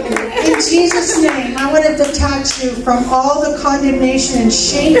 In Jesus' name, I want to detach you from all the condemnation and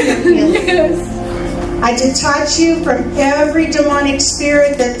shame you're feeling. Yes. I detach you from every demonic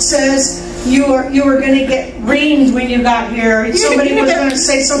spirit that says you were going to get reamed when you got here. Somebody was going to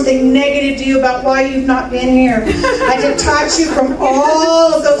say something negative to you about why you've not been here. I detach you from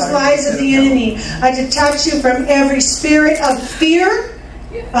all of those lies of the enemy. I detach you from every spirit of fear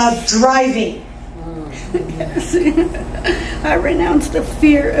of driving. I renounce the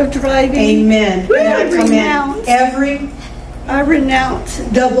fear of driving. Amen. And I command I renounce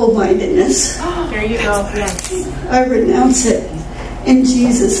double-mindedness. There you go. Yes. I renounce it in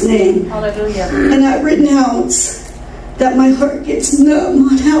Jesus' name. Hallelujah. And I renounce that my heart gets numb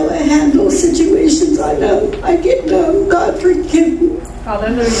on how I handle situations. I get numb. God forgive me.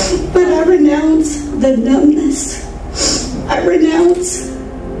 Hallelujah. But I renounce the numbness. I renounce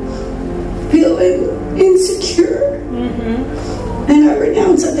feeling insecure. And I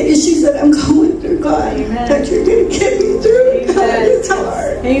renounce the issues that I'm going through, God. Amen. That you're going to get me through. God, it's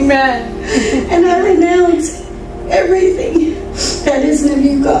hard. Amen. And I renounce everything that isn't of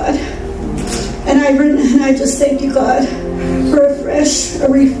you, God. And I just thank you, God, for a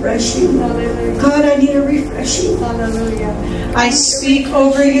refreshing. God, I need a refreshing. Hallelujah. I speak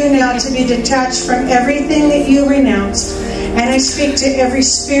over you now to be detached from everything that you renounced. And I speak to every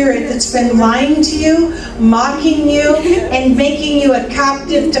spirit that's been lying to you, mocking you, and making you a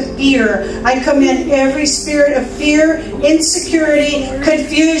captive to fear. I command every spirit of fear, insecurity,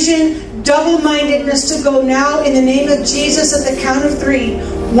 confusion, double-mindedness to go now in the name of Jesus at the count of 3.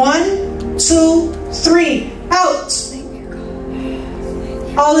 1, 2, 3. Out.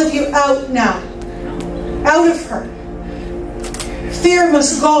 All of you out now. Out of her. Fear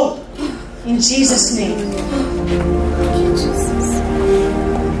must go in Jesus' name.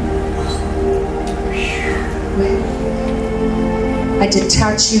 I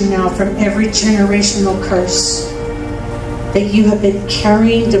detach you now from every generational curse that you have been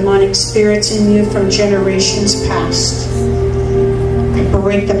carrying demonic spirits in you from generations past. I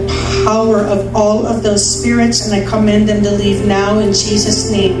break the power of all of those spirits and I command them to leave now in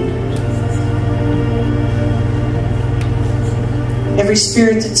Jesus' name. Every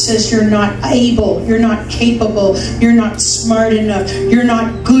spirit that says you're not able, you're not capable, you're not smart enough, you're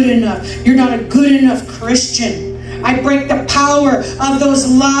not good enough, you're not a good enough Christian. I break the power of those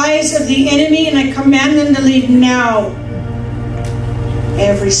lies of the enemy and I command them to leave now.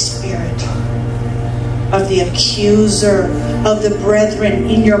 Every spirit of the accuser of the brethren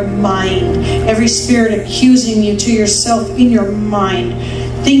in your mind, every spirit accusing you to yourself in your mind,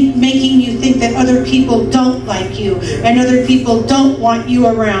 making you think that other people don't like you and other people don't want you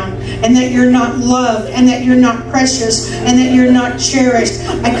around and that you're not loved and that you're not precious and that you're not cherished.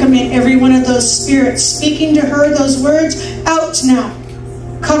 I command every one of those spirits speaking to her those words out now.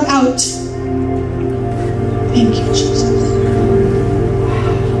 Come out. Thank you, Jesus.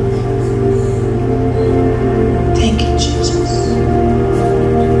 Thank you, Jesus.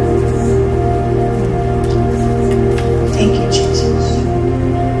 Thank you, Jesus.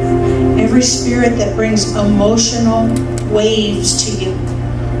 Every spirit that brings emotional waves to you,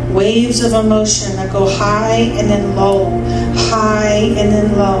 waves of emotion that go high and then low, high and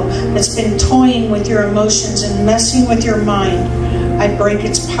then low, that's been toying with your emotions and messing with your mind, I break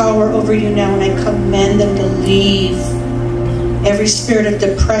its power over you now and I command them to leave. Every spirit of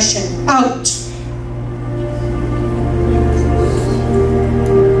depression, out.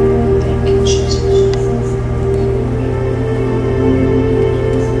 Thank you, Jesus.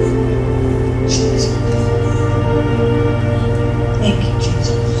 Jesus. Thank you,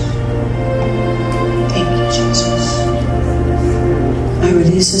 Jesus. Thank you, Jesus. I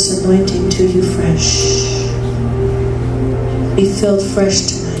release this anointing to you fresh. Be filled fresh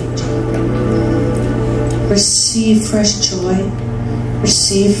tonight. Receive fresh joy.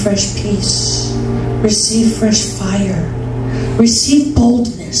 Receive fresh peace. Receive fresh fire. Receive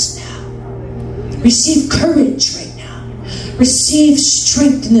boldness now. Receive courage right now. Receive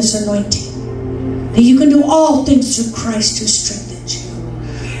strength in this anointing. That you can do all things through Christ who strengthens you.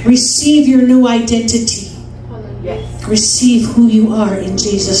 Receive your new identity. Yes. Receive who you are in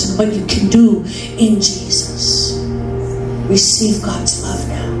Jesus and what you can do in Jesus. Receive God's love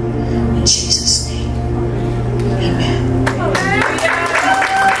now. In Jesus' name. Amen. Hallelujah!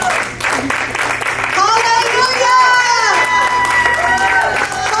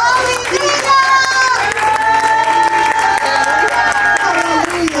 Hallelujah!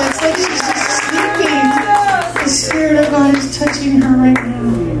 It's like she's just sleeping. The Spirit of God is touching her right now.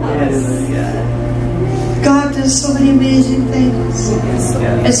 God does so many amazing things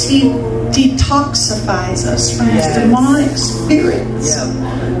as He detoxifies us from His demonic spirits,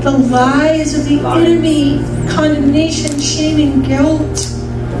 the lies of the enemy, condemnation, shame, and guilt,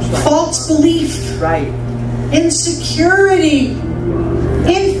 false belief, insecurity,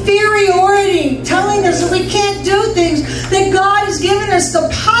 inferiority, telling us that we can't do things that God has given us the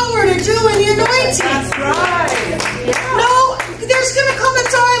power to do in the anointing. That's right. No, there's going to come a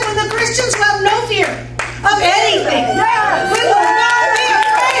time when the Christians will have no fear of anything. We will not be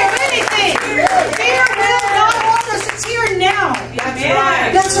afraid of anything. Fear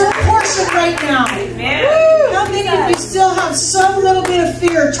right now. How many of you still have some little bit of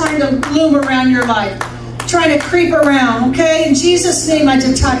fear trying to loom around your life? Trying to creep around, okay? In Jesus' name, I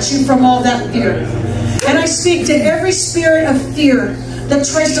detach you from all that fear. And I speak to every spirit of fear that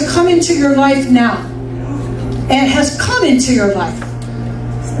tries to come into your life now, and has come into your life,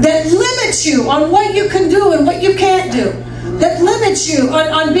 that limits you on what you can do and what you can't do, that limits you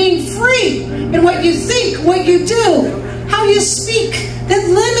on being free in what you think, what you do, how you speak, that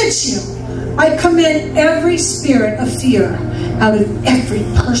limits you. I command every spirit of fear out of every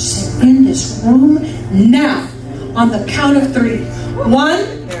person in this room now, on the count of 3.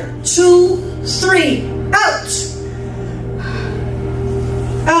 1, 2, 3. Out!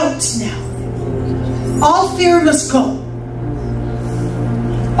 Out now. All fear must go.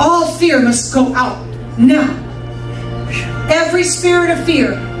 All fear must go out now. Every spirit of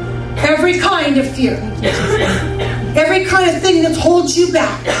fear, every kind of fear, every kind of thing that holds you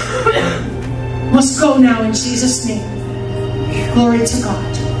back must go now in Jesus' name. Glory to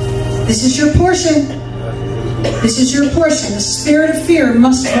God. This is your portion. This is your portion. The spirit of fear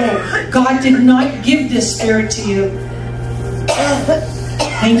must go. God did not give this spirit to you.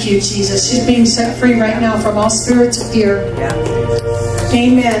 Thank you, Jesus. She's being set free right now from all spirits of fear.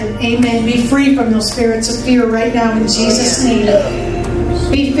 Amen. Amen. Be free from those spirits of fear right now in Jesus' name.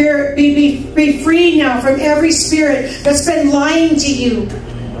 Be free now from every spirit that's been lying to you,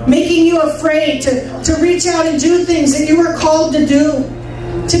 making you afraid to reach out and do things that you were called to do,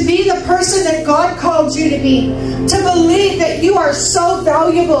 to be the person that God called you to be, to believe that you are so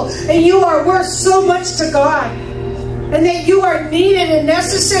valuable and you are worth so much to God, and that you are needed and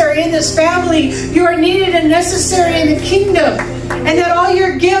necessary in this family. You are needed and necessary in the kingdom, and that all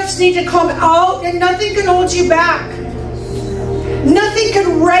your gifts need to come out and nothing can hold you back. Nothing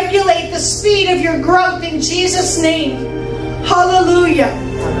can regulate the speed of your growth in Jesus' name. Hallelujah.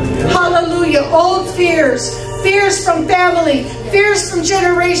 Hallelujah. Old fears, fears from family, fears from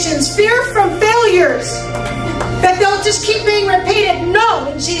generations, fear from failures, that they'll just keep being repeated. No,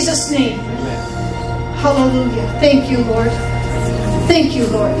 in Jesus' name. Hallelujah. Thank you, Lord. Thank you,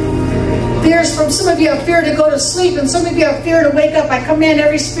 Lord. Fears from, some of you have fear to go to sleep, and some of you have fear to wake up. I command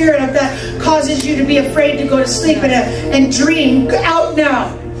every spirit of that causes you to be afraid to go to sleep and dream out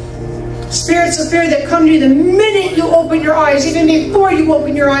now. Spirits of fear that come to you the minute you open your eyes, even before you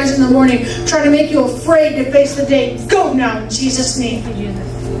open your eyes in the morning, trying to make you afraid to face the day. Go now in Jesus' name.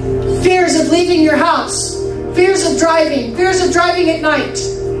 Fears of leaving your house. Fears of driving at night.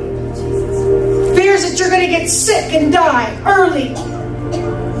 Fears that you're going to get sick and die early.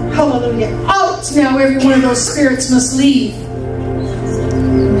 Hallelujah. Out now, every one of those spirits must leave.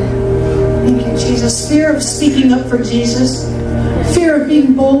 Thank you, Jesus. Fear of speaking up for Jesus. Fear of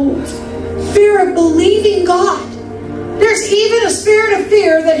being bold. Fear of believing God. There's even a spirit of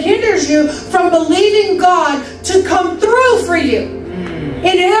fear that hinders you from believing God to come through for you.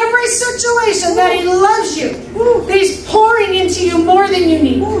 In every situation that He loves you, that He's pouring into you more than you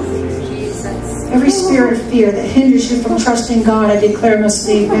need. Every spirit of fear that hinders you from trusting God, I declare must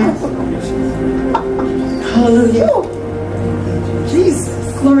leave now. Hallelujah. Jesus.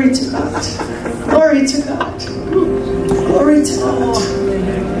 Glory to God. Glory to God. Glory to God.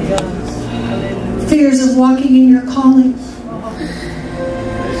 Fears of walking in your calling.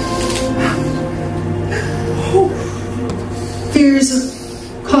 Fears of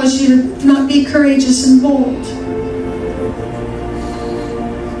cause you to not be courageous and bold.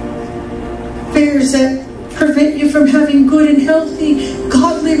 Fears that prevent you from having good and healthy,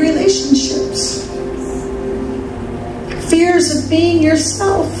 godly relationships. Fears of being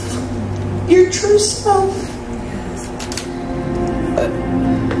yourself, your true self.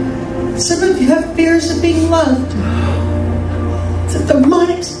 Some of you have fears of being loved. It's a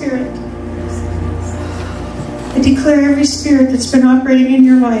demonic spirit. I declare every spirit that's been operating in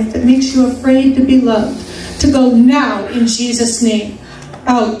your life that makes you afraid to be loved to go now in Jesus' name.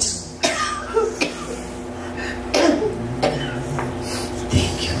 Out.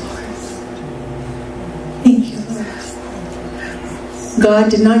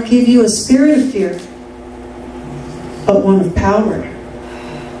 God did not give you a spirit of fear, but one of power,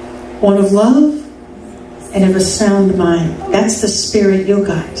 one of love, and of a sound mind. That's the spirit you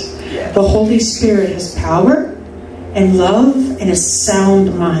got. The Holy Spirit has power and love and a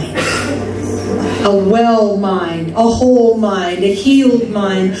sound mind. A well mind, a whole mind, a healed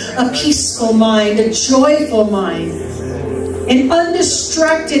mind, a peaceful mind, a joyful mind. An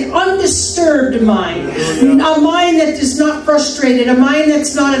undistracted, undisturbed mind. A mind that is not frustrated. A mind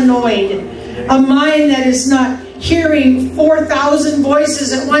that's not annoyed. A mind that is not hearing 4,000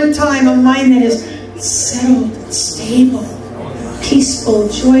 voices at one time. A mind that is settled and stable. peaceful,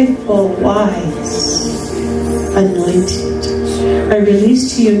 joyful, wise, anointed. I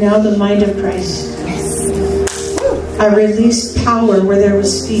release to you now the mind of Christ. I release power where there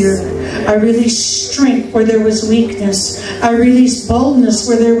was fear. I release strength where there was weakness. I release boldness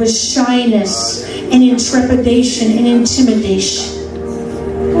where there was shyness and intrepidation and intimidation.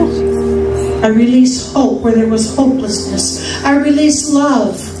 I release hope where there was hopelessness. I release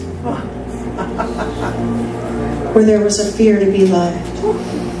love where there was a fear to be loved.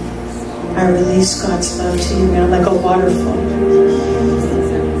 I release God's love to you now like a waterfall.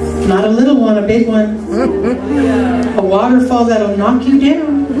 Not a little one, a big one. A waterfall that'll knock you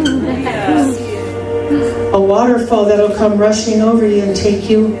down. A waterfall that'll come rushing over you and take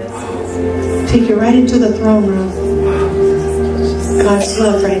you right into the throne room. God's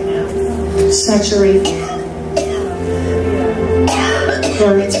love right now. Saturate you.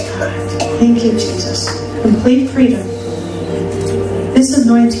 Glory to God. Thank you, Jesus. Complete freedom. This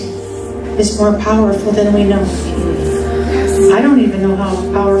anointing is more powerful than we know. I don't even know how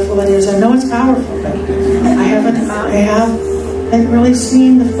powerful it is. I know it's powerful, but I haven't really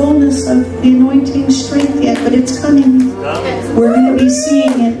seen the fullness of the anointing strength yet, but it's coming. We're going to be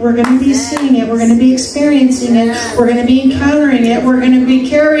seeing it. We're going to be seeing it. We're going to be experiencing it. We're going to be encountering it. We're going to be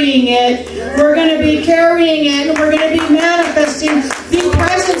carrying it. We're going to be carrying it. And we're going to be manifesting the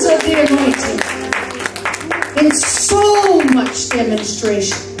presence of the anointing. In so much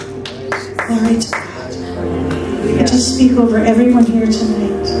demonstration. Glory to God. I just speak over everyone here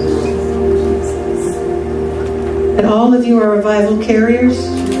tonight. And all of you are revival carriers,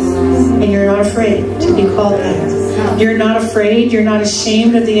 and you're not afraid to be called that. You're not afraid. You're not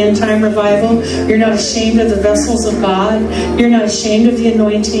ashamed of the end time revival. You're not ashamed of the vessels of God. You're not ashamed of the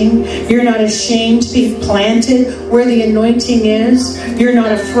anointing. You're not ashamed to be planted where the anointing is. You're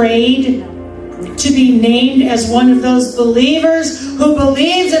not afraid to be named as one of those believers who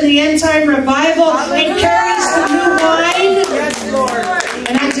believes in the end time revival and carries the new wine. Yes, Lord.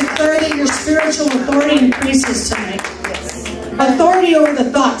 And I declare that your spiritual authority increases tonight. Authority over the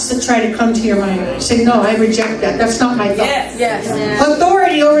thoughts that try to come to your mind. You say, no, I reject that. That's not my thought. Yes.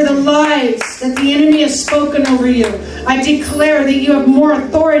 Authority over the lies that the enemy has spoken over you. I declare that you have more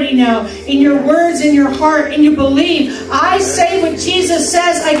authority now in your words, in your heart, and you believe. I say what Jesus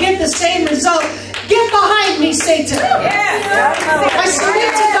says, I get the same result. Get behind me, Satan. I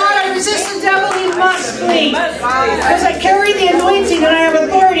submit to God, I resist the devil, he must flee. Because I carry the anointing and I have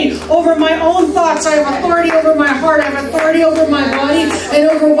authority over my own thoughts. I have authority over my heart. I have authority over my body and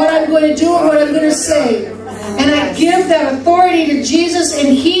over what I'm going to do and what I'm going to say. And I give that authority to Jesus,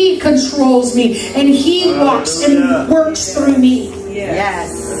 and he controls me, and he walks and works through me.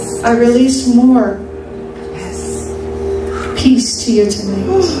 Yes. I release more peace to you tonight.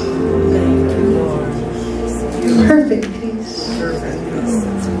 Perfect peace.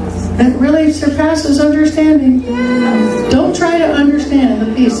 That really surpasses understanding. Don't try to understand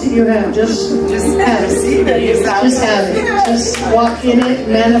the peace that you have. Just have it. Just have it. Just walk in it,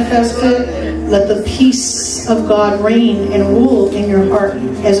 manifest it. Let the peace of God reign and rule in your heart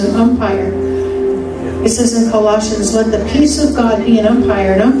as an umpire. It says in Colossians, let the peace of God be an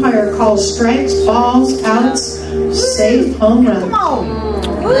umpire. An umpire calls strikes, balls, outs, safe, home runs.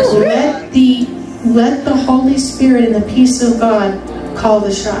 Let the Holy Spirit and the peace of God call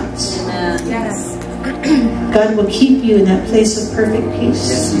the shots. Yes. God will keep you in that place of perfect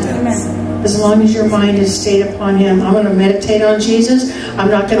peace. As long as your mind is stayed upon Him. I'm going to meditate on Jesus. I'm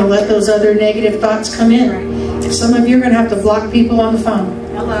not going to let those other negative thoughts come in. Some of you are going to have to block people on the phone.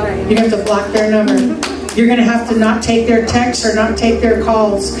 You're going to have to block their number. You're going to have to not take their texts or not take their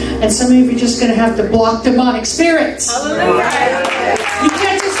calls. And some of you are just going to have to block demonic spirits. You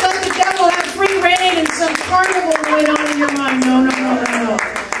can't just let the devil have free reign and some carnival going on in your mind. No.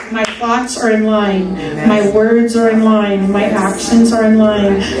 My thoughts are in line. My words are in line. My actions are in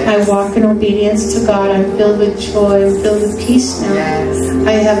line. I walk in obedience to God. I'm filled with joy. I'm filled with peace now.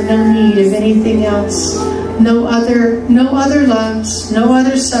 I have no need of anything else. No other loves, no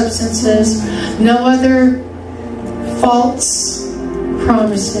other substances, no other false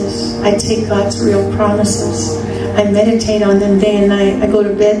promises. I take God's real promises. I meditate on them day and night. I go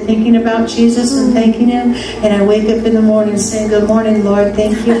to bed thinking about Jesus and thanking Him, and I wake up in the morning saying, good morning, Lord.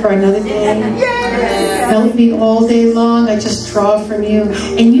 Thank you for another day. Help me all day long. I just draw from you.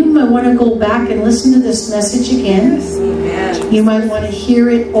 And you might want to go back and listen to this message again. You might want to hear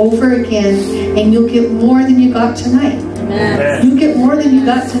it over again, and you'll get more than you got tonight. You get more than you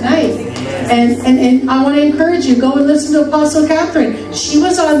got tonight. And I want to encourage you, go and listen to Apostle Catherine. She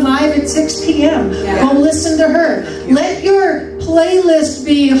was on live at 6 p.m. Go listen to her. Let your playlist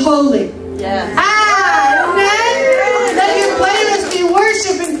be holy. Amen. Let your playlist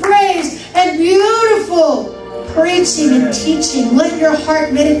worship and praise and beautiful preaching and teaching. Let your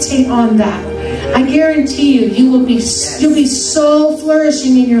heart meditate on that. I guarantee you, you'll be so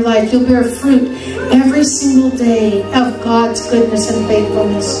flourishing in your life. You'll bear fruit every single day of God's goodness and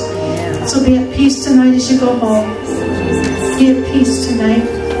faithfulness. So be at peace tonight as you go home. Be at peace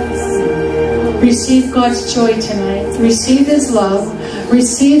tonight. Receive God's joy tonight. Receive His love.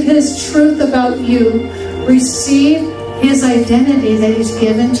 Receive His truth about you. Receive His identity that He's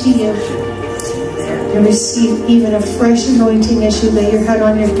given to you. And receive even a fresh anointing as you lay your head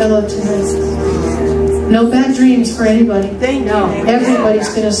on your pillow tonight. No bad dreams for anybody. No. Everybody's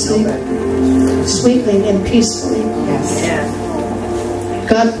going to sleep sweetly and peacefully.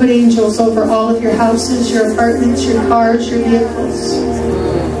 God put angels over all of your houses, your apartments, your cars, your vehicles.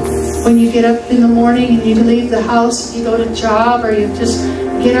 When you get up in the morning and you leave the house, you go to job, or you just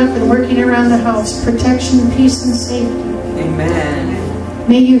get up and working around the house, protection, peace, and safety. Amen.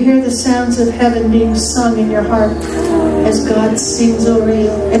 May you hear the sounds of heaven being sung in your heart as God sings over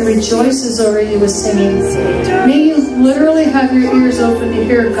you and rejoices over you with singing. May you literally have your ears open to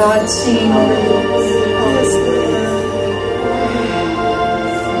hear God singing over you.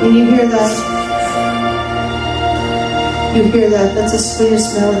 And you hear that? You hear that? That's the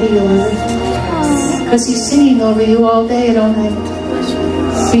sweetest melody you'll ever hear. Because He's singing over you all day and all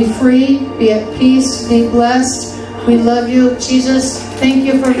night. Be free, be at peace, be blessed. We love you. Jesus, thank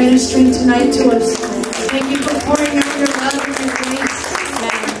you for ministering tonight to us. Thank you for pouring out your love and your grace.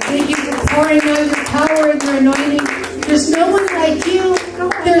 Thank you for pouring out your power and your anointing. There's no one like you.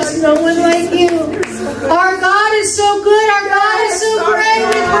 There's no one like you. Our God is so good. Our God is so great.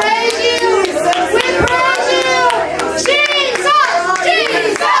 We praise you. We praise you. Jesus,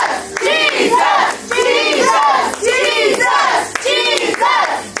 Jesus, Jesus, Jesus, Jesus,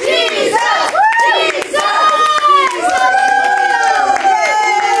 Jesus, Jesus.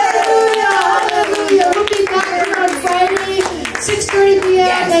 We'll be back here on Friday, 6:30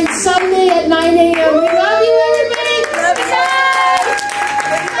 p.m. and Sunday at 9 a.m.